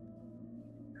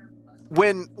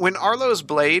 When Arlo's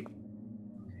blade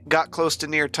got close to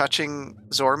near touching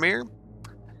Zormir,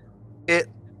 it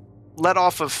let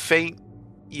off a faint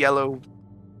yellow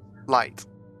light.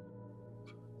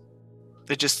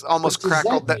 It just almost What does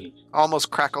crackled that that mean? almost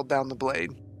crackled down the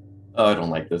blade. Oh, I don't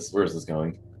like this. Where is this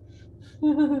going?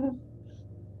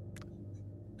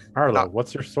 Arlo, No.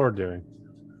 what's your sword doing?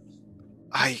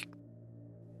 I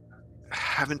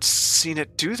haven't seen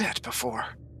it do that before.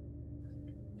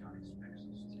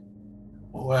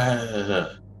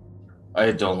 Well,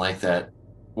 I don't like that.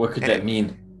 What could that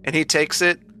mean? And he takes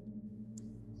it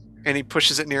and he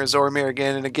pushes it near Zormir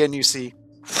again, and again you see.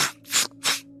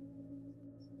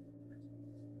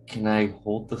 Can I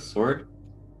hold the sword?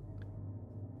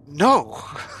 No.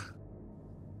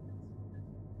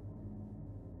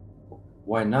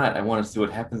 Why not? I want to see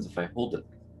what happens if I hold it.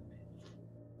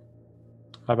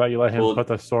 How about you let him Well- put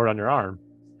the sword on your arm?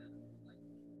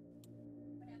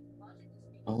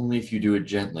 Only if you do it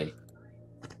gently.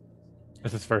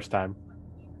 It's his first time.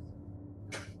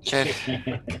 And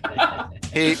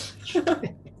he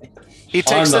On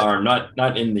takes the it arm,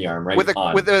 not in the arm, right? with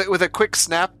On. a quick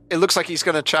snap. It looks like he's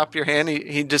going to chop your hand.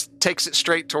 He just takes it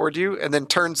straight toward you and then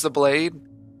turns the blade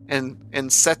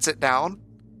and sets it down.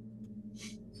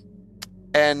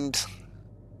 And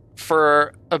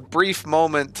for a brief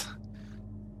moment,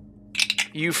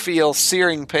 you feel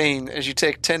searing pain as you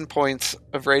take 10 points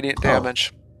of radiant Oh.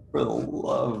 damage. For the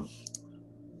love.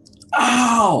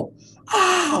 Ow!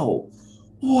 Ow!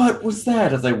 What was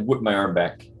that? As I whip my arm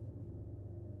back.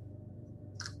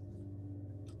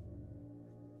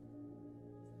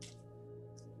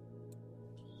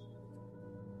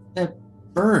 That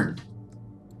burned.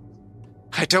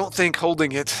 I don't think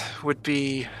holding it would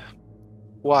be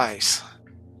wise.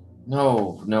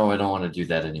 No, I don't want to do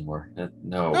that anymore.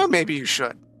 No. Oh, maybe you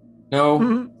should.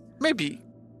 No. Maybe.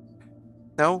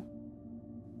 No,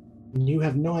 You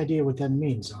have no idea what that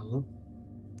means, Arlo.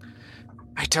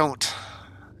 I don't.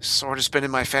 Sword has been in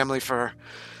my family for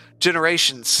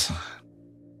generations.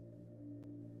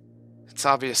 It's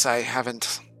obvious I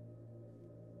haven't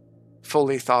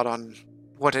fully thought on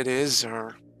what it is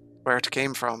or where it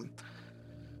came from.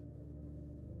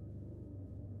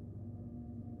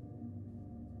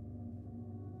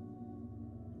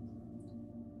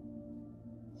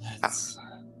 That's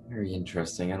very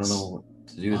interesting. I don't know what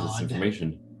to do with this Odd.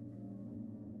 information.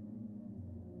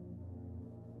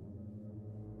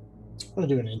 I'm going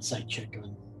to do an insight check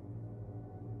on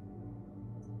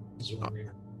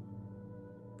Zormir.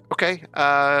 Okay,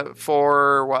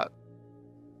 for what?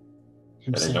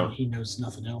 Him But I saying don't- he knows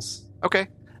nothing else. Okay,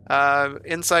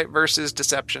 insight versus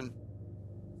deception.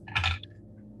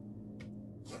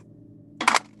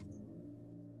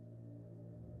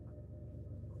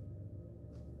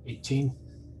 $18.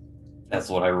 That's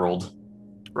what I rolled.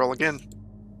 Roll again.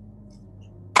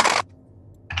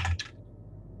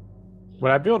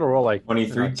 Would I be able to roll like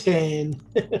 23. 10.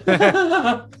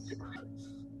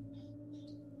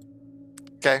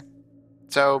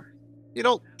 So, you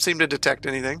don't seem to detect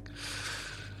anything.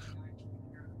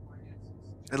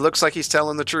 It looks like he's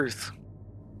telling the truth.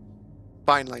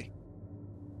 Finally.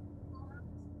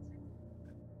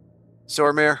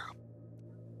 Zormir,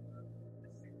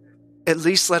 at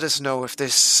least let us know if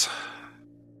this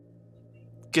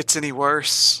gets any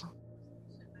worse.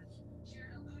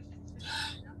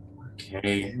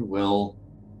 Okay, well,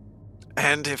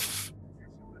 And if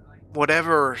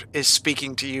whatever is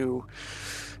speaking to you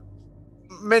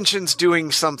mentions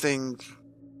doing something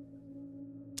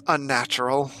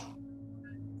unnatural.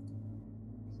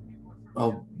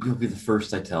 Oh, you'll be the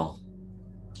first I tell.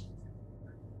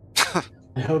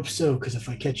 I hope so, because if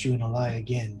I catch you in a lie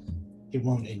again, it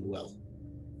won't end well.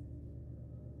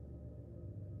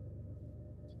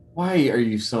 Why are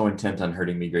you so intent on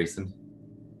hurting me, Grayson?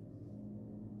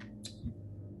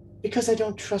 Because I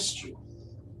don't trust you.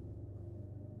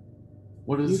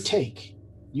 What You is... take,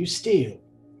 you steal,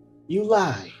 you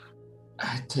lie.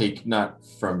 I take not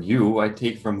from you, I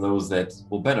take from those that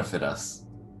will benefit us.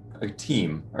 Our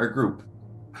team, our group.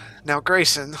 Now,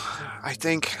 Grayson, I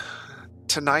think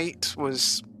tonight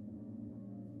was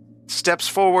steps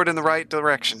forward in the right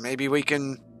direction. Maybe we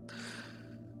can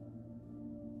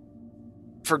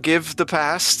forgive the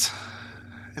past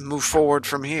and move forward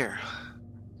from here.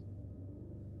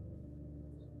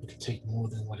 It could take more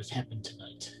than what has happened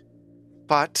tonight.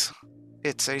 But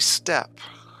it's a step.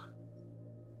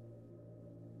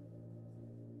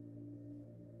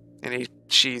 And he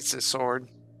sheathes his sword.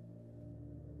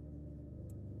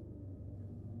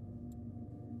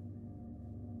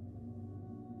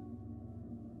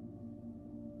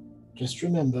 Just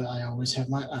remember, I always have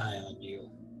my eye on you.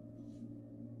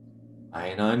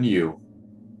 Eyeing on you.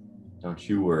 Don't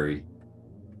you worry.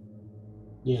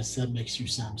 Yes, that makes you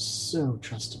sound so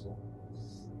trustable.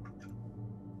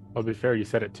 Well, to be fair, you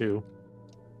said it too.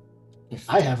 If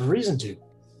I have a reason to.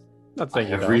 Not I saying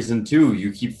you have don't. reason too.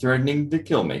 You keep threatening to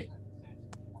kill me.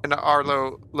 And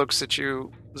Arlo looks at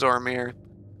you, Zormir.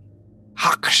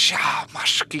 Haksha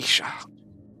Mashkisha.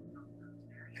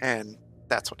 And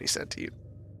that's what he said to you.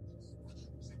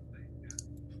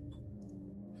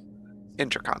 In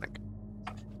Draconic.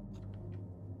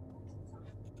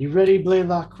 You ready,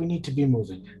 Blaylock? We need to be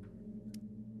moving.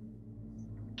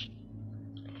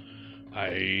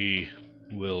 I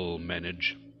will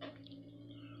manage.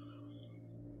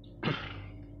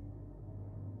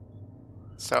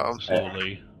 So,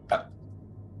 Slowly.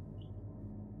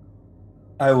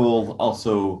 I will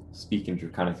also speak in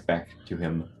Draconic back to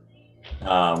him.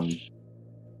 I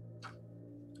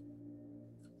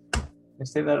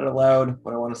say that out loud,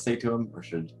 what I want to say to him, or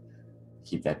should I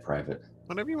keep that private?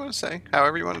 whatever you want to say,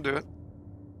 however you want to do it.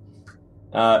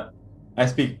 I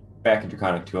speak back in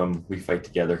Draconic to him. We fight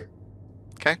together.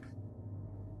 Okay.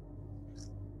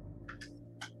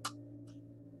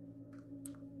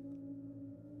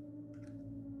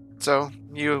 So,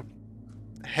 you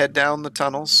head down the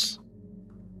tunnels.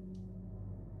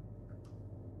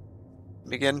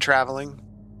 Begin traveling.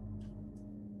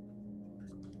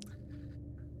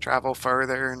 Travel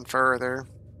further and further.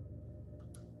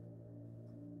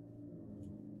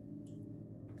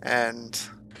 And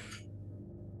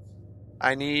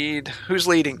I need... Who's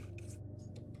leading?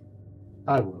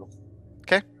 I will.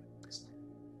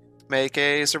 Make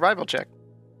a survival check.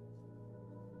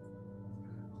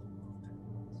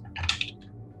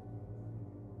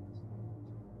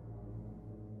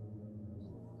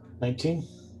 $19.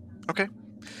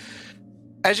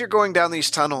 As you're going down these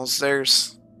tunnels,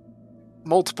 there's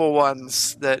multiple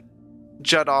ones that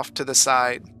jut off to the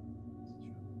side.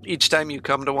 Each time you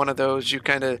come to one of those, you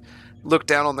kind of look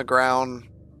down on the ground,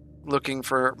 looking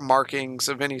for markings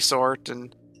of any sort,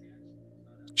 and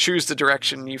choose the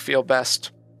direction you feel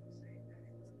best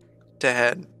to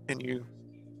head, and you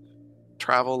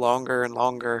travel longer and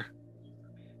longer.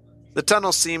 The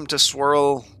tunnels seem to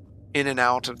swirl in and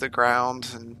out of the ground,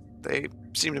 and they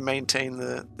seem to maintain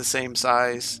the same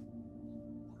size.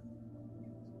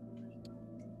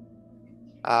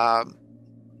 I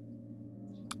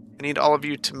need all of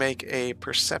you to make a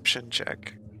perception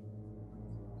check.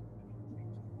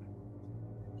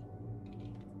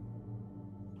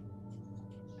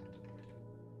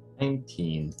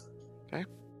 $19.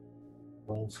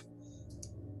 12.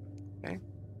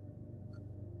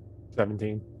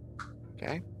 17.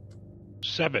 Okay.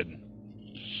 7.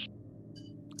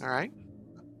 All right.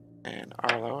 And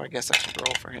Arlo, I guess I should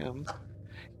roll for him.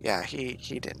 Yeah, he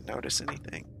didn't notice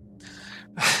anything.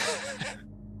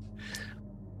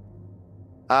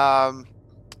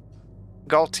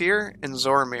 Galtier and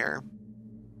Zormir,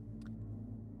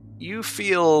 you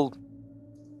feel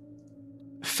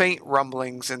faint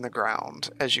rumblings in the ground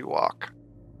as you walk.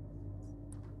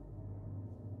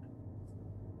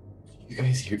 You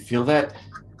guys feel that?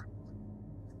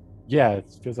 Yeah, it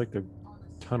feels like the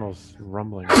tunnel's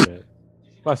rumbling a bit.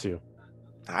 Bless you.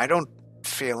 I don't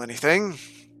feel anything.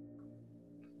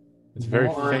 It's very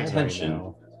More faint right attention.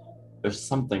 now. There's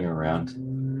something around.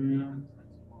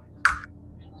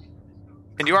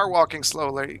 And you are walking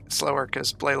slower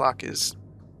because Blaylock is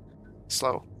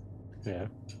slow. Yeah.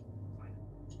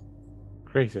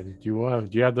 Grayson, do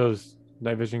you have those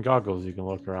night vision goggles you can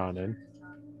look around in?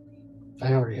 I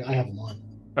have them on.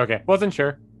 Okay, wasn't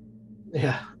sure.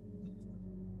 Yeah.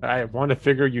 I want to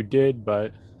figure you did,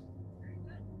 but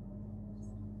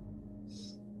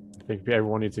I think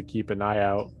everyone needs to keep an eye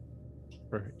out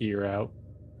or ear out.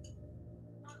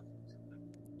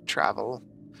 Travel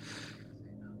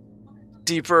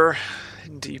deeper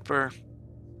and deeper.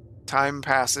 Time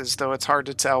passes, though it's hard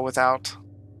to tell without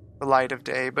the light of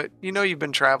day, but you know you've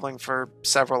been traveling for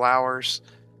several hours.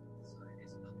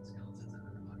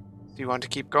 Do you want to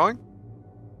keep going?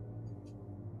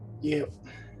 Yep.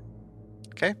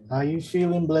 Okay. How you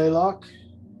feeling, Blaylock?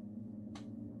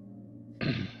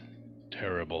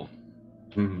 Terrible.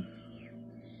 Mhm.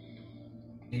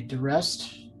 Need to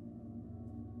rest?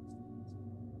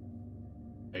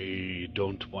 I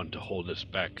don't want to hold us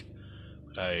back.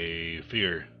 I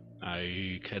fear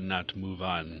I cannot move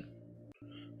on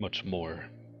much more.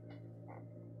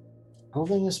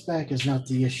 Holding us back is not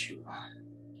the issue.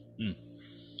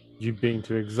 You being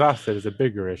too exhausted is a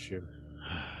bigger issue.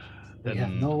 We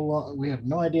have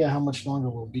no idea how much longer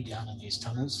we'll be down in these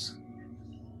tunnels.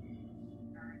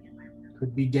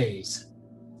 Could be days.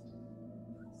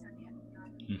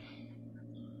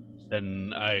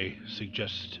 Then I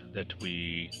suggest that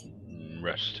we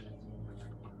rest.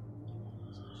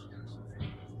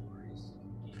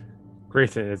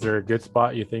 Grayson, is there a good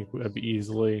spot you think would be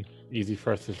easy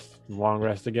for us to long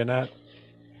rest again at?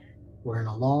 We're in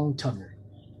a long tunnel.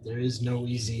 There is no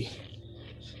easy.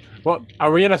 Well,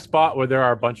 are we in a spot where there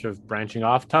are a bunch of branching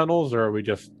off tunnels, or are we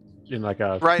just in like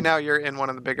a... Right now, you're in one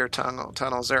of the bigger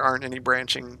tunnels. There aren't any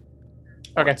branching.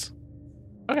 Okay. points.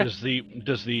 Okay.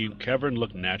 Does the cavern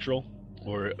look natural,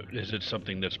 or is it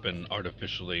something that's been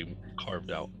artificially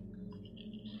carved out?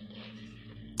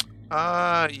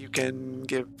 You can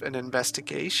give an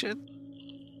investigation.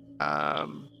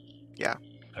 Yeah.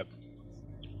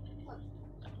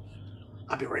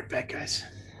 I'll be right back, guys.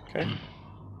 Okay.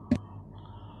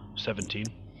 17.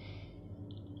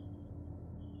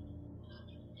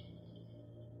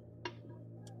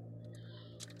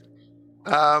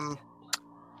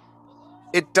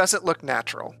 It doesn't look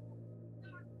natural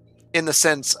in the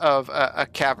sense of a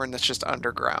cavern that's just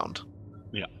underground.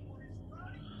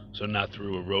 So not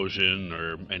through erosion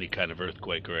or any kind of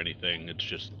earthquake or anything. It's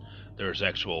just there's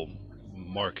actual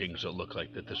markings that look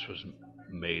like that this was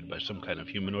made by some kind of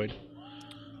humanoid.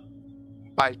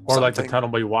 By Or like the something. tunnel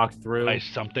we walked through. By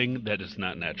something that is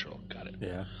not natural. Got it.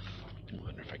 Yeah. I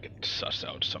wonder if I could suss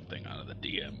out something out of the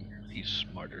DM. He's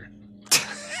smarter.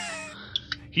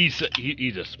 He's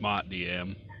a smart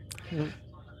DM.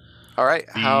 All right.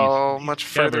 How These much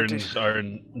further? caverns are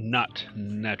not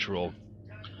natural.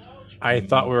 I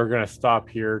thought we were going to stop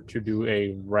here to do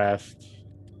a rest.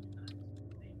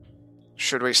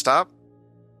 Should we stop?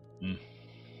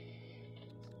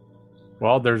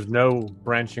 Well, there's no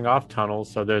branching off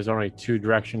tunnels, so there's only two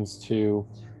directions to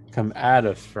come at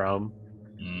us from.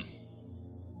 Mm.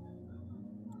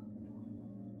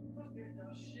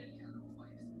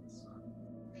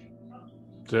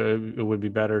 So it would be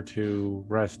better to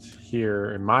rest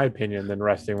here, in my opinion, than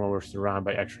resting when we're surrounded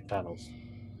by extra tunnels.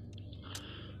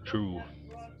 True.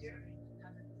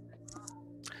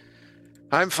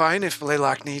 I'm fine if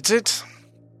Blaylock needs it.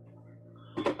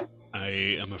 I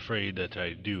am afraid that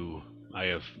I do. I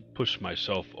have pushed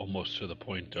myself almost to the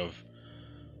point of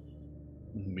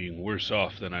being worse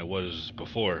off than I was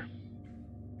before.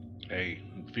 I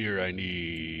fear I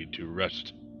need to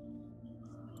rest.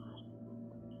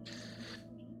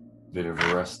 Bit of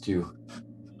a rest too.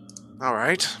 All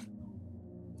right.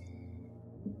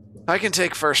 I can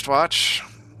take first watch.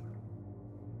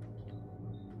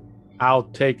 I'll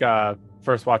take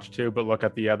first watch too, but look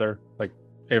at the other. Like,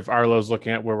 if Arlo's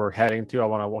looking at where we're heading to, I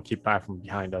want to keep an eye from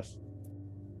behind us.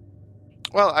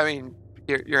 Well, I mean,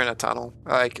 you're in a tunnel.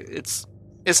 Like it's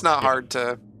not hard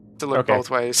to look Okay. both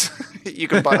ways. You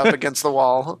can butt up against the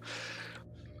wall.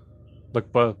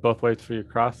 Look both ways for your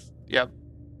cross. Yep.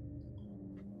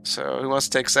 So who wants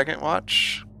to take second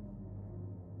watch?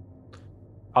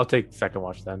 I'll take second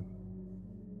watch then.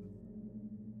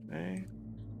 Okay.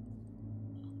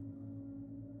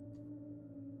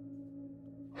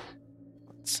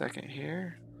 One second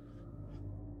here.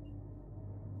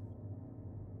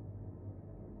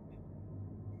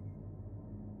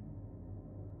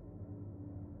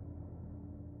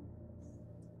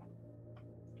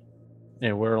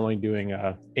 And we're only doing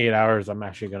 8 hours. I'm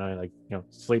actually gonna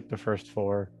sleep the first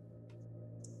 4.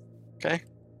 Okay.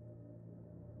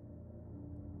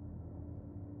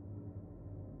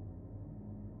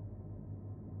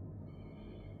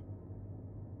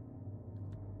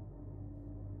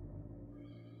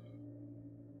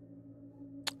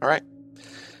 All right.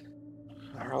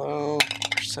 Arlo,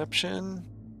 perception.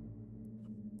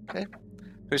 Okay.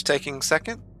 Who's taking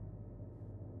second?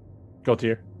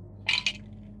 Gaultier.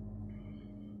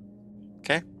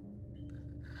 Okay.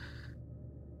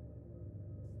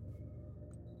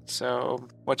 So,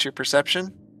 what's your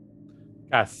perception?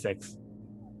 Got 6.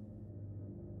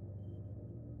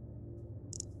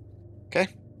 Okay.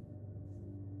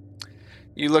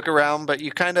 You look around, but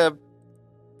you kind of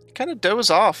doze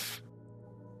off.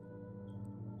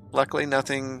 Luckily,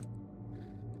 nothing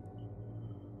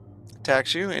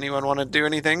attacks you. Anyone want to do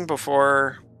anything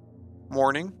before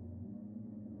morning?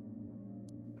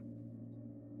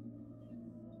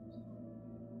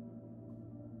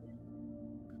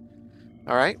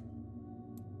 All right.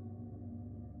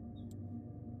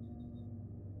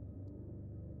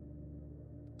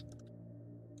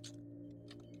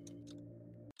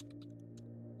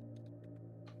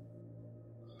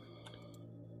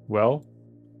 Well,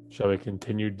 shall we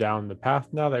continue down the path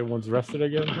now that everyone's rested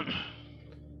again?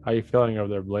 How you feeling over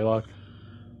there, Blaylock?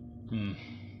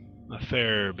 A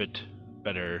fair bit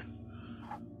better.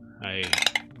 I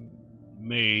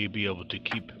may be able to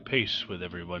keep pace with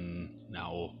everyone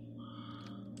now,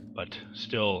 but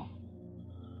still,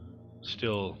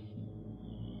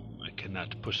 I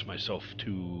cannot push myself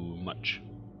too much.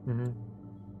 Mm-hmm.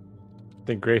 I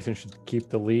think Grayson should keep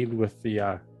the lead with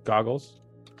the goggles.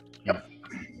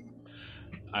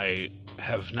 I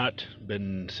have not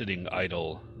been sitting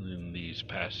idle in these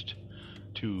past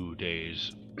 2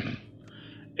 days.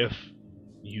 If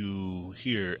you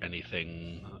hear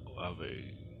anything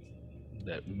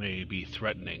that may be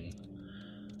threatening,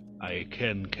 I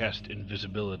can cast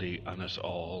invisibility on us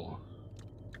all.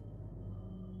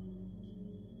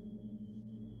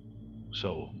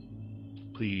 So,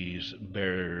 please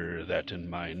bear that in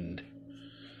mind.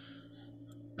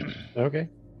 Okay.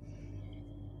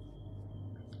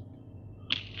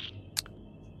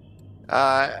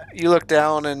 You look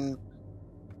down, and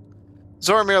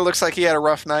Zoromir looks like he had a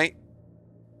rough night.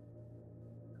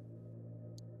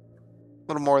 A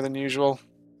little more than usual.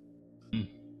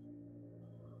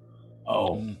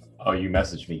 Oh, you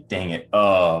messaged me. Dang it.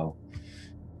 Oh.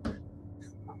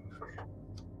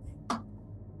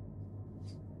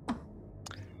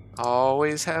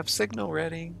 Always have signal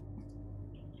ready.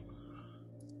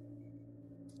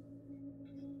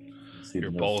 See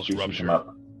Your the balls notification rupture. come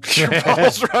up. Your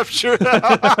balls ruptured.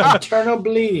 Internal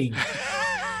bleeding.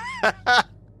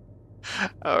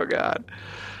 Oh, God.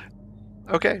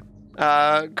 Okay.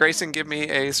 Grayson, give me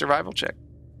a survival check.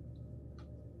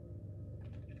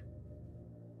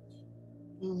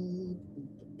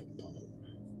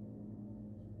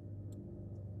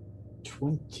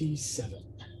 27.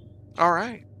 All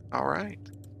right. All right.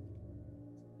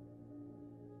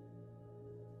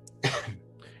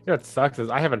 You know what sucks is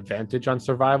I have advantage on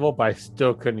survival, but I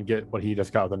still couldn't get what he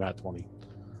just got with a nat 20.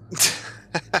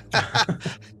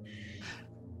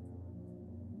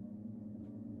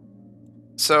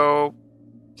 So,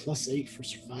 +8 for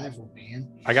survival,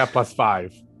 man. I got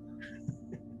 +5.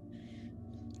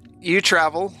 you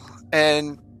travel,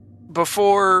 and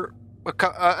before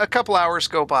a couple hours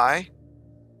go by,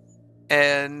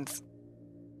 and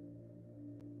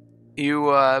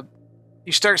you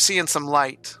start seeing some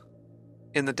light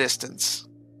in the distance.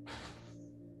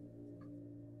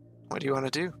 What do you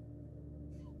want to do?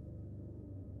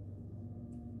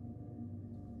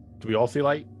 Do we all see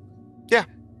light? Yeah.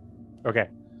 Okay.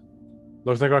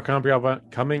 Looks like we're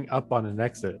coming up on an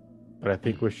exit, but I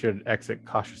think we should exit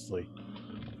cautiously.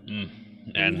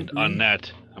 And on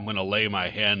that, I'm going to lay my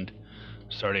hand,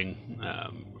 starting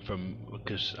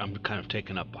because I'm kind of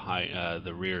taken up behind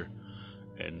the rear,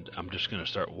 and I'm just going to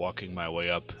start walking my way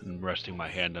up and resting my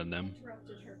hand on them,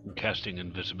 and casting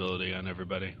invisibility on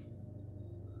everybody.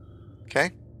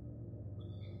 Okay.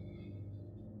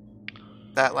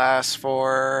 That lasts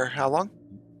for how long?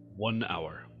 1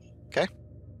 hour. Okay.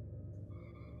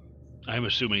 I'm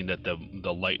assuming that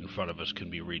the light in front of us can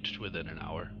be reached within an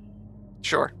hour.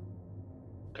 Sure.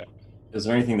 Is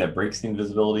there anything that breaks the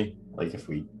invisibility? Like if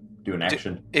we do an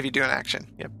action? If you do an action,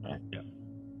 yep. Yeah.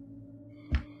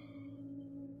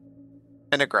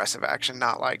 An aggressive action,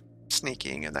 not like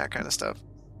sneaking and that kind of stuff.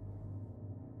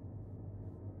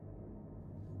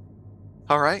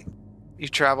 All right. You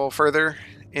travel further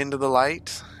into the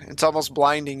light. It's almost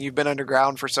blinding. You've been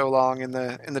underground for so long in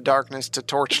the darkness to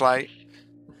torchlight.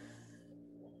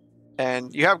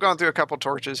 And you have gone through a couple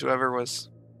torches, whoever was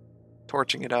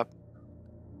torching it up.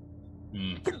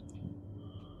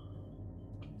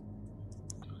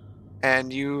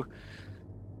 And you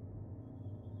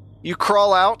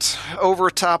crawl out over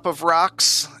top of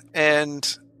rocks,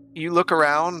 and you look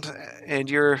around, and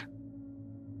you're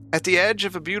At the edge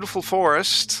of a beautiful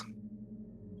forest,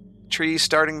 trees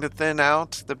starting to thin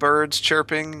out, the birds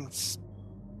chirping,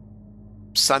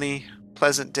 sunny,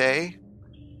 pleasant day.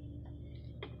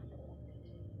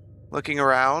 Looking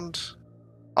around,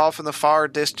 off in the far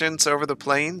distance over the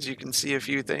plains, you can see a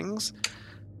few things.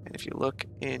 And if you look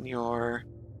in your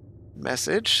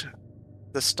message,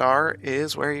 the star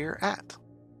is where you're at.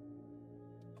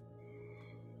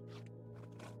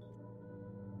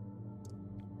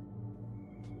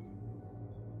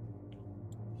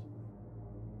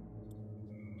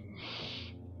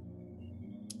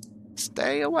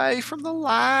 Stay away from the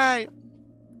light.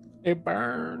 It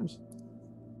burns.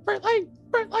 Bright light,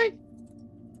 bright light.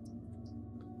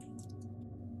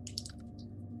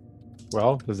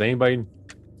 Well, does anybody,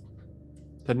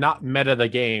 to not meta the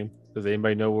game, does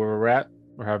anybody know where we're at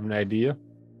or have an idea?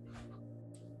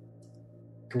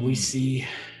 Can we see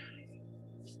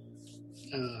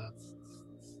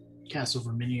Castle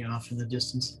Verminion off in the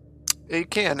distance? You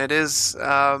can. It is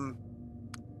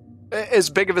as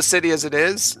big of a city as it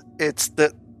is.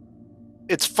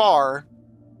 It's far,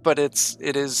 but it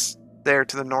is there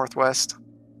to the northwest.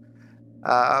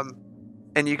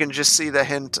 And you can just see the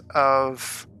hint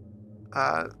of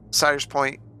Cider's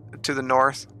Point to the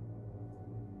north.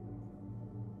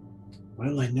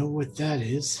 Well, I know what that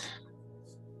is.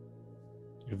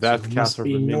 If that's So it Castle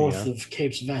must be north Verminia, of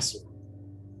Cape's Vessel.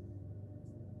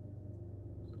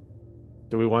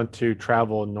 do we want to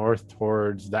travel north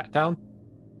towards that town?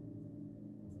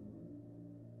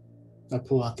 I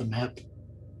pull out the map.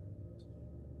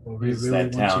 Well, we Is really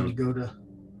that want town? you to go to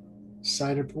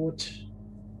Ciderport.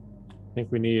 I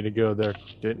think we needed to go there,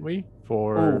 didn't we?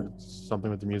 For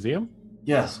something with the museum?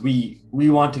 Yes, we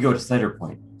want to go to Cider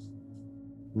Point.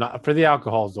 Not for the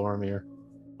alcohol, Zormir.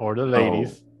 Or the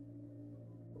ladies.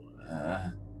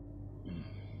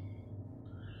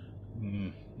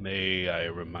 May I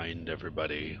remind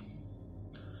everybody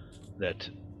that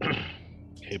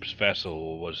Cape's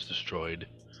Vessel was destroyed,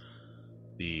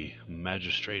 the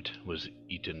magistrate was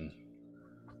eaten,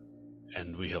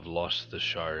 and we have lost the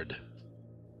shard.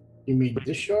 You mean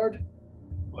this shard?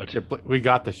 What? We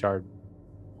got the shard.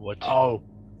 What? Oh,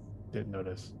 didn't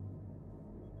notice.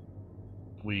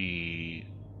 We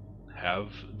have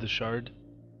the shard?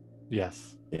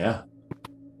 Yes. Yeah.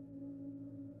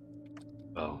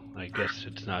 Well, I guess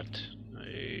it's not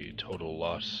a total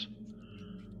loss.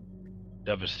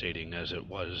 Devastating as it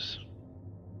was.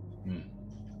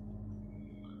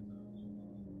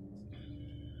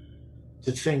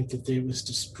 To think that it was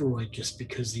destroyed just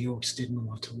because the orcs didn't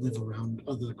want to live around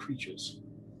other creatures.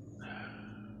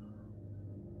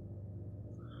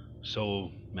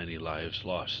 So many lives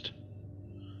lost.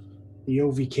 The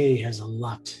OVK has a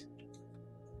lot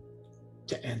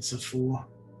to answer for.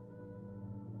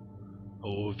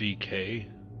 OVK?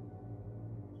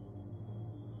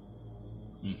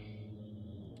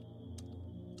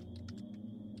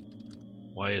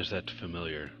 Why is that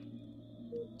familiar?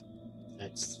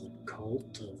 That's the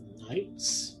Cult of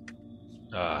Knights.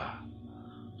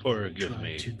 Forgive Trying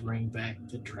me. to bring back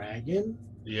the dragon.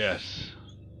 Yes,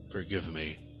 forgive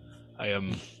me. I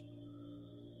am...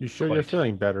 You sure you're Quite.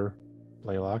 feeling better,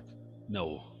 Laylock?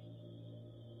 No.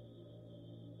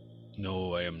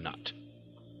 No, I am not.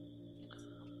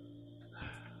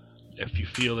 If you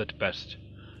feel it best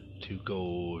to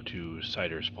go to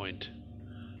Cider's Point,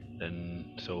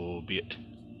 then so be it.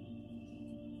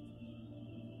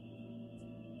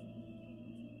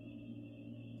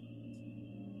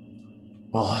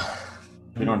 Well,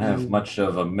 we don't have much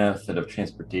of a method of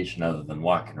transportation other than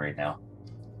walking right now.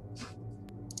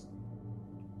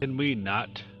 Can we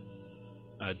not...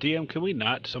 DM, can we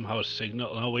not somehow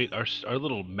signal... Oh, wait, our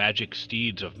little magic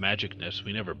steeds of magicness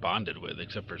we never bonded with,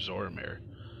 except for Zoromir.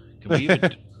 Can we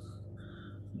even...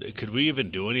 Could we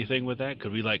even do anything with that?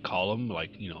 Could we, like, call them,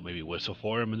 like, you know, maybe whistle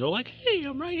for them, and they're like, hey,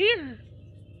 I'm right here.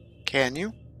 Can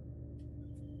you?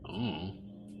 Oh.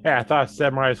 Yeah, I thought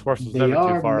Samurai's horse was They never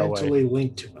are too far mentally away.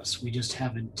 linked to us. We just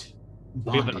haven't We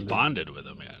bonded. haven't bonded with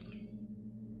them yet.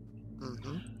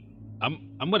 Mm-hmm.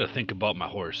 I'm gonna think about my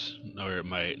horse, or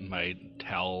my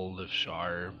Tal the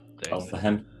Shar thing. How's the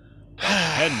hen?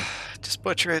 Hen. Just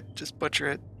butcher it. Just butcher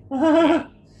it.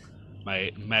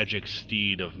 My magic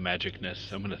steed of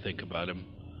magicness. I'm gonna think about him.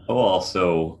 I'll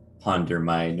also ponder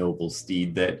my noble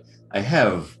steed that I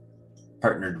have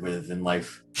partnered with in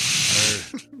life.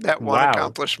 That one Wow.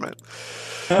 accomplishment.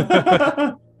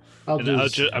 I'll And do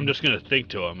this. I'm just gonna think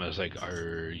to him as like,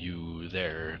 are you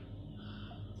there?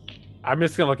 I'm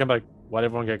just gonna look and be like, why'd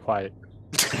everyone get quiet?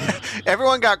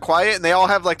 Everyone got quiet, and they all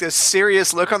have like this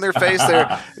serious look on their face.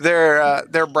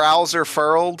 Their brows are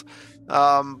furrowed.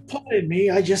 Pardon me,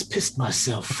 I just pissed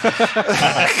myself.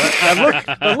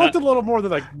 That looked a little more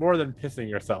than pissing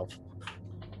yourself.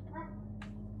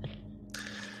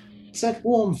 It's that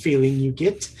warm feeling you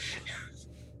get.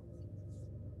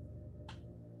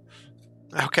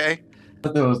 Okay.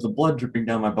 But there was the blood dripping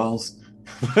down my balls.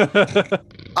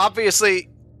 Obviously,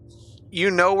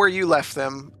 you know where you left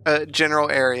them,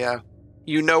 general area.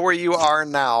 You know where you are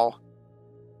now.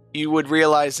 You would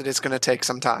realize that it's going to take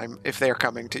some time if they're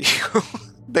coming to you.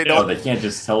 They No, don't. they can't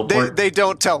just teleport. They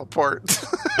don't teleport.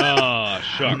 Oh,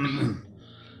 shucks.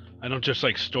 I don't just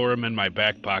like store them in my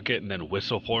back pocket and then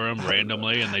whistle for them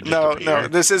randomly and they just No, appear.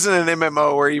 this isn't an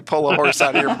MMO where you pull a horse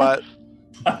out of your butt.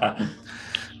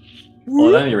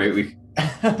 Well, at any rate, we.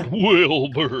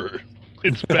 Wilbur,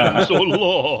 it's been so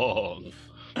long.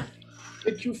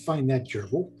 Did you find that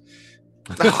gerbil?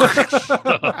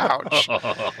 Ouch.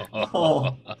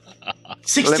 Oh.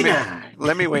 69!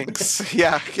 Lemmy winks.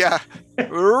 Yeah.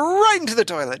 Right into the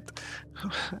toilet.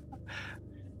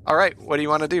 All right, what do you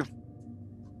want to do?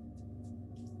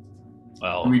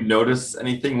 Well, Do we notice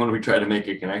anything when we try to make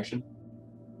a connection?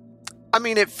 I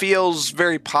mean, it feels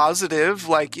very positive.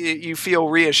 Like you feel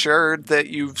reassured that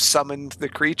you've summoned the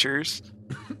creatures.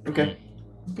 Okay.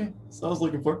 So I was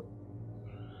looking for.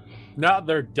 Now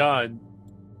they're done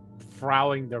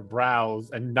frowning their brows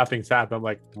and nothing's happened. I'm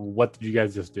like, what did you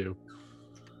guys just do?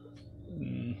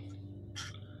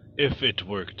 if it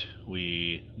worked,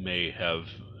 we may have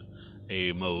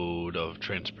a mode of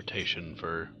transportation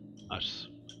for us.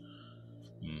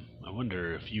 I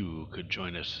wonder if you could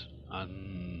join us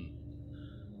on...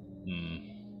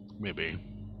 maybe.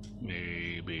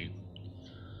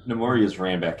 Nemoria's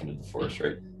ran back into the forest,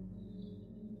 right?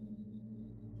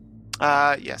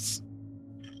 Yes.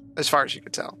 As far as you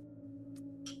could tell.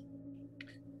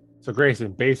 So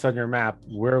Grayson, based on your map,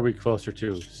 where are we closer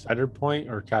to? Cider Point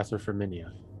or Castle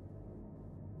Firminia?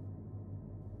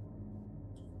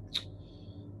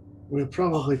 We're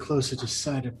probably closer to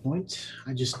Cider Point.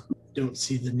 I just don't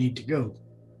see the need to go.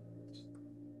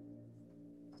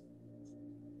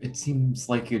 It seems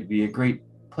like it'd be a great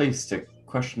place to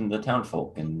question the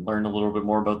townfolk and learn a little bit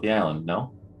more about the island,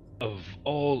 no? Of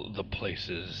all the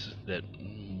places that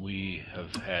we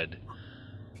have had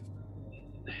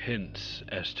hints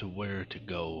as to where to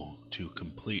go to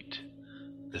complete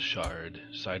the shard,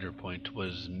 Cider Point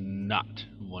was not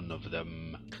one of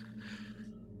them.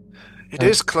 It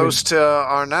is close to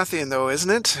Arnathian, though, isn't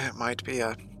it? It might be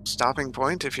a stopping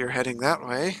point if you're heading that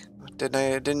way.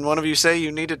 Didn't one of you say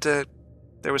you needed to...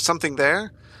 There was something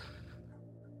there?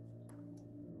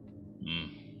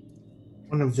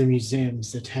 One of the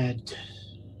museums that had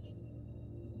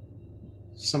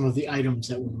some of the items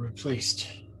that were replaced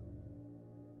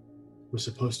were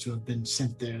supposed to have been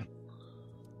sent there.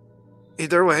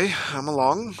 Either way, I'm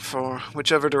along for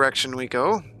whichever direction we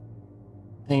go.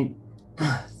 I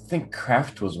think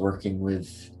Kraft was working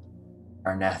with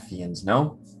Arnathians,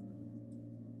 no?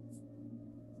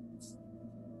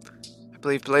 I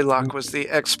believe Blaylock was the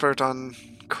expert on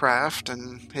craft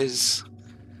and his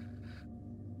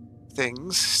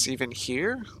things, even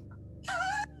here.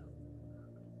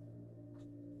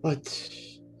 But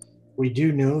we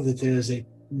do know that there's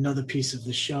another piece of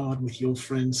the shard with your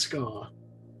friend Scar.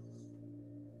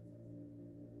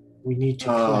 We need to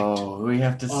collect. Oh, we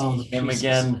have to all see the him pieces.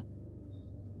 again.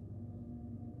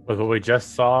 With what we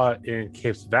just saw in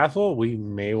Cape's Vassal, we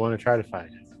may want to try to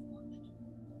find it.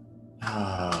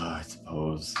 I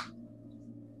suppose.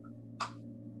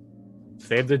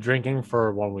 Save the drinking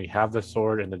for when we have the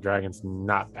sword and the dragon's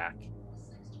not back.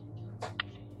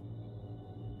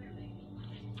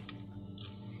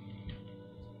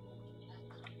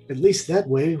 At least that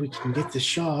way we can get the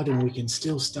shard and we can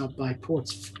still stop by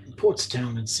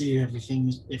Portstown and see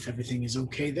if everything is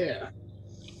okay there.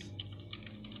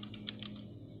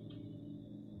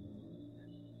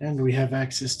 And we have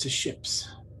access to ships.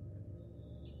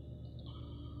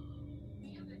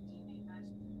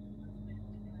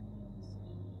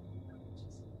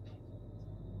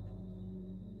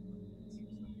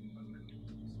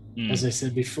 As I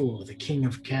said before, the king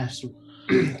of Castle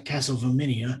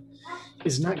Verminia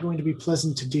is not going to be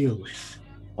pleasant to deal with.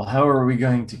 Well, how are we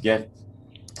going to get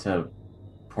to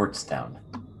Portstown?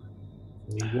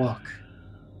 We walk.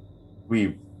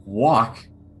 We walk?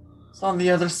 It's on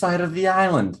the other side of the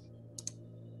island.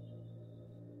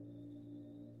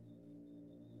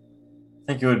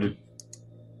 I think it would...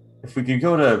 If we could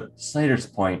go to Snyder's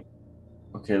Point,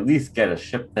 we could at least get a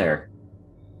ship there.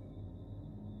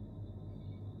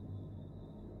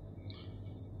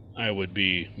 I would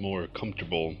be more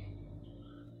comfortable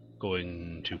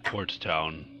going to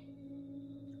Portstown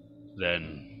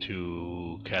than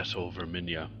to Castle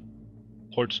Verminia.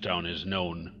 Portstown is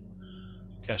known.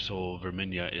 Castle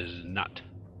Verminia is not.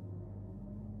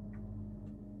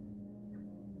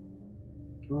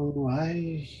 Oh,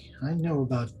 I know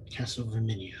about Castle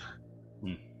Verminia.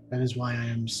 Hmm. That is why I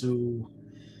am so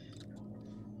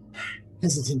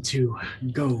hesitant to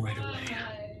go right away.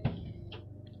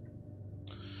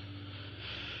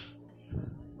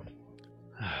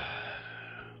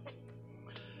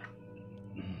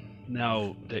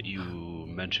 Now that you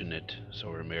mention it,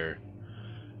 Zoramir,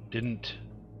 didn't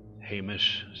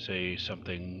Hamish say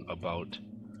something about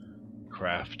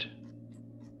Kraft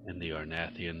and the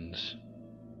Arnathians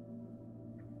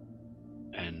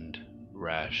and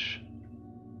Rash?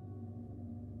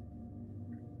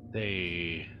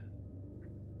 They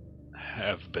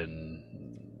have been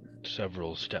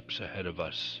several steps ahead of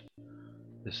us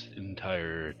this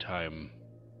entire time.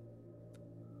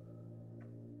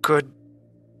 Could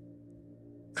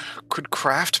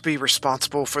Kraft be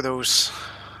responsible for those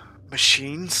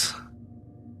machines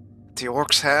the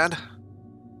orcs had?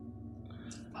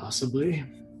 Possibly.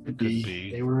 Could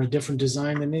be. They were a different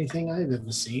design than anything I've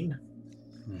ever seen.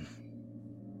 And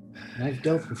I've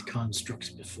dealt with constructs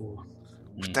before.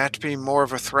 Would that be more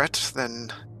of a threat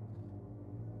than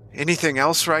anything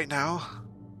else right now?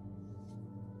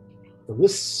 The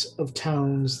lists of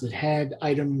towns that had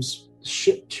items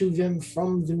shipped to them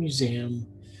from the museum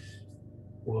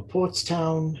were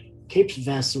Portstown, Cape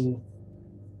Vassal,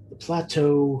 the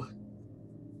Plateau,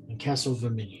 and Castle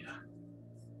Verminia.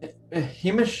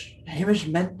 Hamish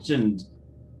mentioned,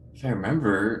 if I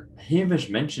remember, Hamish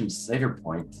mentioned Cider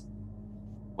Point.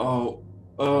 I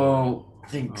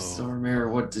think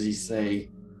Zoramir, what did he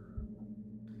say?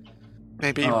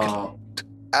 Maybe you could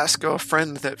ask a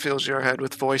friend that fills your head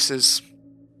with voices.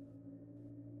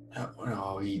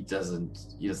 No, he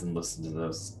doesn't listen to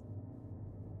those.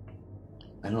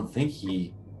 I don't think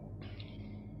he...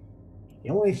 The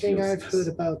only thing feels I've this. heard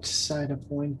about Cider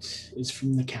Point is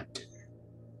from the captain.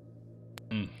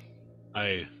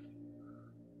 I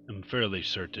am fairly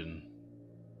certain,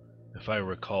 if I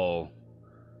recall,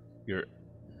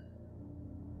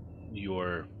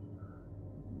 you're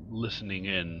listening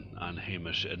in on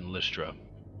Hamish and Lystra.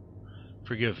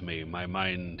 Forgive me, my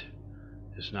mind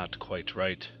is not quite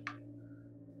right,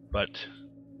 but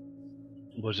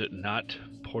was it not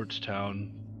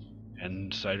Portstown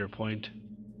and Cider Point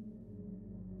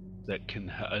that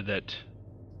that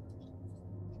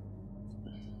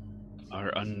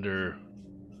are under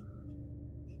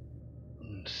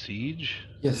siege?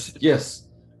 Yes.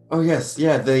 Oh, yes,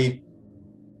 yeah, they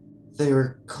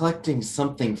were collecting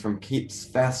something from Cape's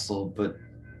Vassal, but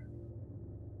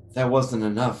that wasn't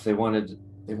enough. They wanted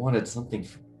something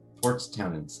from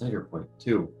Portstown and Cider Point,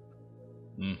 too.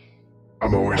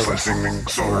 I'm always listening,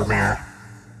 Zoramir.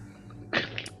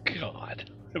 God.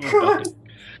 I'm about to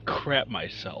crap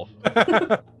myself.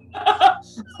 Oh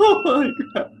my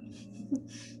god.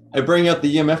 I bring out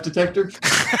the EMF detector.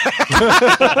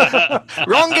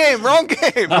 Wrong game!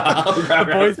 I'll grab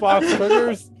The voice box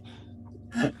triggers.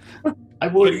 I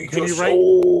would. Can you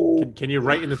write? Can you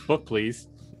write in this book, please?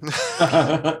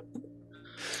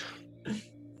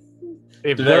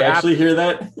 If Did I they're actually hear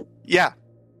that? Yeah.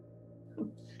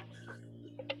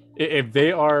 if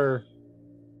they are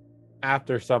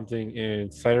after something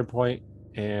in Cider Point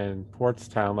and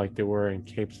Portstown, like they were in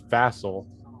Cape's Vassal,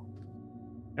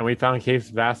 and we found Cape's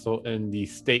Vassal in the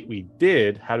state we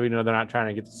did, how do we know they're not trying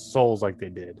to get the souls like they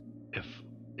did?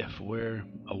 If we're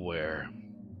aware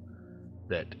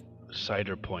that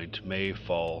Cider Point may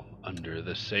fall under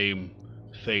the same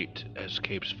fate as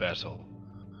Cape's Vassal,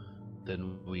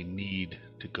 then we need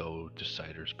to go to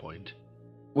Cider's Point.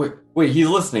 Wait, he's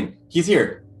listening. He's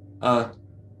here. What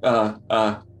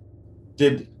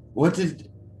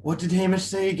did Hamish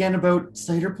say again about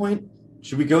Cider Point?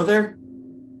 Should we go there?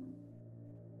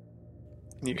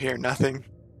 You hear nothing.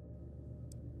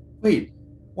 Wait,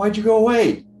 why'd you go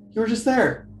away? You were just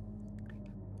there.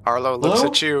 Arlo looks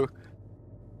Hello? at you.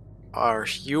 Are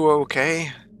you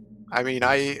okay? I mean,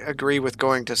 I agree with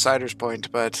going to Cider's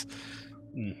Point, but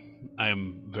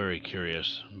I'm very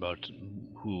curious about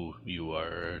who you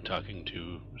are talking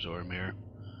to, Zoramir.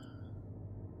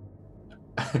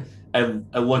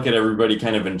 I look at everybody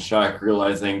kind of in shock,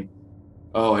 realizing,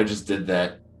 oh, I just did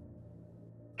that.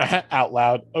 Out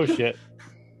loud. Oh shit.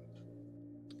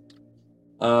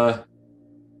 I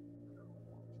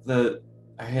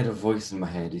had a voice in my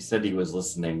head. He said he was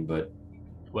listening, but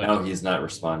What? now he's not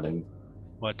responding.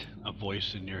 What? A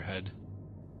voice in your head?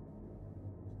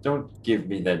 Don't give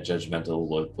me that judgmental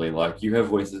look, Blaylock. You have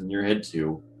voices in your head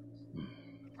too.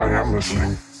 I am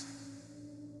listening.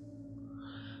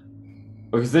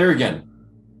 Oh, he's there again.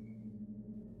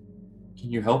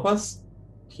 Can you help us?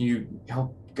 Can you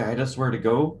help guide us where to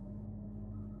go?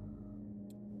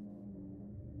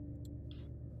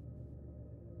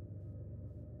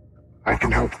 I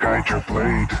can help guide your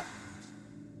blade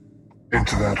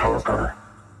into that harbor.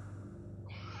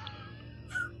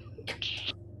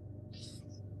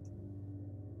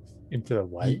 Into the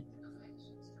what?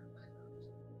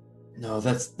 No,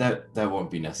 that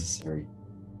won't be necessary.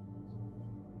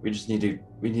 We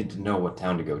need to know what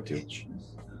town to go to.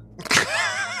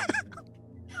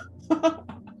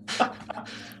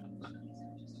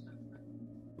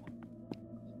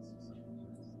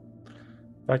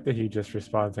 The fact that he just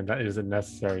responds and that isn't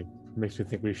necessary makes me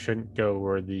think we shouldn't go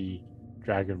where the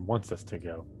dragon wants us to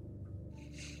go.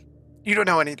 You don't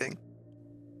know anything.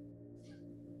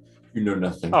 You know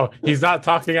nothing. Oh, he's not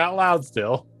talking out loud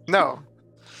still. No.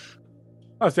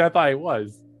 Oh, see, I thought he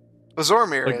was.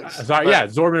 Zormir Like, is. sorry, but- yeah,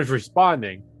 Zorban's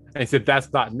responding. And he said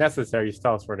that's not necessary. Just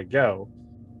tell us where to go.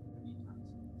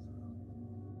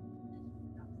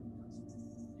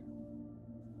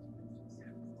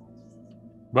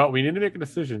 Well, we need to make a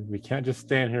decision. We can't just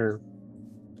stand here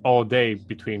all day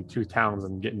between two towns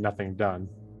and get nothing done.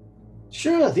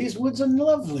 Sure, these woods are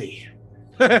lovely.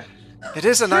 It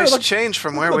is a Sure, nice look- change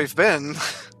from where we've been.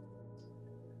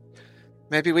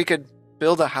 Maybe we could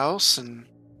build a house and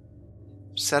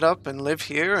set up and live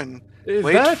here and Is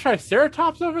Wait. that a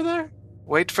Triceratops over there?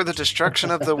 wait for the destruction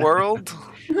of the world.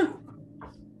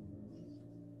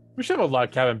 We should have a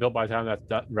log cabin built by the time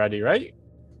that's ready, right?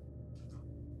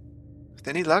 With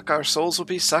any luck, our souls will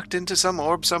be sucked into some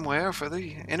orb somewhere for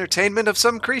the entertainment of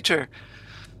some creature.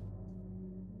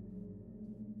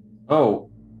 Oh,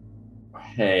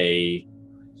 hey,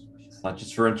 it's not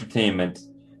just for entertainment.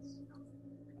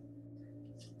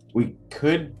 We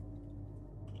could.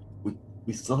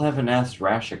 We still haven't asked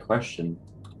Rash a question.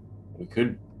 We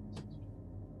could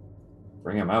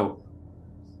bring him out.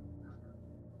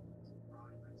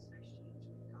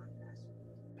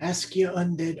 Ask your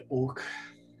undead orc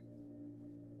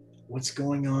what's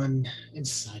going on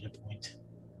inside a point.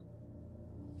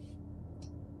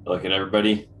 Look at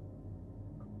everybody.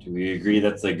 Do we agree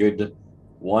that's a good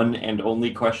one and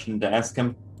only question to ask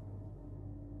him?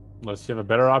 Unless you have a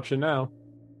better option now.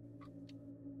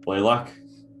 Blaylock?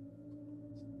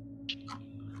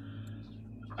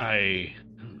 I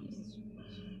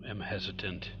am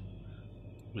hesitant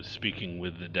with speaking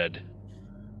with the dead,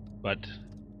 but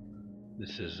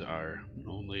this is our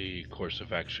only course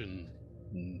of action,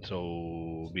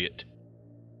 so be it.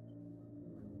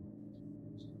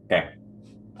 Okay.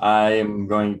 I am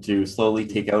going to slowly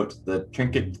take out the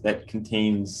trinket that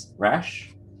contains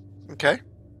Rash Okay.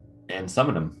 and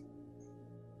summon him.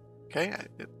 Okay.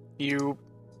 You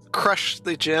crush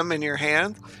the gem in your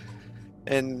hand,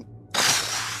 and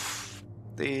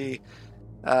the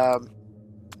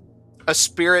a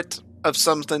spirit of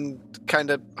something kind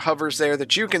of hovers there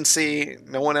that you can see.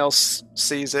 No one else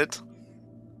sees it.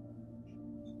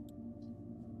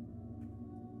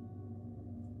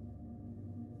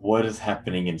 What is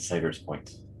happening in Cider's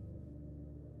Point?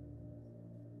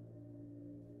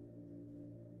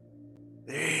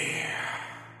 The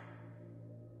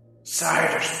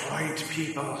Cider's Point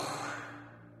people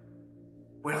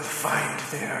will find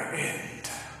their end.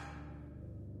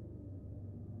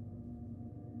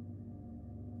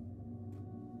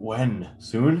 When?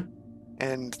 Soon?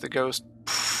 And the ghost.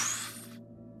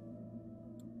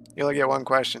 You only get one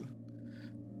question.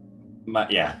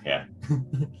 Yeah.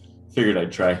 Figured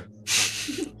I'd try.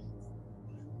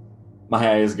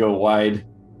 My eyes go wide.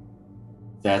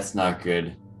 That's not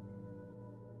good.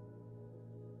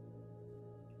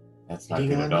 That's not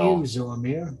Hitting good on at all. you,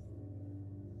 Zormir.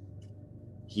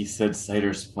 He said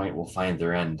Cider's Point will find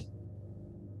their end.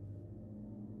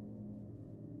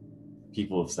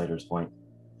 People of Cider's Point.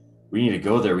 We need to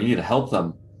go there. We need to help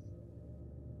them.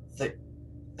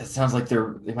 It sounds like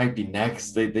they might be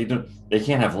next. They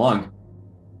can't have long.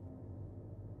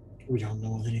 We don't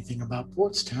know anything about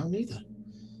Portstown either.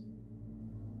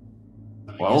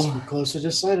 But I Well- guess we're closer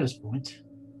to Cider's Point.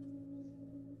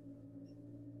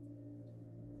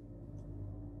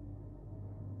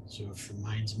 So if your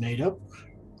mind's made up,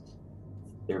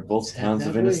 They're both It's towns that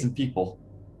of way. innocent people.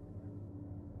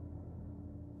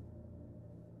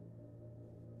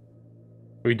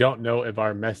 We don't know if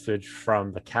our message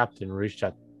from the captain reached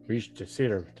to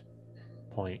Cedar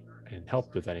Point and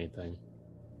helped with anything.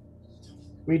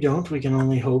 we don't. We can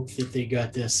only hope that they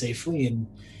got there safely and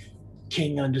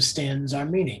King understands our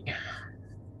meaning.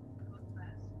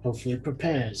 Hopefully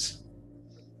prepares.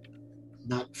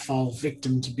 Not fall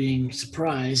victim to being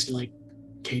surprised like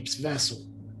Cape's vassal.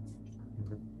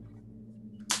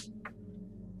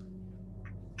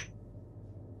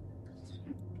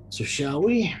 So shall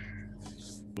we?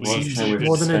 Well, We shall we should,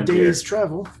 More than a spend here? day's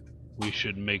travel. we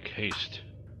should make haste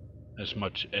as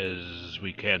much as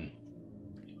we can.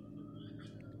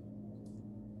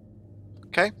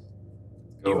 Okay.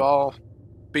 You Go. all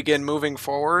begin moving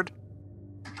forward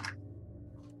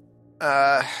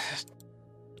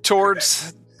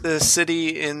towards the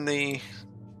city in the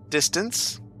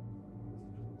distance.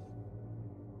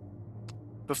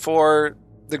 Before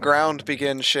the ground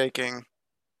begins shaking,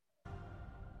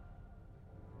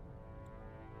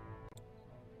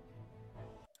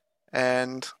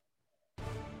 and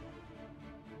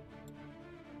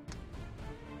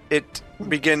it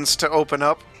begins to open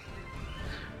up.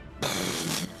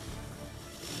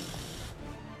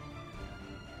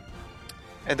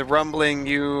 And the rumbling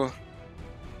you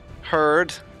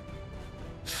heard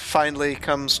finally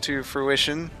comes to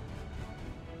fruition.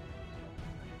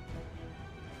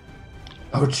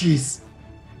 Oh, jeez.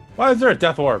 Why is there a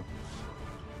death orb?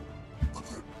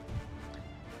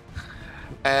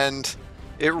 And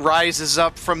it rises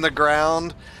up from the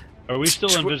ground, Are we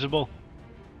still invisible?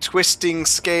 twisting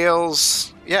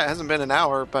scales. Yeah, it hasn't been an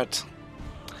hour, but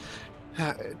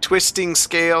twisting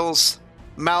scales,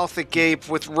 mouth agape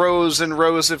with rows and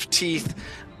rows of teeth.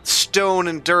 Stone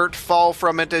and dirt fall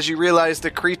from it as you realize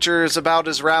the creature is about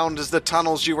as round as the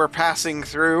tunnels you were passing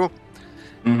through.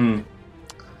 Mm-hmm.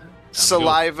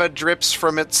 Saliva drips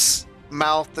from its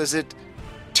mouth as it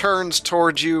turns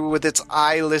towards you with its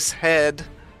eyeless head.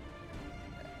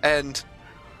 And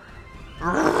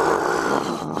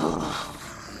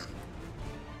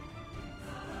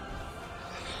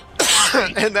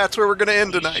and that's where we're going to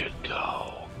end We tonight. should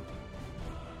go.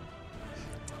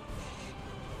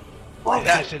 Oh, It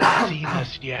hasn't seen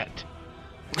us yet.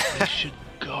 We should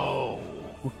go.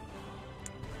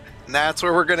 And that's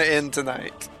where we're going to end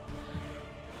tonight.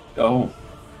 Go.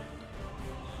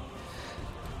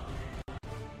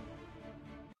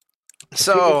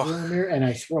 So, and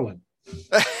I throw him.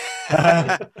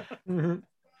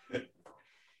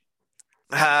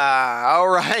 all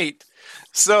right.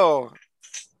 So,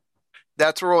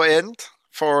 that's where we'll end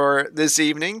for this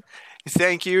evening.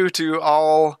 Thank you to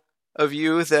all of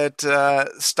you that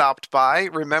stopped by.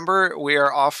 Remember, we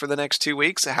are off for the next 2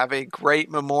 weeks. Have a great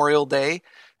Memorial Day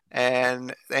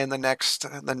and the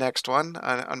next one,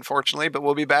 unfortunately. But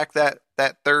we'll be back that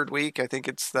third week. I think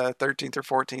it's the 13th or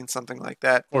 14th, something like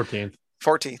that. 14th.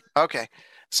 14th. Okay.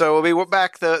 So we'll be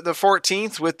back the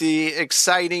 14th with the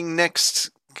exciting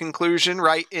next conclusion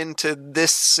right into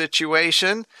this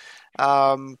situation.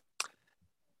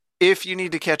 If you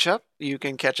need to catch up, you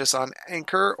can catch us on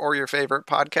Anchor or your favorite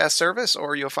podcast service,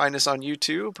 or you'll find us on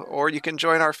YouTube, or you can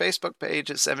join our Facebook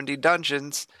page at 70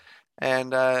 Dungeons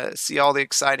and see all the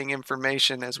exciting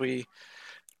information as we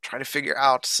try to figure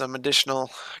out some additional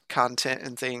content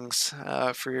and things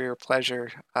for your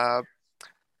pleasure.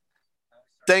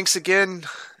 Thanks again,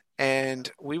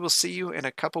 and we will see you in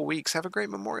a couple weeks. Have a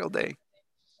great Memorial Day.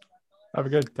 Have a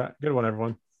good one,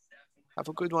 everyone. Have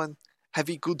a good one. Have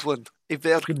a good one. A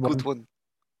very Good good one.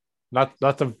 one.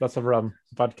 Lots of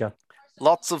vodka.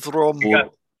 Lots of rum.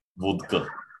 Vodka.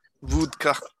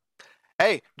 Vodka.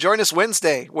 Hey, join us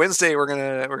Wednesday. Wednesday we're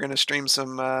gonna stream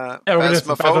some Yeah, we're gonna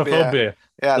Phasmophobia.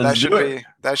 Yeah, Let's do it.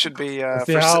 that should be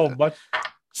See for how much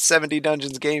 70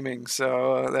 Dungeons Gaming.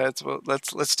 So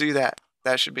let's do that.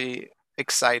 That should be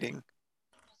exciting.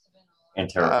 And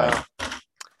terrifying.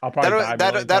 I'll probably die a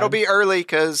million That'll times. be early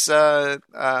because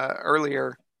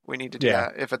earlier we need to do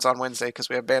Yeah. that if it's on Wednesday because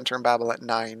we have Banter and Babble at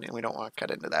 9 and we don't want to cut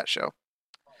into that show.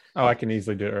 Oh, I can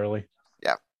easily do it early.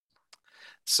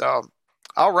 So,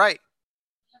 all right.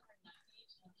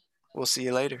 We'll see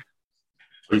you later.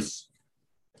 Peace.